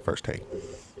on First Take?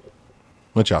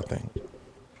 What y'all think?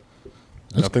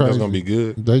 I think that's gonna be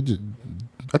good. They just,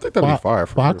 I think that'd be fire.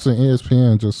 For Fox her. and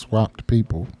ESPN just swapped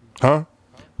people. Huh?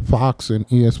 Fox and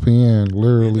ESPN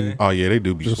literally. Oh yeah, they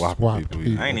do be just swapping swapped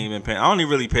people. I ain't even paying. I don't even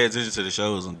really pay attention to the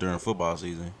shows during football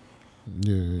season.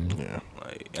 Yeah.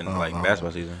 Like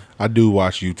basketball season. I do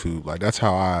watch YouTube. Like that's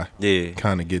how I Yeah.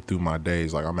 kind of get through my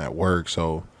days. Like I'm at work,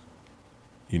 so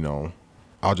you know,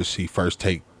 I'll just see First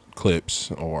Take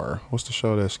clips or what's the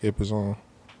show that Skip is on?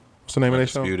 What's the name of that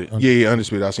show? Undisputed. Yeah,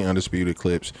 Undisputed. I see Undisputed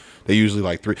clips. They usually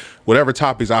like 3, whatever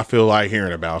topics I feel like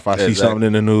hearing about. If I see something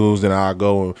in the news, then I'll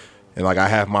go and like I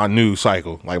have my news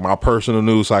cycle, like my personal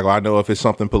news cycle. I know if it's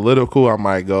something political, I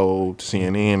might go to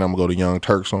CNN. I'm gonna go to Young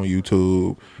Turks on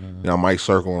YouTube. And I might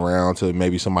circle around to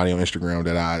maybe somebody on Instagram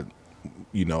that I,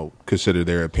 consider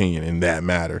their opinion in that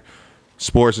matter.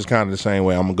 Sports is kind of the same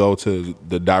way. I'm gonna go to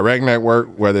the direct network,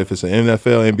 whether if it's an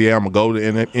NFL, NBA, I'm gonna go to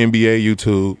NBA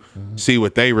YouTube, see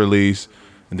what they release,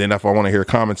 and then if I want to hear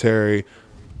commentary,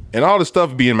 and all the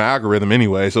stuff be in my algorithm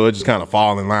anyway, so it just kind of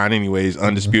fall in line anyways.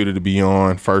 Undisputed to be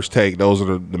on, First Take, those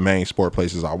are the main sport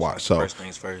places I watch. So First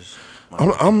things first.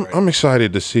 I'm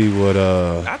excited to see what.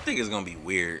 I think it's gonna be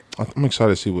weird. I'm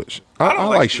excited to see what. I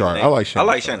like Sharp. I like Shannon.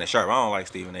 I like Shannon Sharp. I don't like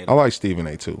Stephen A. I like Stephen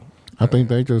A. too. I think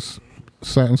they just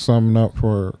setting something up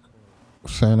for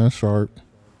Shannon Sharp.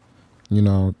 You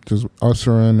know, just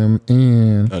ushering them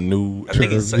in. A new. I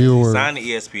think he's signed to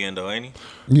ESPN though, ain't he?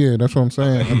 Yeah, that's what I'm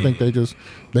saying. I think they just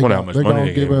they Wonder how much money gonna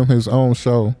they give gave him his own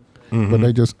show, but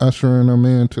they just ushering him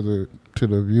in to the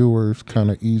viewers,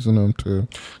 kind of easing them to.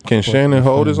 Can Shannon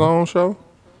hold his own show?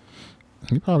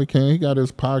 He probably can. He got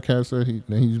his podcast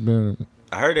that he's been.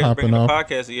 I heard they're bringing the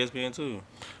podcast to ESPN too.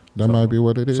 That might be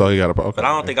what it is. So he got a podcast. But I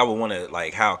don't think I would want to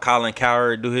like how Colin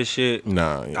Cowherd do his shit.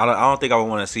 Nah, I don't think I would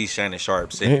want to see Shannon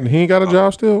Sharp sit. He ain't got a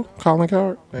job still. Colin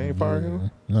Cowherd, they ain't fired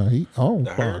him. No, he on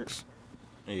Fox.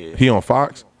 Yeah. He on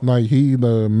Fox, Like he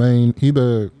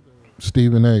the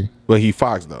Stephen A. but he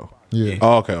Fox though. Yeah.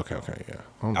 Oh, okay, yeah.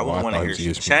 I would want to hear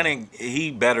ESPN. Shannon.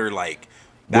 He better like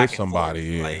with back and somebody.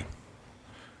 forth, Yeah. like,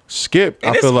 Skip,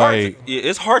 and I it's feel hard like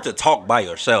it's hard to talk by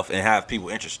yourself and have people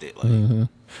interested. Like,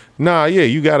 nah, yeah,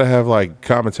 you got to have like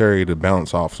commentary to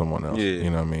bounce off someone else. Yeah.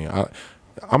 You know what I mean?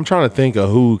 I'm trying to think of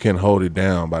who can hold it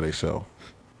down by themselves.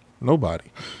 Nobody.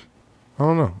 I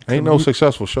don't know. Ain't no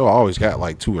successful show. I always got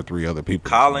like 2 or 3 other people.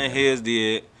 Colin his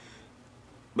did,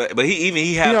 but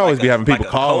he has. He always like be having people a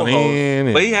calling co-host, in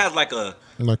and- but he has like a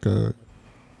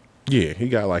Yeah, he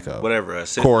got like a whatever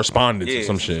assistant. correspondence or Yeah,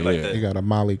 some shit. like Yeah. that. He got a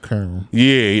Molly Kern. Yeah,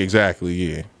 exactly.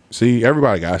 Yeah. See,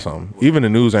 everybody got something. Even the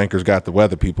news anchors got the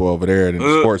weather people over there and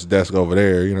the sports desk over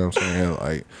there. You know what I'm saying?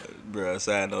 Like, Bro,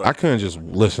 side note. I couldn't just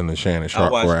listen to Shannon I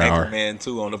Sharp watched for an hour. Anchorman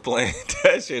 2 on the plane.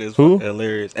 That shit is Who? fucking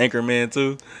hilarious. Anchorman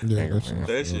 2. Yeah,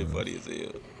 That shit funny as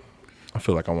hell. I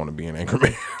feel like I want to be an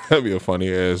Anchorman. That'd be a funny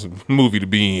ass movie to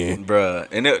be in. Bruh.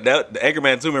 And the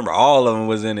Anchorman 2, remember all of them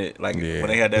was in it. Like when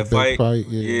they had that big fight.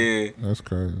 yeah. That's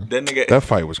crazy. That nigga. That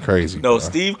fight was crazy. No, bro.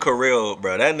 Steve Carell,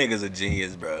 bro. That nigga's a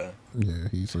genius, bro. Yeah,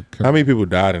 he's a. How many people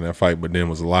died in that fight, but then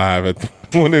was alive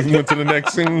when they went to the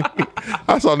next scene?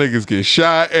 I saw niggas get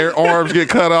shot, arms get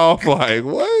cut off. Like,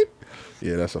 what?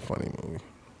 Yeah, that's a funny movie.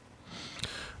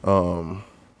 I'm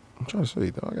trying to say,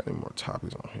 though, I got any more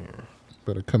topics on here?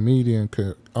 But a comedian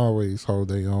could always hold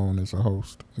their own as a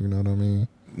host. You know what I mean?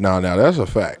 No, that's a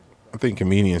fact. I think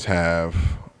comedians have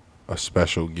a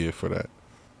special gift for that.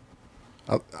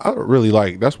 I really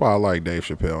like. That's why I like Dave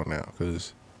Chappelle now,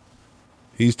 because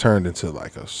he's turned into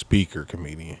like a speaker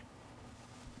comedian.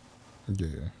 Yeah.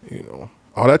 You know.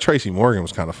 Oh, that Tracy Morgan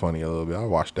was kind of funny a little bit. I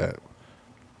watched that.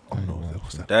 Oh no,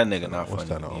 what's that? That nigga not What's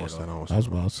funny. that on? What's that on? I was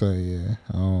about to say,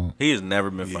 yeah. He has never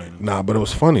been funny. Nah, but it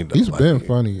was funny though. He's been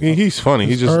funny. He's funny.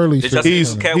 He's just early Did y'all see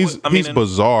he's Cat- he's I mean, he's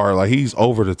bizarre. Like he's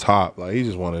over the top. Like he's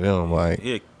just one of them. Like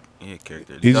He a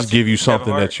character. he Y'all just see give you Kevin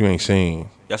something Hart? that you ain't seen.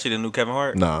 Y'all see the new Kevin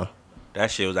Hart? Nah,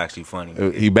 That shit was actually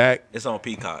funny. he back. It's on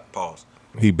Peacock. Pause.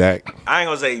 He back. I ain't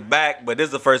gonna say back, but this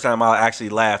is the first time I actually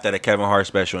laughed at a Kevin Hart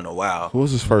special in a while. What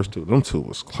was his first two? Them two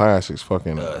was classics.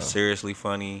 Fucking. Seriously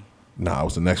funny. Nah, it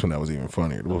was the next one that was even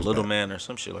funnier. What was Little that? Man or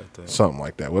some shit like that. Something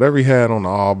like that. Whatever he had on the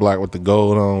all black with the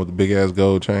gold on, with the big ass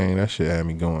gold chain, that shit had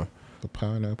me going. The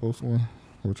pineapples one,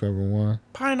 whichever one.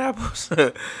 Pineapples?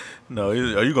 No,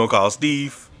 are you gonna call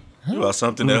Steve? You about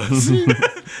something else?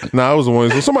 Nah, I was the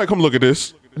one. Somebody come look at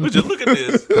this. Just look at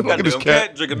this. Look Got at this them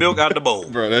cat. drinking milk out the bowl.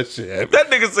 Bro, that shit happened. That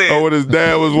nigga said. Oh, when his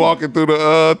dad was walking through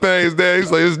the things there,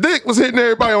 he's like, his dick was hitting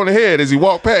everybody on the head as he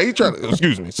walked past. He tried to,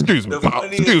 excuse me, The pop,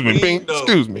 funniest excuse me, thing, Bing, though,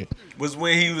 excuse me. Was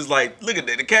when he was like, look at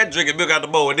that, the cat drinking milk out the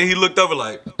bowl, and then he looked over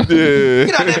like, Yeah.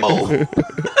 get out that bowl.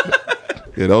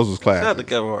 Yeah, those was Shout out classic. to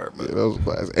Kevin Hart, man. Yeah, those was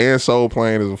classic. And Soul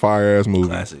Plane is a fire ass movie.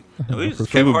 Classic. We just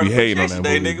People be hating on that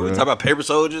Day, movie, nigga. bro. We talk about paper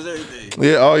soldiers, everything.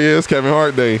 Yeah, oh yeah, it's Kevin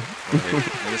Hart Day.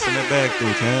 Nigga, send that back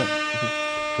through, champ.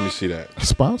 Let me see that.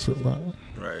 Sponsored by.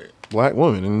 Right. Black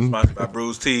woman. And Sponsored by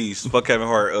Bruce Tees. Fuck Kevin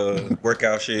Hart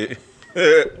workout shit.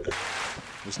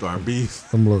 We starting beef.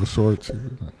 Them little shorts.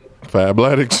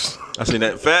 Fabletics. I seen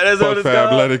that fat as Fuck on his dog.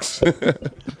 Fabletics.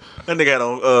 That nigga had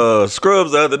on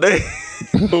Scrubs the other day.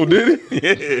 Oh, did he?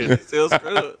 Yeah, still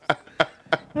Scrubs.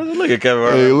 Look at Kevin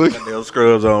Hart. Hey, look. Got them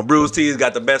Scrubs on. Bruce Tees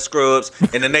got the best scrubs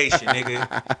in the nation,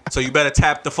 nigga. So you better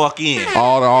tap the fuck in.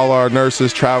 All our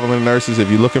nurses, traveling nurses, if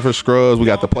you're looking for scrubs, we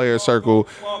got the Player Circle,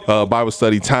 Bible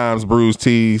Study Times, Bruce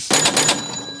Tees,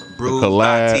 Bruce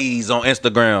collab. Tees on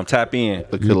Instagram. Tap in.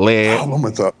 the collab.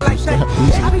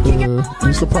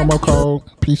 Use the promo code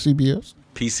PCBS.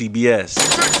 PCBS.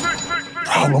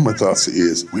 problem with us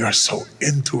is we are so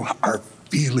into our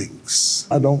feelings.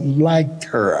 I don't like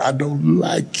her. I don't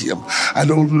like him. I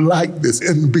don't like this.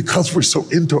 And because we're so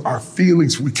into our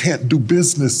feelings, we can't do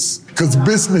business. Because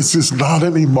business is not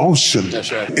an emotion.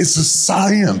 That's right. It's a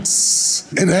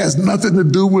science. It has nothing to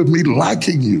do with me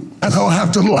liking you. I don't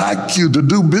have to like you to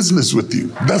do business with you.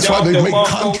 That's why they make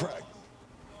contracts.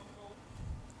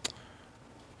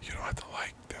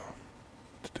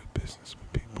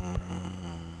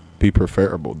 Be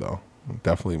preferable though.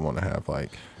 Definitely want to have like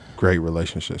great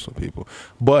relationships with people.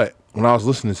 But when I was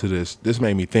listening to this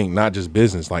made me think not just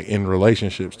business, like in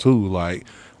relationships too, like,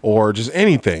 or just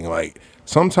anything. Like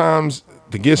sometimes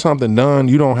to get something done,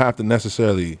 you don't have to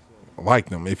necessarily like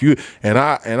them. If you and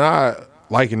I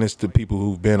liken this to people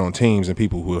who've been on teams and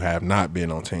people who have not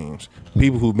been on teams.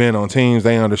 People who've been on teams,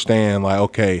 they understand like,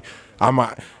 okay,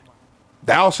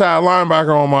 the outside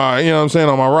linebacker on my, you know what I'm saying,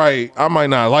 on my right, I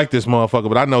might not like this motherfucker,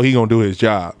 but I know he gonna do his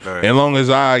job. Right. As long as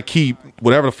I keep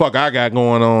whatever the fuck I got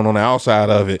going on the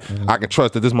outside of it, I can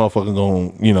trust that this motherfucker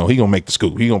gonna, you know, he gonna make the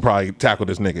scoop. He gonna probably tackle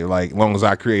this nigga. Like, as long as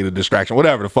I create a distraction,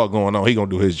 whatever the fuck going on, he gonna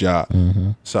do his job.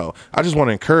 Mm-hmm. So I just want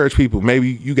to encourage people.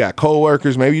 Maybe you got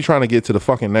coworkers, maybe you trying to get to the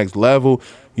fucking next level.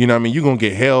 You know what I mean? You're going to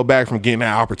get held back from getting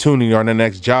that opportunity or the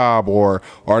next job or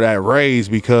that raise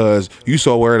because you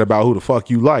so worried about who the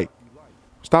fuck you like.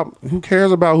 Stop. Who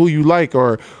cares about who you like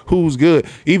or who's good?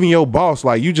 Even your boss,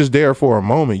 like, you just there for a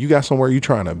moment. You got somewhere you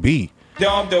trying to be.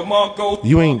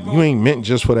 You ain't meant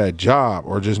just for that job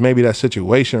or just maybe that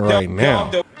situation right now.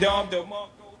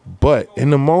 But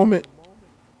in the moment,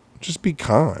 just be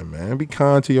kind, man. Be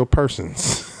kind to your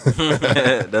persons.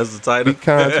 That's the title. Be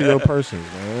kind to your persons,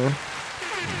 man.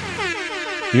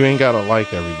 You ain't gotta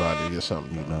like everybody or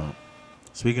something, you know.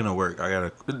 Speaking of work,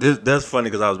 that's funny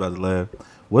because I was about to laugh.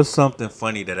 What's something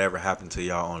funny that ever happened to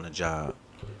y'all on the job?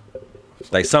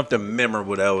 Like something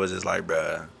memorable that was just like,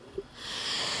 bruh.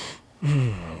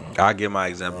 I'll give my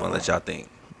example and let y'all think.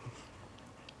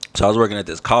 So I was working at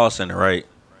this call center, right?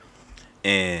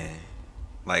 And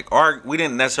like we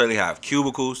didn't necessarily have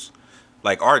cubicles.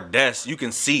 Like our desk, you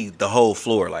can see the whole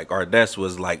floor. Like our desk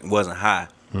wasn't high.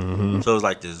 Mm-hmm. So it was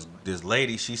like this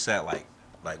lady, she sat like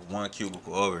one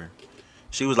cubicle over.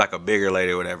 She was like a bigger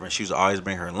lady or whatever, and she was always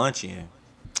bring her lunch in.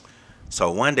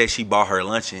 So one day she bought her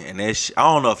lunch in, and then I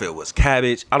don't know if it was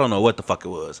cabbage. I don't know what the fuck it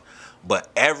was. But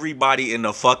everybody in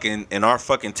our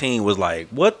fucking team was like,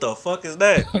 what the fuck is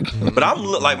that? But I'm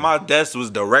like, my desk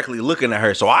was directly looking at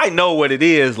her, so I know what it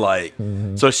is. Like,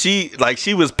 so she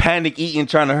was panic eating,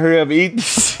 trying to hurry up and eat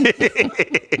shit.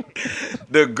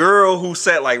 The girl who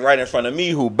sat like right in front of me,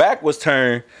 who back was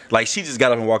turned, like she just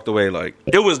got up and walked away. Like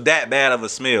it was that bad of a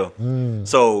smell.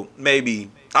 So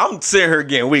maybe I'm sitting here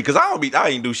getting weak because I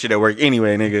ain't do shit at work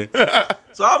anyway, nigga.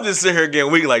 So I'm just sitting here getting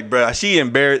weak, like, bruh, she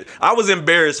embarrassed. I was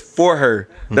embarrassed for her.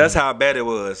 That's how bad it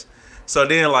was. So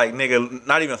then, like, nigga,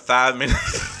 not even 5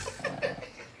 minutes.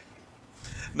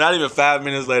 Not even 5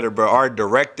 minutes later, bro, our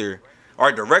director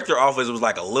office was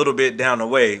like a little bit down the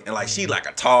way, and like she like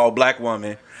a tall black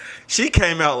woman. She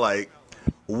came out like,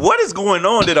 what is going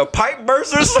on? Did a pipe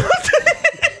burst or something?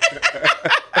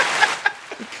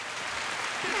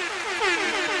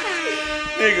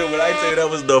 Nigga, when I tell you that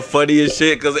was the funniest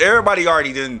shit, because everybody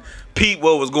already didn't peep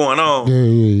what was going on.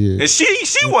 Yeah. And she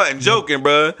wasn't joking,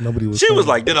 bro. She was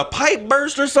like, did a pipe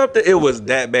burst or something? It was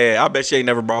that bad. I bet she ain't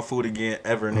never brought food again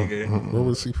ever, nigga. Where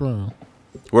was she from?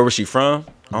 Where was she from?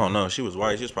 I don't know. She was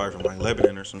white. She was probably from like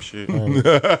Lebanon or some shit. I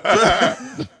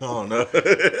don't know.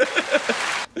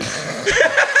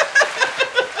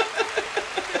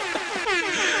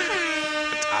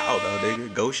 I don't know,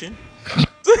 nigga. Goshen?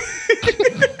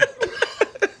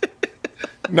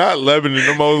 Not Lebanon,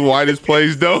 the most whitest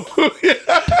place though.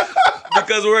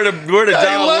 Because where the job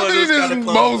Lebanon was is the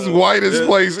most whitest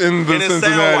place in the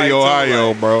Cincinnati, Ohio,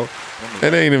 like, bro.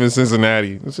 It ain't even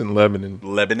Cincinnati. It's in Lebanon.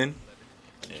 Lebanon?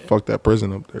 Yeah. Fuck that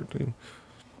prison up there, too.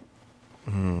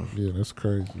 Yeah, that's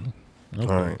crazy. Okay.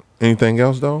 All right. Anything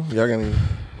else though? Y'all got any?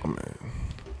 Oh man.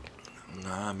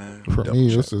 Nah, man. For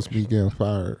me, it's just me getting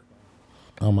fired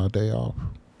on my day off.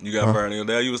 You got fired on your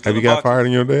day off? You was Have you got fired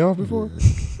on your day off before? Yeah.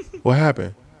 What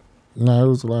happened? No, it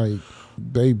was like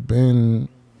they been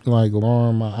like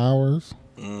lowering my hours.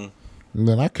 And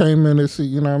then I came in to see,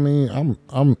 you know what I mean?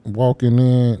 I'm walking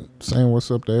in saying what's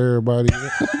up to everybody.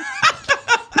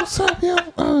 What's up, yo?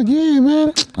 Oh, yeah,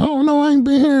 man. I don't know. I ain't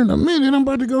been here in a minute. I'm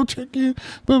about to go check in.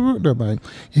 But they're like,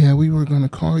 yeah, we were going to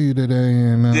call you today.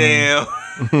 And damn.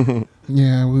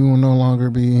 Yeah, we will no longer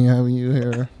be having you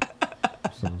here.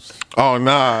 Oh,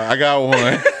 nah. I got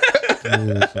one.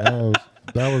 Yeah, so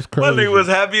that was crazy. My nigga was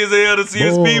happy as hell to see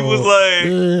his people. Was like,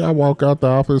 yeah, I walk out the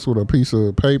office with a piece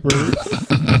of paper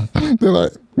They're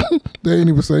like, they ain't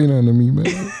even say nothing to me,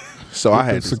 man. So I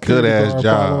had this good ass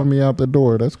job. Following me out the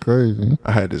door. That's crazy.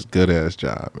 I had this good ass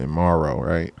job in Morrow,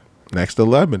 right next to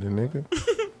Lebanon, nigga.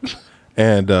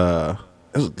 And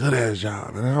it was a good ass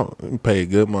job, and I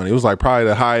paid good money. It was like probably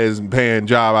the highest paying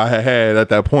job I had at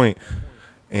that point.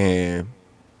 And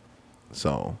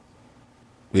so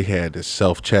we had this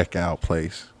self checkout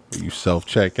place where you self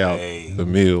check out the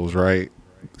meals, right?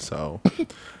 So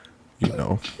you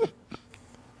know.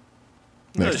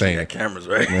 Next thing, got cameras,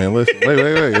 right? Man, listen,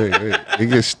 wait. It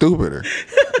gets stupider.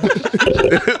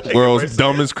 World's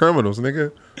dumbest criminals,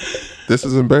 nigga. This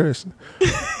is embarrassing.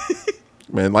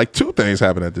 Man, like 2 things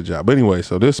happened at the job. But anyway,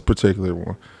 so this particular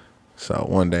one. So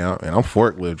one day, I'm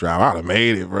forklift driver. I'd have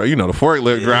made it, bro. You know the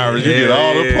forklift drivers, you get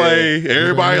all the play.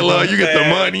 Everybody love you. Get the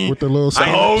money. With the little the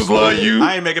hoes love you.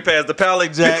 I ain't make it past the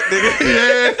pallet jack, nigga.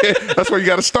 Yeah, that's where you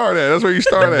got to start at. That's where you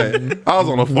start at. I was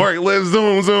on a forklift,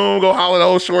 zoom, go holler the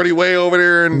old shorty way over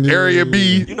there in area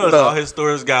B. You know all his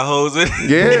stores got hoes in.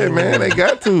 Yeah, man, they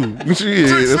got to.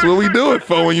 Shit, that's what we do it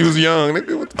for when you was young.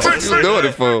 Nigga, what the fuck you doing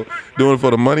it for? Doing it for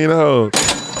the money and the hoes.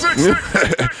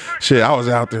 Shit, I was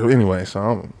out there anyway, so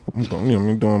I'm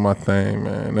doing my thing,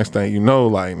 man. Next thing you know,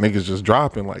 like niggas just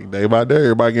dropping like day by day.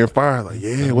 Everybody getting fired. Like,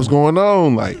 yeah, what's going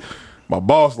on? Like, my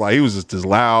boss, like, he was just this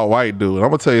loud white dude. I'm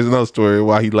gonna tell you another story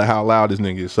why how loud this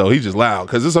nigga is. So he just loud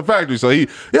because it's a factory. So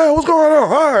what's going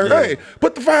on? All right, hey,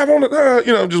 put the 5 on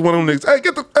the, just one of them niggas. Hey,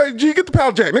 get the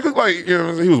pallet jack, nigga. Like,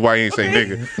 he was white. He ain't say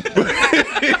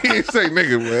nigga. He ain't say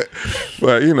nigga,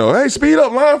 but hey, speed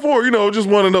up, line 4. Just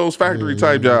one of those factory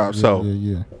type jobs. So,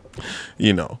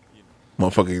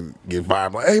 motherfucker get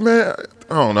vibe like, hey man,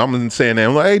 I don't know, I'm saying that.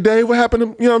 I'm like, hey Dave, what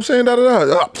happened to, what I'm saying,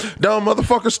 dumb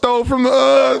motherfucker stole from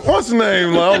the what's his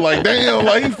name? Like, I'm like, damn,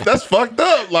 like that's fucked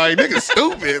up. Like, nigga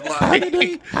stupid.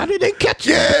 Like, how did they catch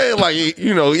you? Yeah, like,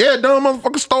 dumb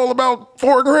motherfucker stole about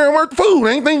 $4 grand worth of food.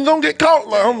 Ain't think gonna get caught.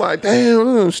 Like, I'm like,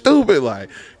 damn, stupid. Like,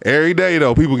 every day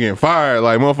though, people getting fired.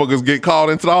 Like, motherfuckers get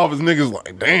called into the office, niggas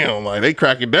like, damn, like they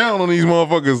cracking down on these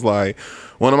motherfuckers. Like,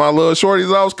 one of my little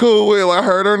shorties I was cool with, I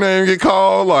heard her name get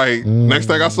called. Like, next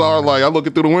thing I saw her, like, I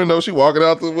looking through the window, she walking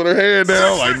out with her head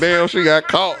down. Like, damn, she got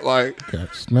caught. Like,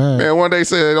 man, one day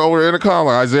said over the intercom,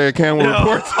 like, Isaiah Campbell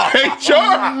reports to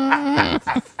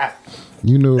HR.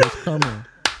 You knew it was coming.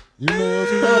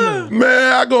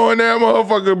 Man, I go in there,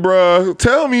 motherfucker, bruh.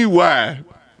 Tell me why.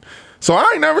 So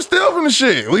I ain't never steal from the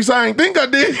shit. At least I ain't think I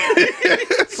did.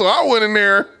 So I went in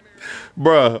there.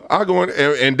 Bruh, I go in,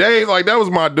 and Dave, like, that was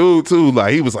my dude too.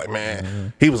 Like, he was like,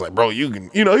 man, he was like, bro, you can,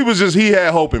 he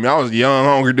had hope in me. I was a young,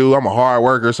 hungry dude. I'm a hard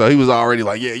worker. So he was already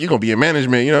like, yeah, you're going to be in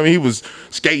management. You know what I mean? He was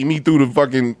skating me through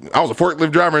the I was a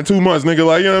forklift driver in 2 months, nigga.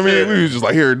 Like, you know what I mean? We was just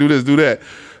like, here, do this, do that.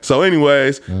 So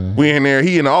anyways, we in there,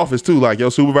 he in the office too, like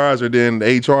your supervisor, then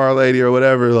the HR lady or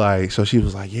whatever. Like, so she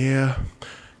was like, yeah,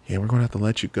 we're going to have to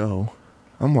let you go.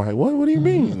 I'm like, what? What do you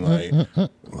mean? Like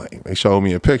they showed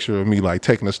me a picture of me like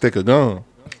taking a stick of gum.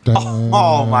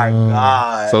 Oh my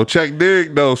God. So check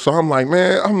dig though. So I'm like,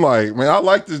 man, I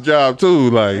like this job too.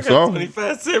 Like, so I'm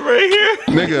 25 cents right here.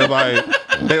 Nigga, like,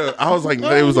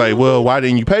 they was like, well, why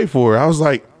didn't you pay for it? I was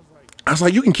like,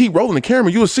 you can keep rolling the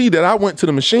camera. You'll see that I went to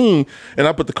the machine and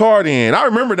I put the card in. I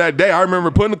remember that day. I remember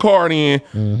putting the card in.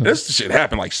 This shit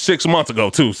happened like 6 months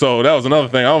ago too. So that was another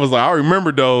thing. I was like, I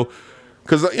remember though.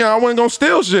 Cause I wasn't gonna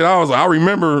steal shit. I was like, I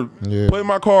remember putting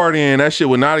my card in. That shit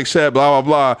would not accept. Blah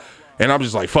blah blah. And I'm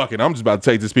just like, fuck it. I'm just about to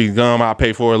take this piece of gum. I'll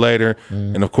pay for it later.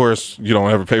 And of course, you don't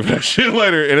ever pay for that shit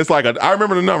later. And it's like I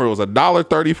remember the number. It was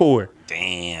 $1.34.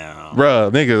 Damn,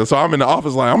 bruh, nigga. So I'm in the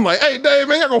office like, I'm like, hey Dave,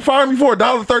 man, y'all gonna fire me for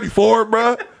 $1.34,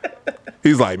 bruh?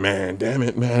 He's like, man, damn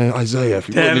it, man, Isaiah, if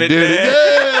you wouldn't have did it,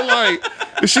 yeah,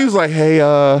 like. She was like, hey,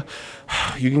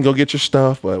 you can go get your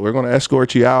stuff, but we're gonna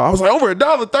escort you out. I was like, over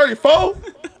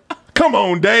 $1.34? Come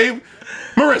on, Dave.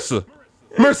 Marissa,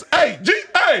 hey,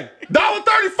 hey,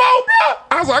 $1.34, bro.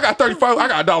 I was like, I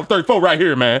got $1.34 right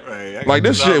here, man. Right, like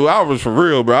this shit, I was for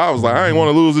real, bro. I was like, I ain't want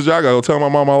to lose this job. I gotta go tell my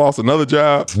mom I lost another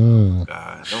job. God,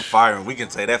 them firing. We can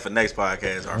say that for next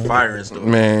podcast. Our firing story.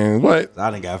 Man, what?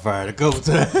 I done got fired a couple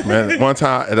times. Man, one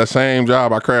time at the same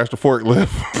job, I crashed a forklift.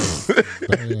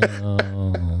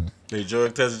 They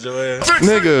drug tested your ass?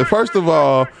 Nigga, first of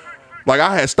all, like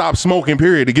I had stopped smoking,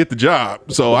 period, to get the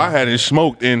job. So I hadn't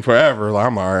smoked in forever. Like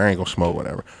I'm like, I ain't gonna smoke,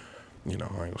 whatever. You know,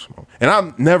 I ain't gonna smoke. And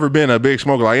I've never been a big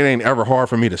smoker. Like it ain't ever hard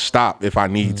for me to stop if I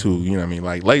need to. You know what I mean?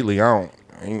 Like lately, I'm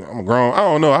grown. I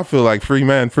don't know. I feel like free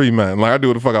man. Like I do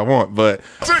what the fuck I want. But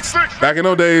back in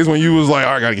those days when you was like,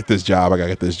 oh, I gotta get this job.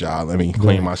 Let me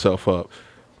clean myself up.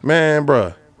 Man,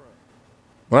 bruh.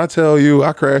 When I tell you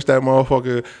I crashed that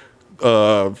motherfucker,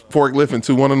 forklift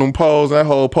into one of them poles. That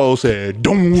whole pole said,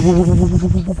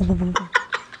 "Doom."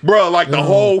 Bro, like the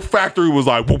whole factory was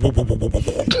like,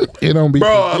 it don't be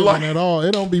forgiving at all.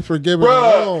 It don't be forgiving at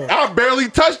all. I barely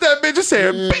touched that bitch. It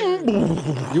said,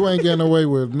 bing. You ain't getting away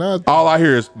with nothing. All I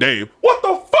hear is, Dave, what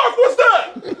the fuck was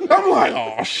that? I'm like,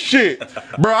 oh shit.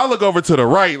 Bro, I look over to the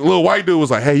right. Little white dude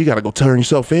was like, hey, you gotta go turn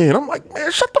yourself in. I'm like,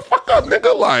 man, shut the fuck up,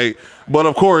 nigga. Like, but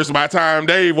of course, by the time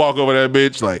Dave walk over that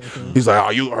bitch, like, he's like,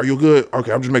 are you good?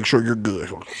 Okay, I'm just making sure you're good.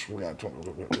 You know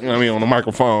what I mean? On the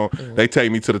microphone, they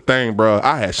take me to the thing, bro.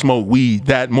 I had smoked weed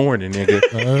that morning,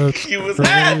 nigga. You was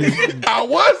high. I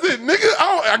wasn't, nigga.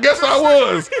 I guess I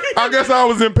was. I guess I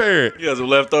was impaired. You got some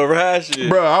leftover high shit.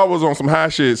 Bro, I was on some high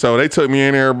shit. So they took me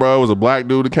in there, bro. It was a black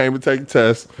dude that came to take the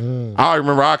test. I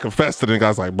remember I confessed to the nigga. I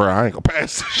was like, bro, I ain't gonna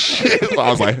pass this shit. So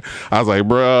I was like,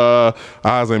 bro.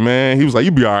 I was like, man. He was like,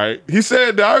 you be all right. He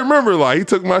said that. I remember, like, he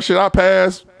took my shit. I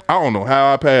passed. I don't know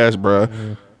how I passed, bro.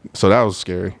 So that was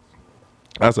scary.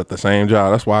 I was at the same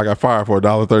job. That's why I got fired for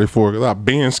 $1.34 because I've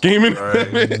been scheming.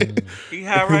 Right. He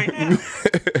high right now.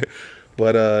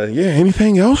 But yeah,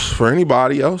 anything else for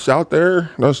anybody else out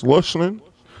there that's listening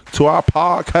to our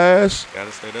podcast?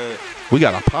 Gotta say that. We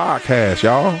got a podcast,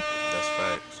 y'all. That's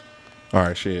facts. All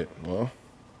right, shit. Well,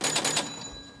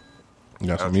 you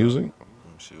got some music?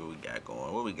 Let me see what we got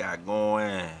going. What we got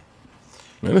going?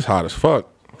 Man, it's hot as fuck.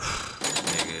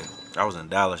 Nigga, I was in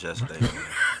Dallas yesterday.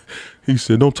 He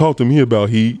said, don't talk to me about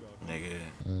heat. Nigga,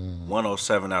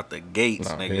 107 out the gates,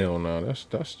 Nah, nigga. hell no, that's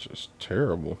just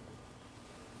terrible.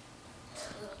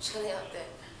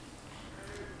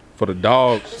 For the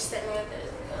dogs.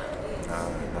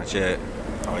 Not yet.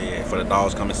 Oh yeah, for the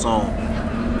dogs coming soon.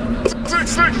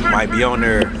 Might be on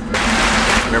there.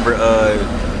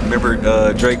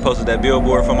 Remember Drake posted that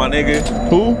billboard for my nigga?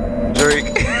 Who?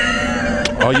 Drake.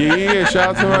 Oh yeah.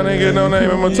 Shout out to my nigga, no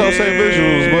name, and Matose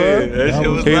Visuals, bud. That shit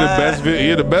was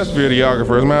he the best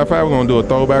videographer. As a matter of fact, we're gonna do a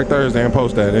throwback Thursday and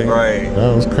post that, nigga. Right.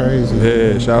 That was crazy.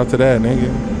 Yeah, shout out to that,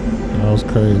 nigga. That was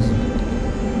crazy.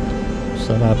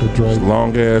 Shout out to Drake.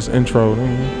 Long ass intro,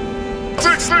 nigga.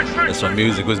 That's when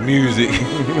music was music.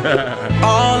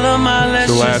 All of my The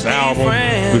let's last just be album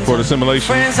friends. before the simulation.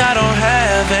 Friends I don't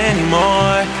have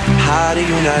anymore. How do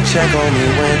you not check on me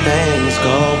when things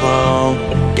go wrong?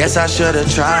 Guess I should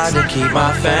have tried to keep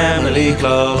my family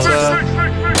closer,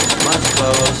 much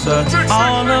closer.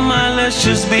 All of my let's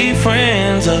just be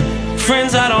friends.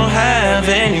 Friends I don't have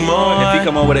anymore. If you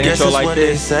come on with an Guess intro it's like what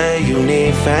this, they say you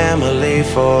need family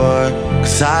for.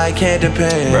 Cause I can't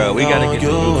depend bro, we gotta on get you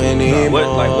to anymore.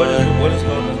 what is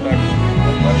holding us back?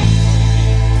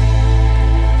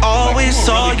 Always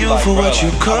saw you for what you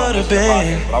could have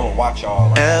been. I would watch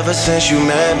y'all. Ever since you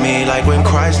met me, like when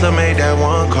Chrysler made that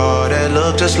one car that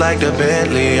looked just like the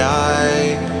Bentley.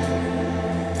 I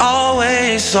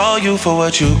always saw you for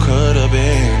what you could have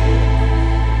been.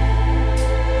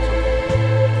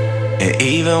 And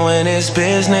even when it's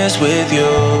business with you,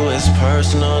 it's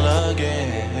personal again.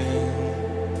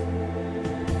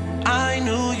 I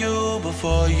knew you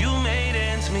before you made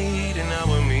ends meet, and now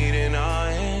we're meeting our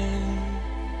end.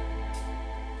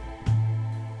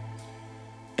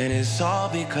 And it's all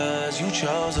because you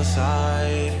chose a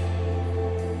side.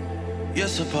 You're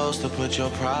supposed to put your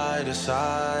pride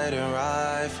aside and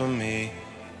ride for me.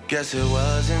 Guess it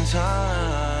wasn't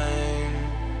time.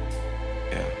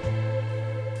 Yeah.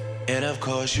 And of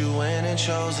course you went and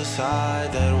chose a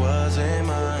side that wasn't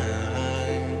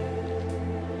mine.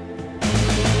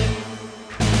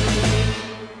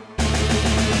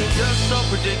 You're so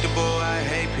predictable, I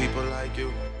hate people like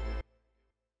you.